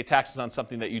might have to pay taxes on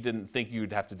something that you didn't think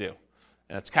you'd have to do.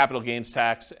 And it's capital gains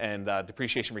tax and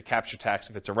depreciation recapture tax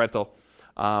if it's a rental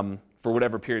for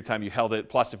whatever period of time you held it,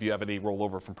 plus if you have any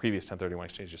rollover from previous 1031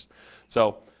 exchanges.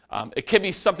 So it can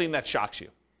be something that shocks you.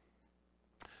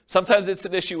 Sometimes it's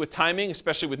an issue with timing,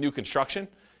 especially with new construction.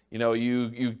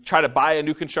 You try to buy a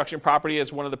new construction property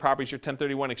as one of the properties you're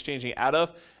 1031 exchanging out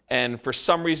of, and for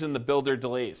some reason the builder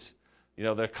delays.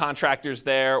 There are contractors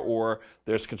there, or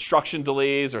there's construction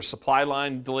delays or supply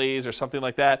line delays or something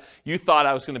like that. You thought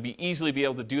I was going to easily be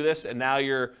able to do this, and now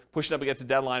you're pushing up against a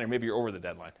deadline, or maybe you're over the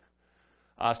deadline.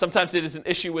 Sometimes it is an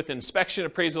issue with inspection,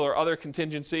 appraisal, or other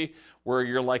contingency where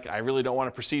you're like, I really don't want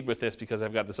to proceed with this because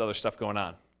I've got this other stuff going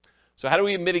on. So how do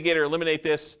we mitigate or eliminate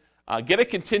this? Get a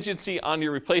contingency on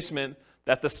your replacement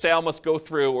that the sale must go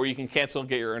through, or you can cancel and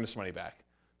get your earnest money back.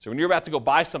 So when you're about to go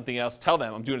buy something else, tell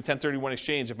them, I'm doing a 1031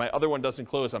 exchange. If my other one doesn't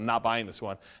close, I'm not buying this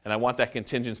one. And I want that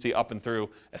contingency up and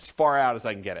through as far out as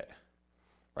I can get it,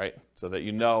 right? So that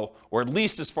you know, or at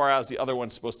least as far out as the other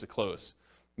one's supposed to close.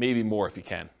 Maybe more if you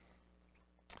can.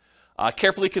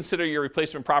 Carefully consider your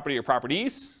replacement property or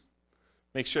properties.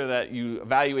 Make sure that you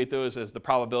evaluate those as the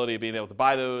probability of being able to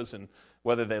buy those and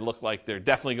whether they look like they're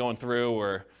definitely going through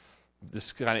or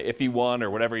this kind of iffy one or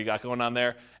whatever you got going on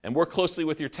there. And work closely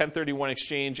with your 1031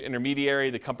 exchange intermediary,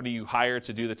 the company you hire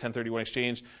to do the 1031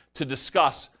 exchange, to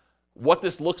discuss what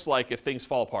this looks like if things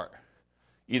fall apart.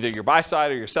 Either your buy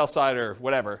side or your sell side or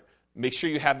whatever. Make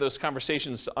sure you have those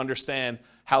conversations to understand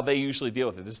how they usually deal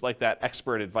with it. This is like that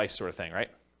expert advice sort of thing, right?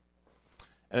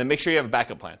 And then make sure you have a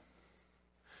backup plan.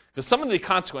 Because some of the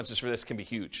consequences for this can be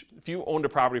huge. If you owned a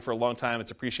property for a long time,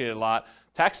 it's appreciated a lot.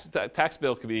 Tax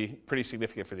bill could be pretty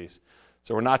significant for these.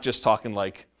 So we're not just talking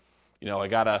like, I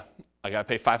gotta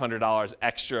pay $500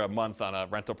 extra a month on a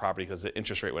rental property because the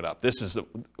interest rate went up. This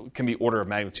can be orders of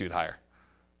magnitude higher,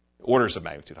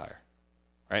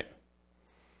 right?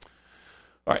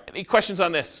 All right, any questions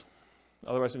on this?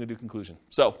 Otherwise, I'm going to do conclusion.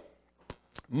 So,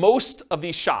 most of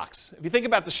these shocks, if you think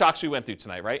about the shocks we went through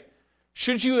tonight, right?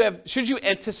 Should you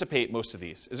anticipate most of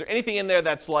these? Is there anything in there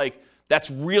that's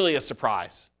really a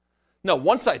surprise? No,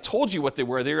 once I told you what they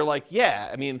were like, yeah,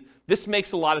 I mean, this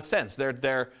makes a lot of sense.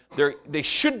 They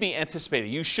should be anticipated.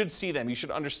 You should see them. You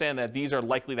should understand that these are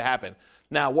likely to happen.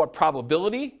 Now, what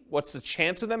probability? What's the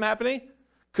chance of them happening?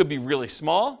 Could be really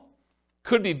small,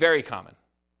 could be very common,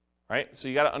 right? So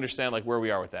you got to understand where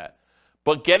we are with that.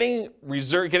 But getting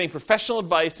professional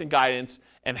advice and guidance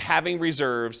and having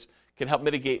reserves can help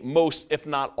mitigate most, if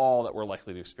not all, that we're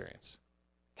likely to experience.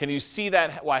 Can you see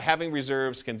that why having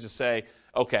reserves can just say,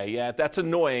 okay, yeah, that's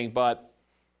annoying, but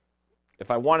if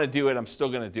I want to do it, I'm still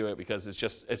going to do it because it's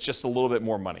just a little bit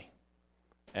more money.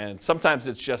 And sometimes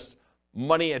it's just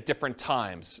money at different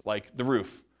times, like the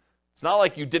roof. It's not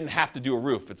like you didn't have to do a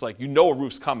roof. It's like a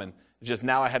roof's coming. It's just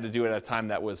now I had to do it at a time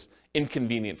that was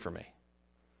inconvenient for me.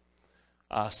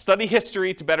 Study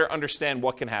history to better understand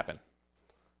what can happen.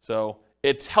 So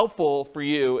it's helpful for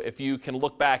you if you can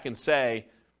look back and say,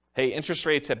 hey, interest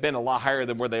rates have been a lot higher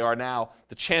than where they are now.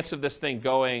 The chance of this thing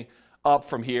going up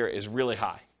from here is really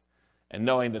high. And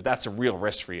knowing that that's a real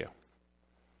risk for you.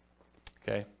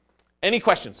 Okay. Any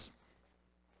questions?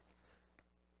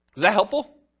 Was that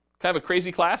helpful? Kind of a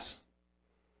crazy class?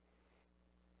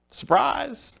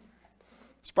 Surprise.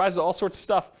 Surprise to all sorts of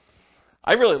stuff.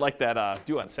 I really like that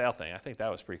due on sale thing. I think that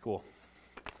was pretty cool.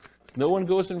 No one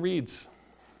goes and reads.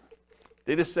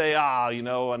 They just say,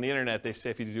 on the internet, they say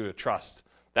if you do a trust,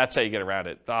 that's how you get around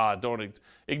it. Don't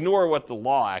ignore what the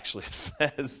law actually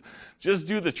says. Just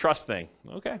do the trust thing.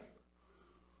 Okay.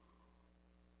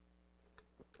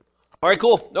 All right,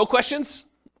 cool. No questions?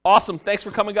 Awesome. Thanks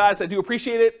for coming, guys. I do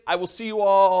appreciate it. I will see you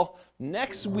all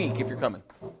next week if you're coming.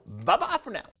 Bye-bye for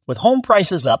now. With home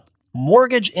prices up,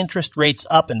 mortgage interest rates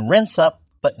up, and rents up,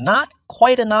 but not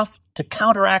quite enough to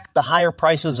counteract the higher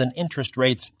prices and interest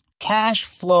rates, cash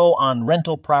flow on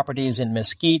rental properties in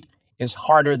Mesquite is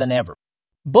harder than ever.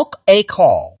 Book a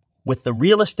call with the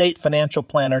Real Estate Financial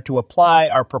Planner to apply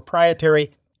our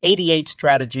proprietary 88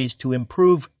 strategies to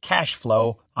improve cash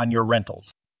flow on your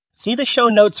rentals. See the show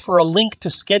notes for a link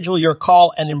to schedule your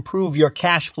call and improve your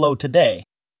cash flow today.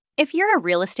 If you're a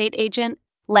real estate agent,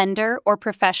 lender, or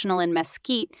professional in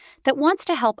Mesquite that wants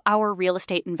to help our real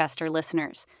estate investor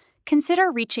listeners,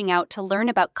 consider reaching out to learn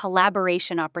about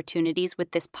collaboration opportunities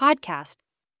with this podcast.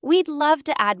 We'd love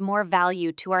to add more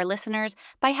value to our listeners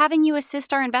by having you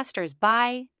assist our investors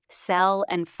buy, sell,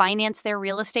 and finance their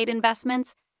real estate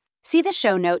investments. See the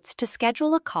show notes to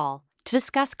schedule a call to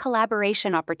discuss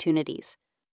collaboration opportunities.